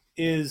that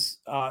is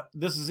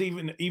this is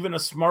even a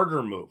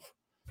smarter move.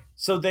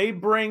 So they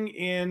bring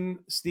in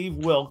Steve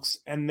Wilks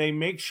and they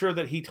make sure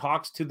that he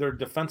talks to their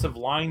defensive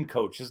line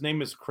coach. His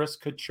name is Chris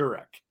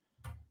Kaczurek.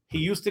 He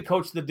used to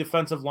coach the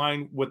defensive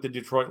line with the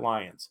Detroit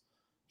Lions.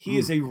 He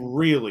is a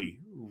really,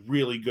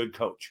 really good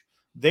coach.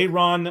 They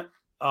run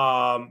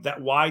that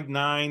wide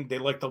nine. They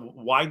like to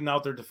widen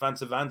out their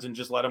defensive ends and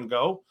just let them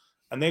go.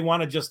 And they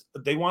want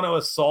to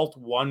assault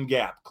one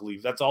gap,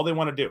 Cleve. That's all they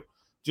want to do.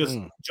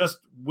 Just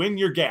win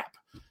your gap.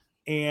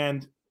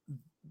 And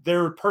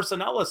their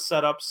personnel is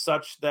set up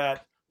such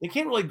that they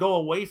can't really go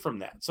away from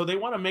that. So they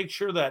want to make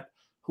sure that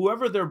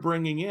whoever they're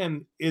bringing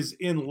in is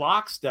in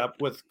lockstep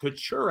with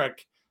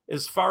Kachurik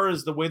as far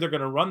as the way they're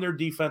going to run their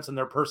defense and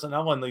their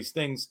personnel and these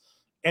things.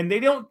 And they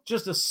don't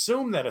just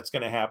assume that it's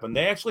going to happen.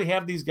 They actually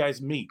have these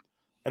guys meet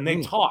and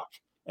they talk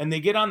and they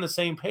get on the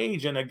same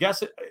page. And I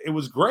guess it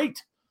was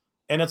great.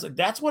 And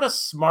that's what a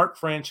smart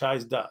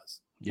franchise does.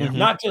 Yeah.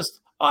 Not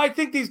just, I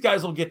think these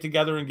guys will get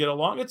together and get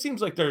along. It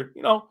seems like they're,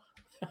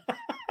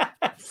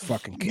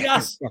 fucking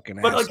yes, fucking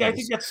but assholes. I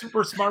think that's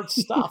super smart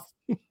stuff.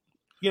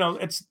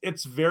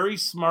 It's very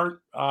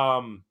smart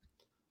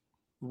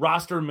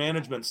roster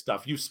management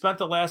stuff. You've spent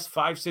the last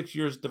 5-6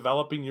 years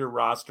developing your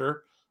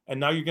roster, and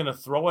now you're going to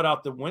throw it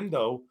out the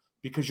window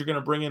because you're going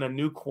to bring in a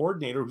new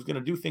coordinator who's going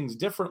to do things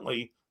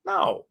differently.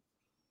 No,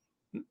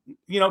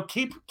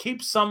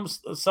 keep some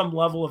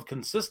level of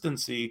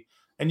consistency,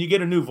 and you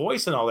get a new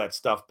voice and all that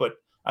stuff. But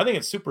I think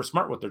it's super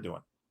smart what they're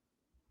doing.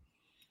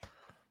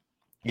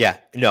 Yeah,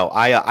 no,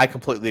 I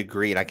completely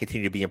agree, and I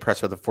continue to be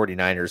impressed with the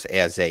 49ers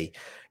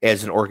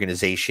as an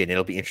organization.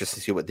 It'll be interesting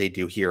to see what they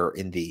do here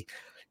in the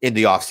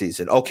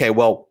offseason. Okay,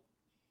 well,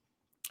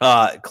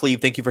 Cleve,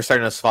 thank you for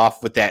starting us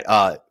off with that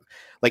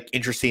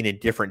interesting and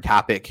different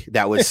topic.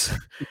 That was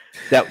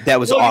that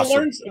was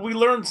awesome. We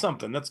learned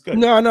something. That's good.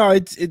 No,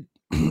 it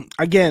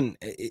again,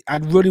 I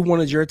really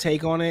wanted your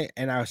take on it,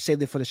 and I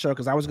saved it for the show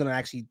because I was gonna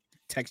actually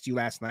text you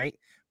last night,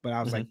 but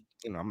I was like,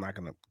 I'm not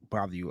gonna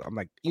bother you. I'm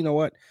like, you know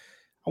what?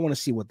 I want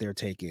to see what their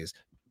take is.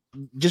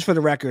 Just for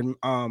the record,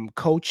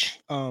 Coach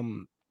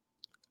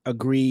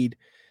agreed.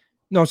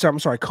 No, sorry, I'm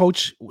sorry.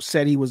 Coach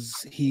said he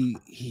was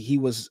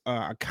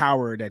a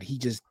coward, that he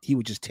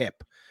would just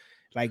tip,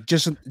 like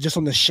just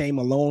on the shame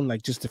alone,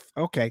 like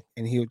okay,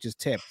 and he would just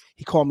tip.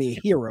 He called me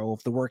a hero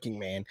of the working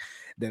man.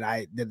 That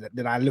I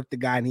looked the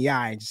guy in the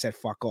eye and just said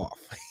fuck off.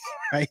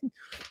 Right?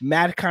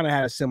 Matt kind of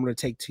had a similar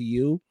take to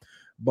you,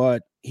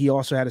 but he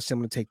also had a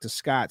similar take to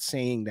Scott,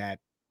 saying that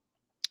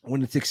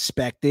when it's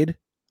expected.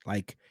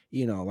 Like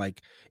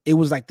it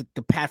was like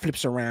the pat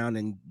flips around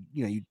and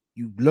you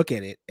look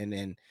at it and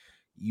then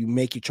you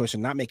make your choice or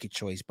not make your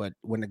choice. But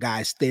when the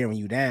guy's staring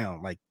you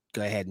down, like,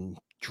 go ahead and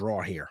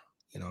draw here.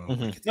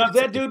 Now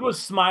that dude was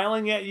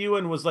smiling at you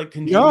and was like,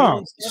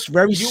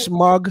 very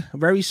smug,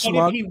 very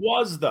smug. If he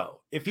was though,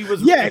 if he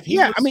was,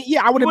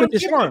 I would have been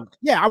disarmed.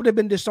 Yeah, I would have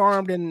been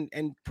disarmed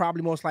and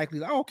probably most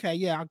likely, okay,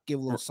 yeah, I'll give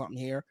a little something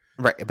here.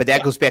 Right, but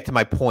that goes back to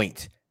my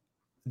point.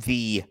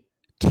 The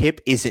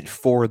tip isn't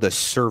for the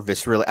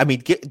service, really. I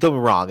mean, don't be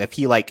wrong. If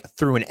he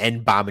threw an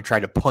N-bomb and tried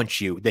to punch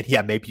you, then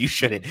yeah, maybe you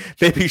shouldn't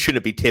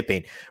be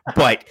tipping.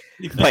 But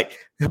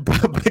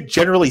but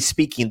generally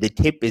speaking, the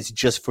tip is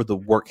just for the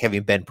work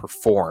having been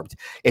performed.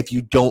 If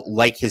you don't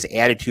like his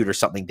attitude or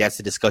something, that's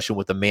a discussion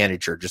with the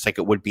manager, just like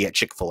it would be at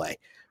Chick-fil-A,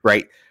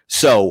 right?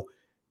 So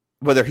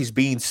whether he's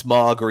being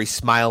smug or he's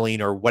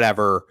smiling or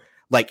whatever,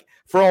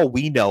 for all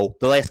we know,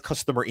 the last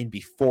customer in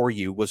before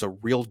you was a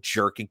real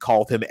jerk and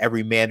called him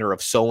every manner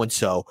of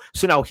so-and-so.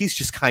 So now he's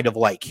just kind of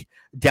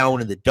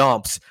down in the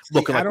dumps,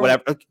 looking like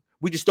whatever.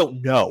 We just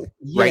don't know.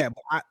 Yeah, right?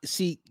 But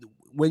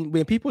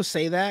when people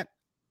say that,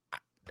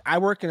 I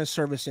work in a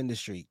service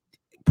industry.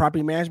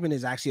 Property management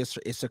is actually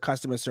it's a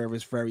customer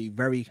service, very,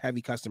 very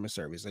heavy customer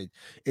service.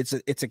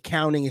 It's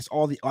accounting, it's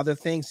all the other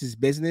things, it's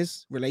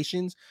business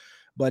relations.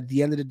 But at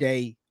the end of the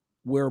day,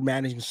 we're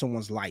managing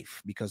someone's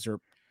life because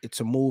it's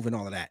a move and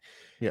all of that.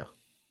 Yeah.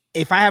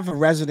 If I have a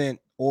resident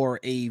or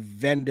a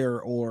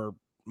vendor or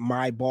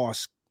my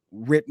boss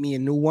rip me a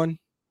new one,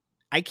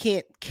 I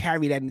can't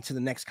carry that into the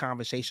next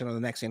conversation or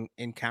the next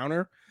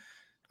encounter.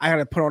 I got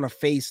to put on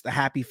the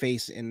happy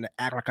face and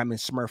act like I'm in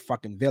Smurf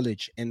fucking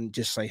Village and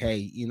just say, hey,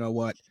 you know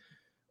what?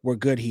 We're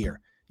good here.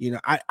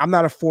 I'm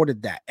not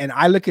afforded that. And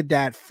I look at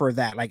that for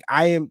that.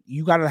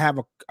 You got to have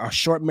a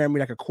short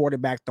memory, like a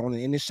quarterback throwing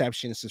an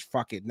interception and says,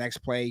 fuck it. Next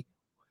play,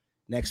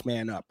 next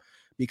man up.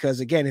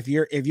 Because again, if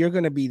you're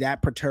going to be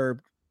that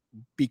perturbed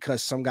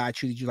because some guy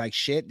treated you like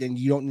shit, then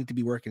you don't need to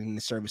be working in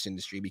the service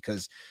industry,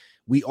 because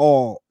we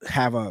all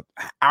have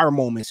our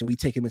moments and we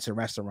take them into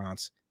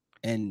restaurants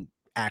and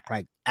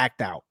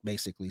act out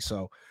basically.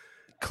 So,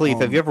 Cleve,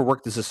 have you ever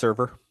worked as a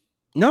server?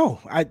 No,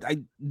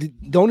 the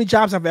only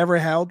jobs I've ever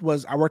held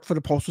was I worked for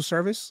the Postal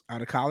Service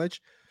out of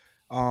college.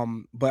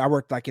 But I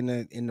worked in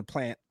the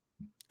plant,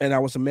 and I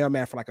was a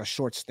mailman for a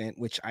short stint,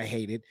 which I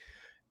hated.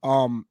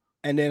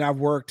 And then I've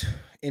worked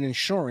in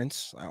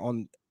insurance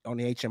on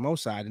the HMO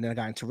side, and then I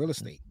got into real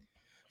estate.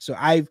 So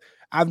I've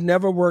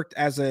never worked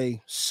as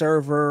a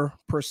server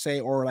per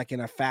se, or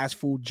in a fast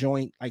food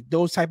joint.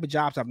 Those type of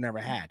jobs I've never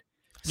had.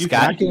 You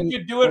could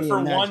do it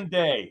for one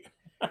day.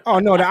 Oh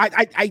no, I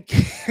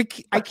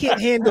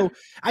can't handle.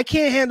 I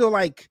can't handle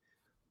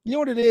you know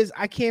what it is.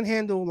 I can't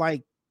handle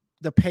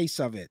the pace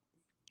of it.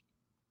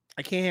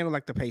 I can't handle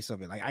the pace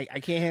of it. I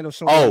can't handle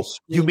so. Oh,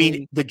 you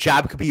mean the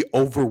job could be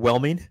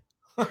overwhelming?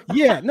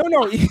 Yeah,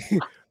 no.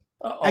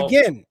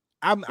 Again,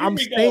 I'm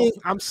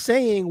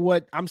saying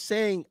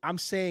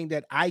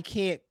that I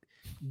can't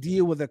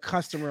deal with a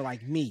customer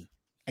like me.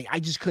 I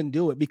just couldn't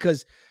do it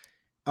because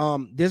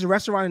there's a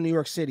restaurant in New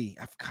York City.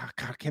 I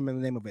can't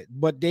remember the name of it,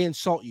 but they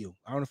insult you.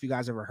 I don't know if you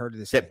guys ever heard of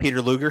this. Is that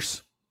Peter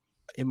Luger's?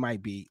 It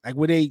might be like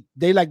where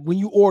they like when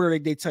you order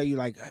they tell you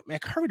like, man,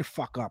 hurry the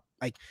fuck up.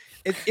 Like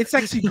it's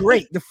actually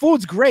great. The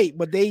food's great,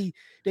 but they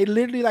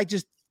literally like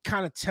just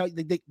kind of tell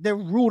you they're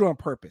rude on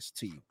purpose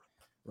to you,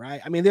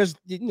 right? I mean, there's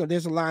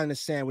a line in the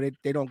sand where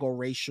they don't go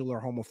racial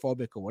or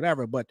homophobic or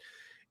whatever, but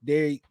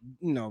they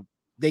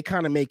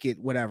kind of make it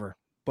whatever.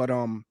 But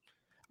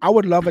I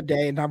would love a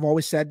day, and I've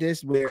always said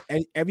this, where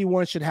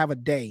everyone should have a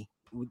day.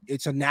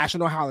 It's a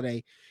national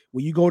holiday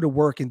where you go to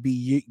work and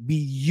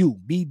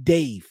be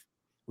Dave.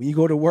 When you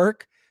go to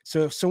work,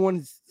 so if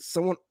someone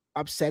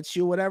upsets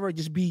you, whatever,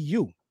 just be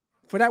you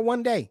for that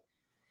one day.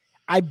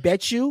 I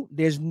bet you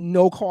there's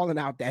no calling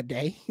out that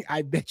day.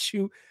 I bet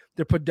you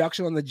the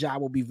production on the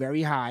job will be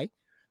very high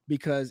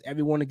because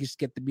everyone will just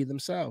get to be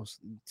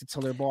themselves to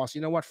tell their boss,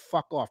 you know what,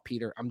 fuck off,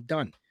 Peter, I'm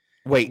done.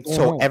 Wait,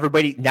 so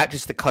everybody, not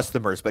just the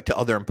customers, but to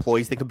other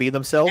employees, they can be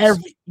themselves?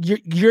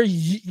 You're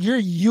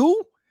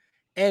you.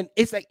 And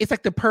it's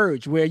like the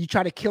Purge where you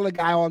try to kill a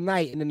guy all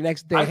night and then the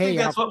next day, I think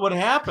that's what would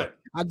happen.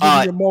 I'll give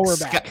you your mower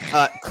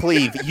back.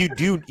 Cleve, you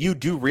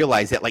do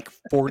realize that like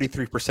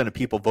 43% of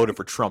people voted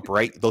for Trump,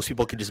 right? Those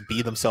people can just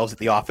be themselves at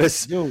the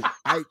office. Dude,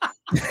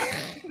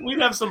 we'd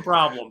have some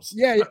problems.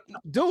 Yeah,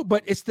 dude,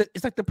 but it's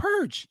like the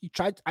Purge.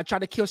 I tried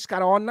to kill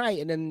Scott all night,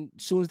 and then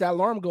as soon as that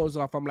alarm goes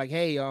off, I'm like,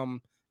 hey,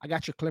 I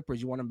got your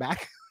clippers. You want them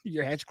back?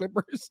 Your hedge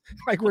clippers?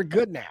 Like, we're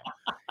good now.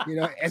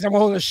 As I'm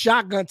holding a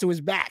shotgun to his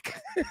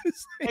back.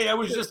 Hey, I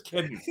was just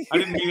kidding. I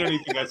didn't mean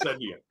anything I said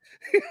to you.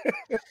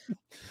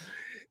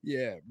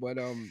 Yeah, but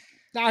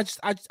I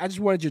just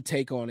wanted your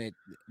take on it.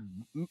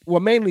 Well,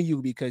 mainly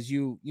you, because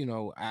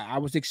I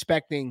was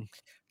expecting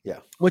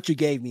what you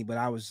gave me, but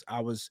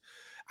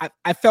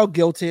I felt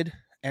guilted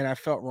and I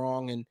felt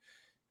wrong and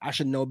I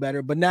should know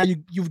better. But now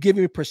you've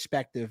given me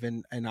perspective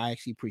and I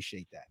actually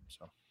appreciate that.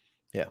 So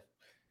yeah.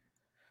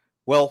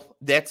 Well,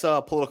 that's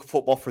political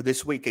football for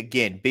this week.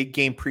 Again, big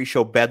game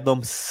pre-show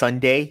Bedlam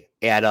Sunday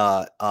at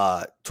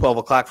 12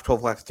 o'clock,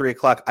 3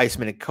 o'clock.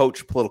 Iceman and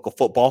Coach, political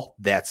football.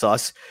 That's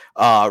us.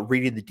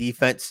 Reading the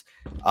defense.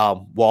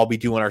 We'll all be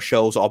doing our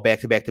shows all back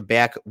to back to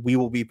back. We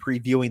will be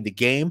previewing the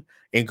game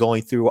and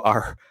going through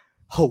our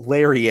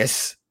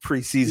hilarious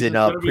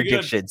preseason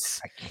predictions.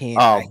 I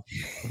can't.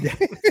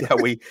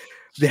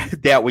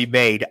 that we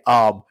made.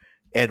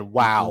 And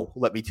wow,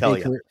 let me tell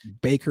you,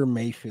 Baker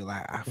Mayfield.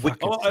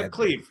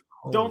 Cleve.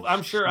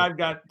 I'm sure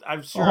shit.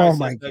 I'm sure. Oh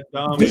my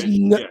God.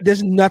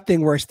 There's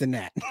nothing worse than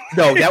that.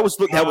 No, that was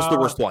the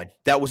worst one.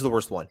 That was the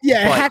worst one.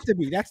 Yeah, it had to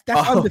be. That's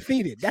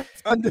undefeated.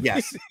 That's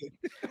undefeated.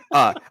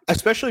 Yes.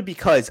 Especially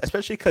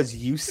because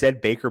you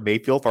said Baker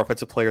Mayfield for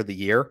Offensive Player of the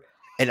Year,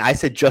 and I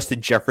said Justin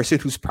Jefferson,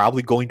 who's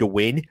probably going to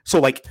win. So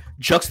like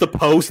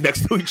juxtaposed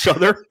next to each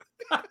other.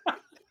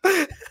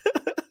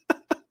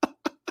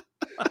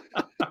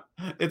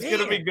 It's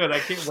gonna be good. I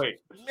can't wait.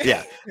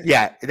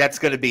 Yeah, that's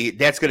gonna be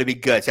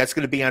good. So that's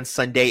gonna be on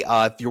Sunday.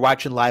 If you're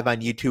watching live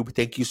on YouTube,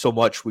 thank you so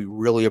much. We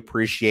really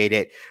appreciate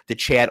it. The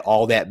chat,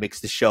 all that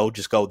makes the show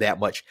just go that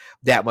much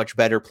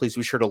better. Please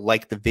be sure to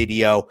like the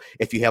video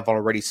if you haven't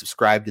already.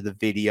 Subscribe to the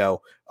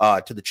video,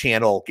 to the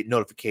channel, get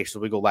notifications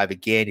when we go live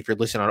again. If you're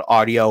listening on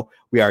audio,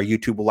 we are a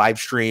YouTube live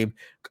stream.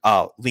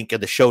 Link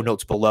in the show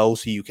notes below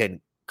so you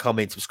can come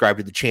and subscribe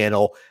to the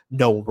channel.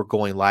 Know when we're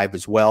going live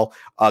as well.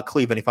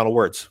 Cleve, any final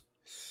words?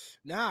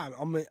 Nah,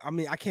 I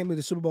mean, I can't believe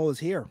the Super Bowl is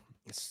here.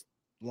 It's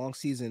a long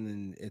season,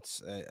 and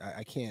it's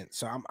I can't.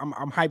 So I'm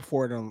hyped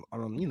for it. On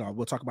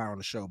we'll talk about it on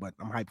the show, but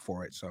I'm hyped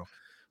for it. So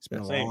it's been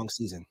a long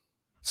season.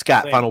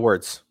 Scott, final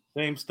words.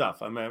 Same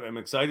stuff. I'm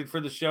excited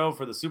for the show,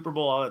 for the Super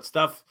Bowl, all that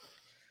stuff.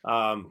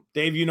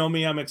 Dave, you know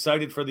me. I'm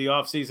excited for the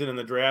offseason and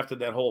the draft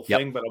and that whole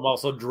thing, but I'm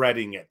also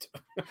dreading it.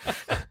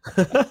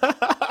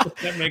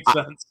 That makes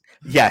sense.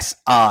 Yes.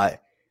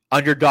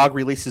 Underdog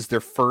releases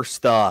their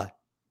first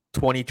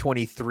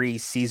 2023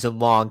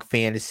 season-long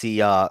fantasy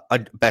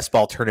best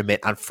ball tournament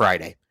on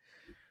Friday.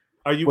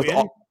 Are you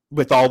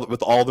with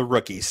all the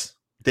rookies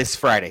this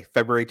Friday,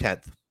 February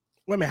 10th?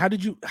 Wait a minute,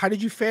 how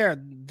did you fare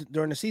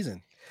during the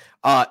season?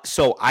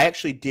 So I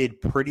actually did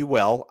pretty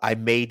well. I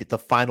made the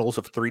finals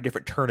of 3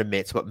 different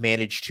tournaments, but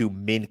managed to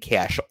min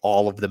cash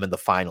all of them in the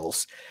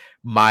finals.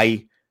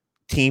 My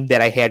team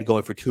that I had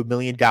going for $2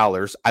 million,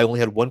 I only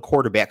had one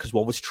quarterback because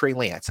one was Trey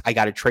Lance. I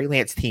got a Trey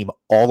Lance team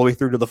all the way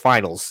through to the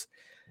finals.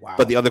 Wow.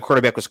 But the other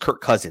quarterback was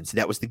Kirk Cousins.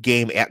 That was the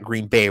game at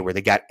Green Bay where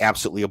they got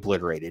absolutely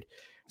obliterated.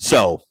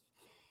 So,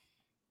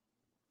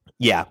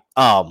 yeah,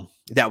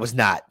 that was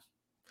not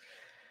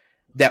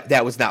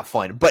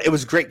fun. But it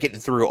was great getting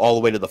through all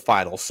the way to the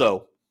final.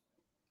 So,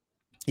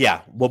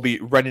 yeah, we'll be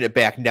running it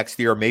back next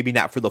year. Maybe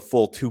not for the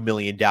full $2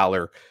 million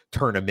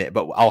tournament,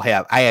 but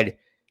I had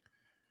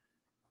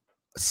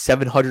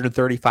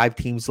 735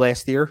 teams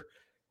last year.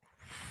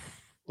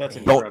 That's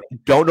incredible.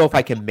 Don't know if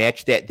I can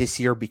match that this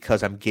year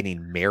because I'm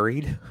getting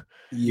married.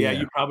 Yeah,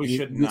 you probably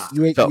should not.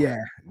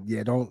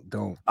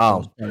 Don't.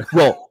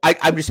 Well,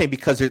 I'm just saying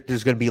because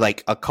there's going to be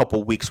like a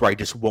couple weeks where I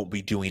just won't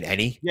be doing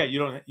any. Yeah,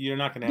 you're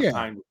not going to have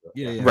time.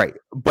 Yeah. Right.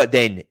 But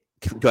then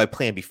do I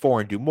plan before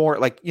and do more?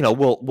 Like,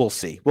 we'll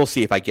see. We'll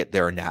see if I get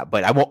there or not.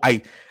 But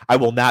I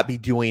will not be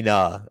doing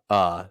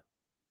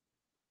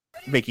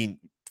making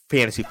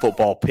fantasy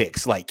football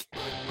picks like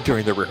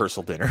during the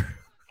rehearsal dinner.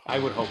 I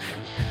would hope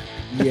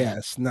so.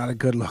 Yes, not a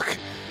good look.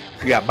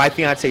 Yeah, my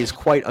fiance is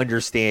quite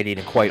understanding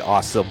and quite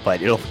awesome,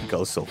 but it'll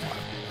go so far.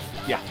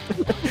 Yeah.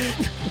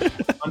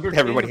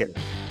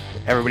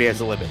 Everybody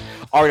has a limit.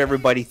 All right,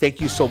 everybody,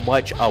 thank you so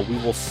much. We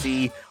will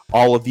see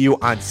all of you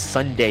on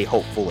Sunday,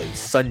 hopefully.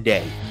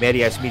 Sunday,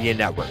 Matty Ice Media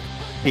Network.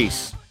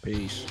 Peace.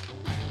 Peace.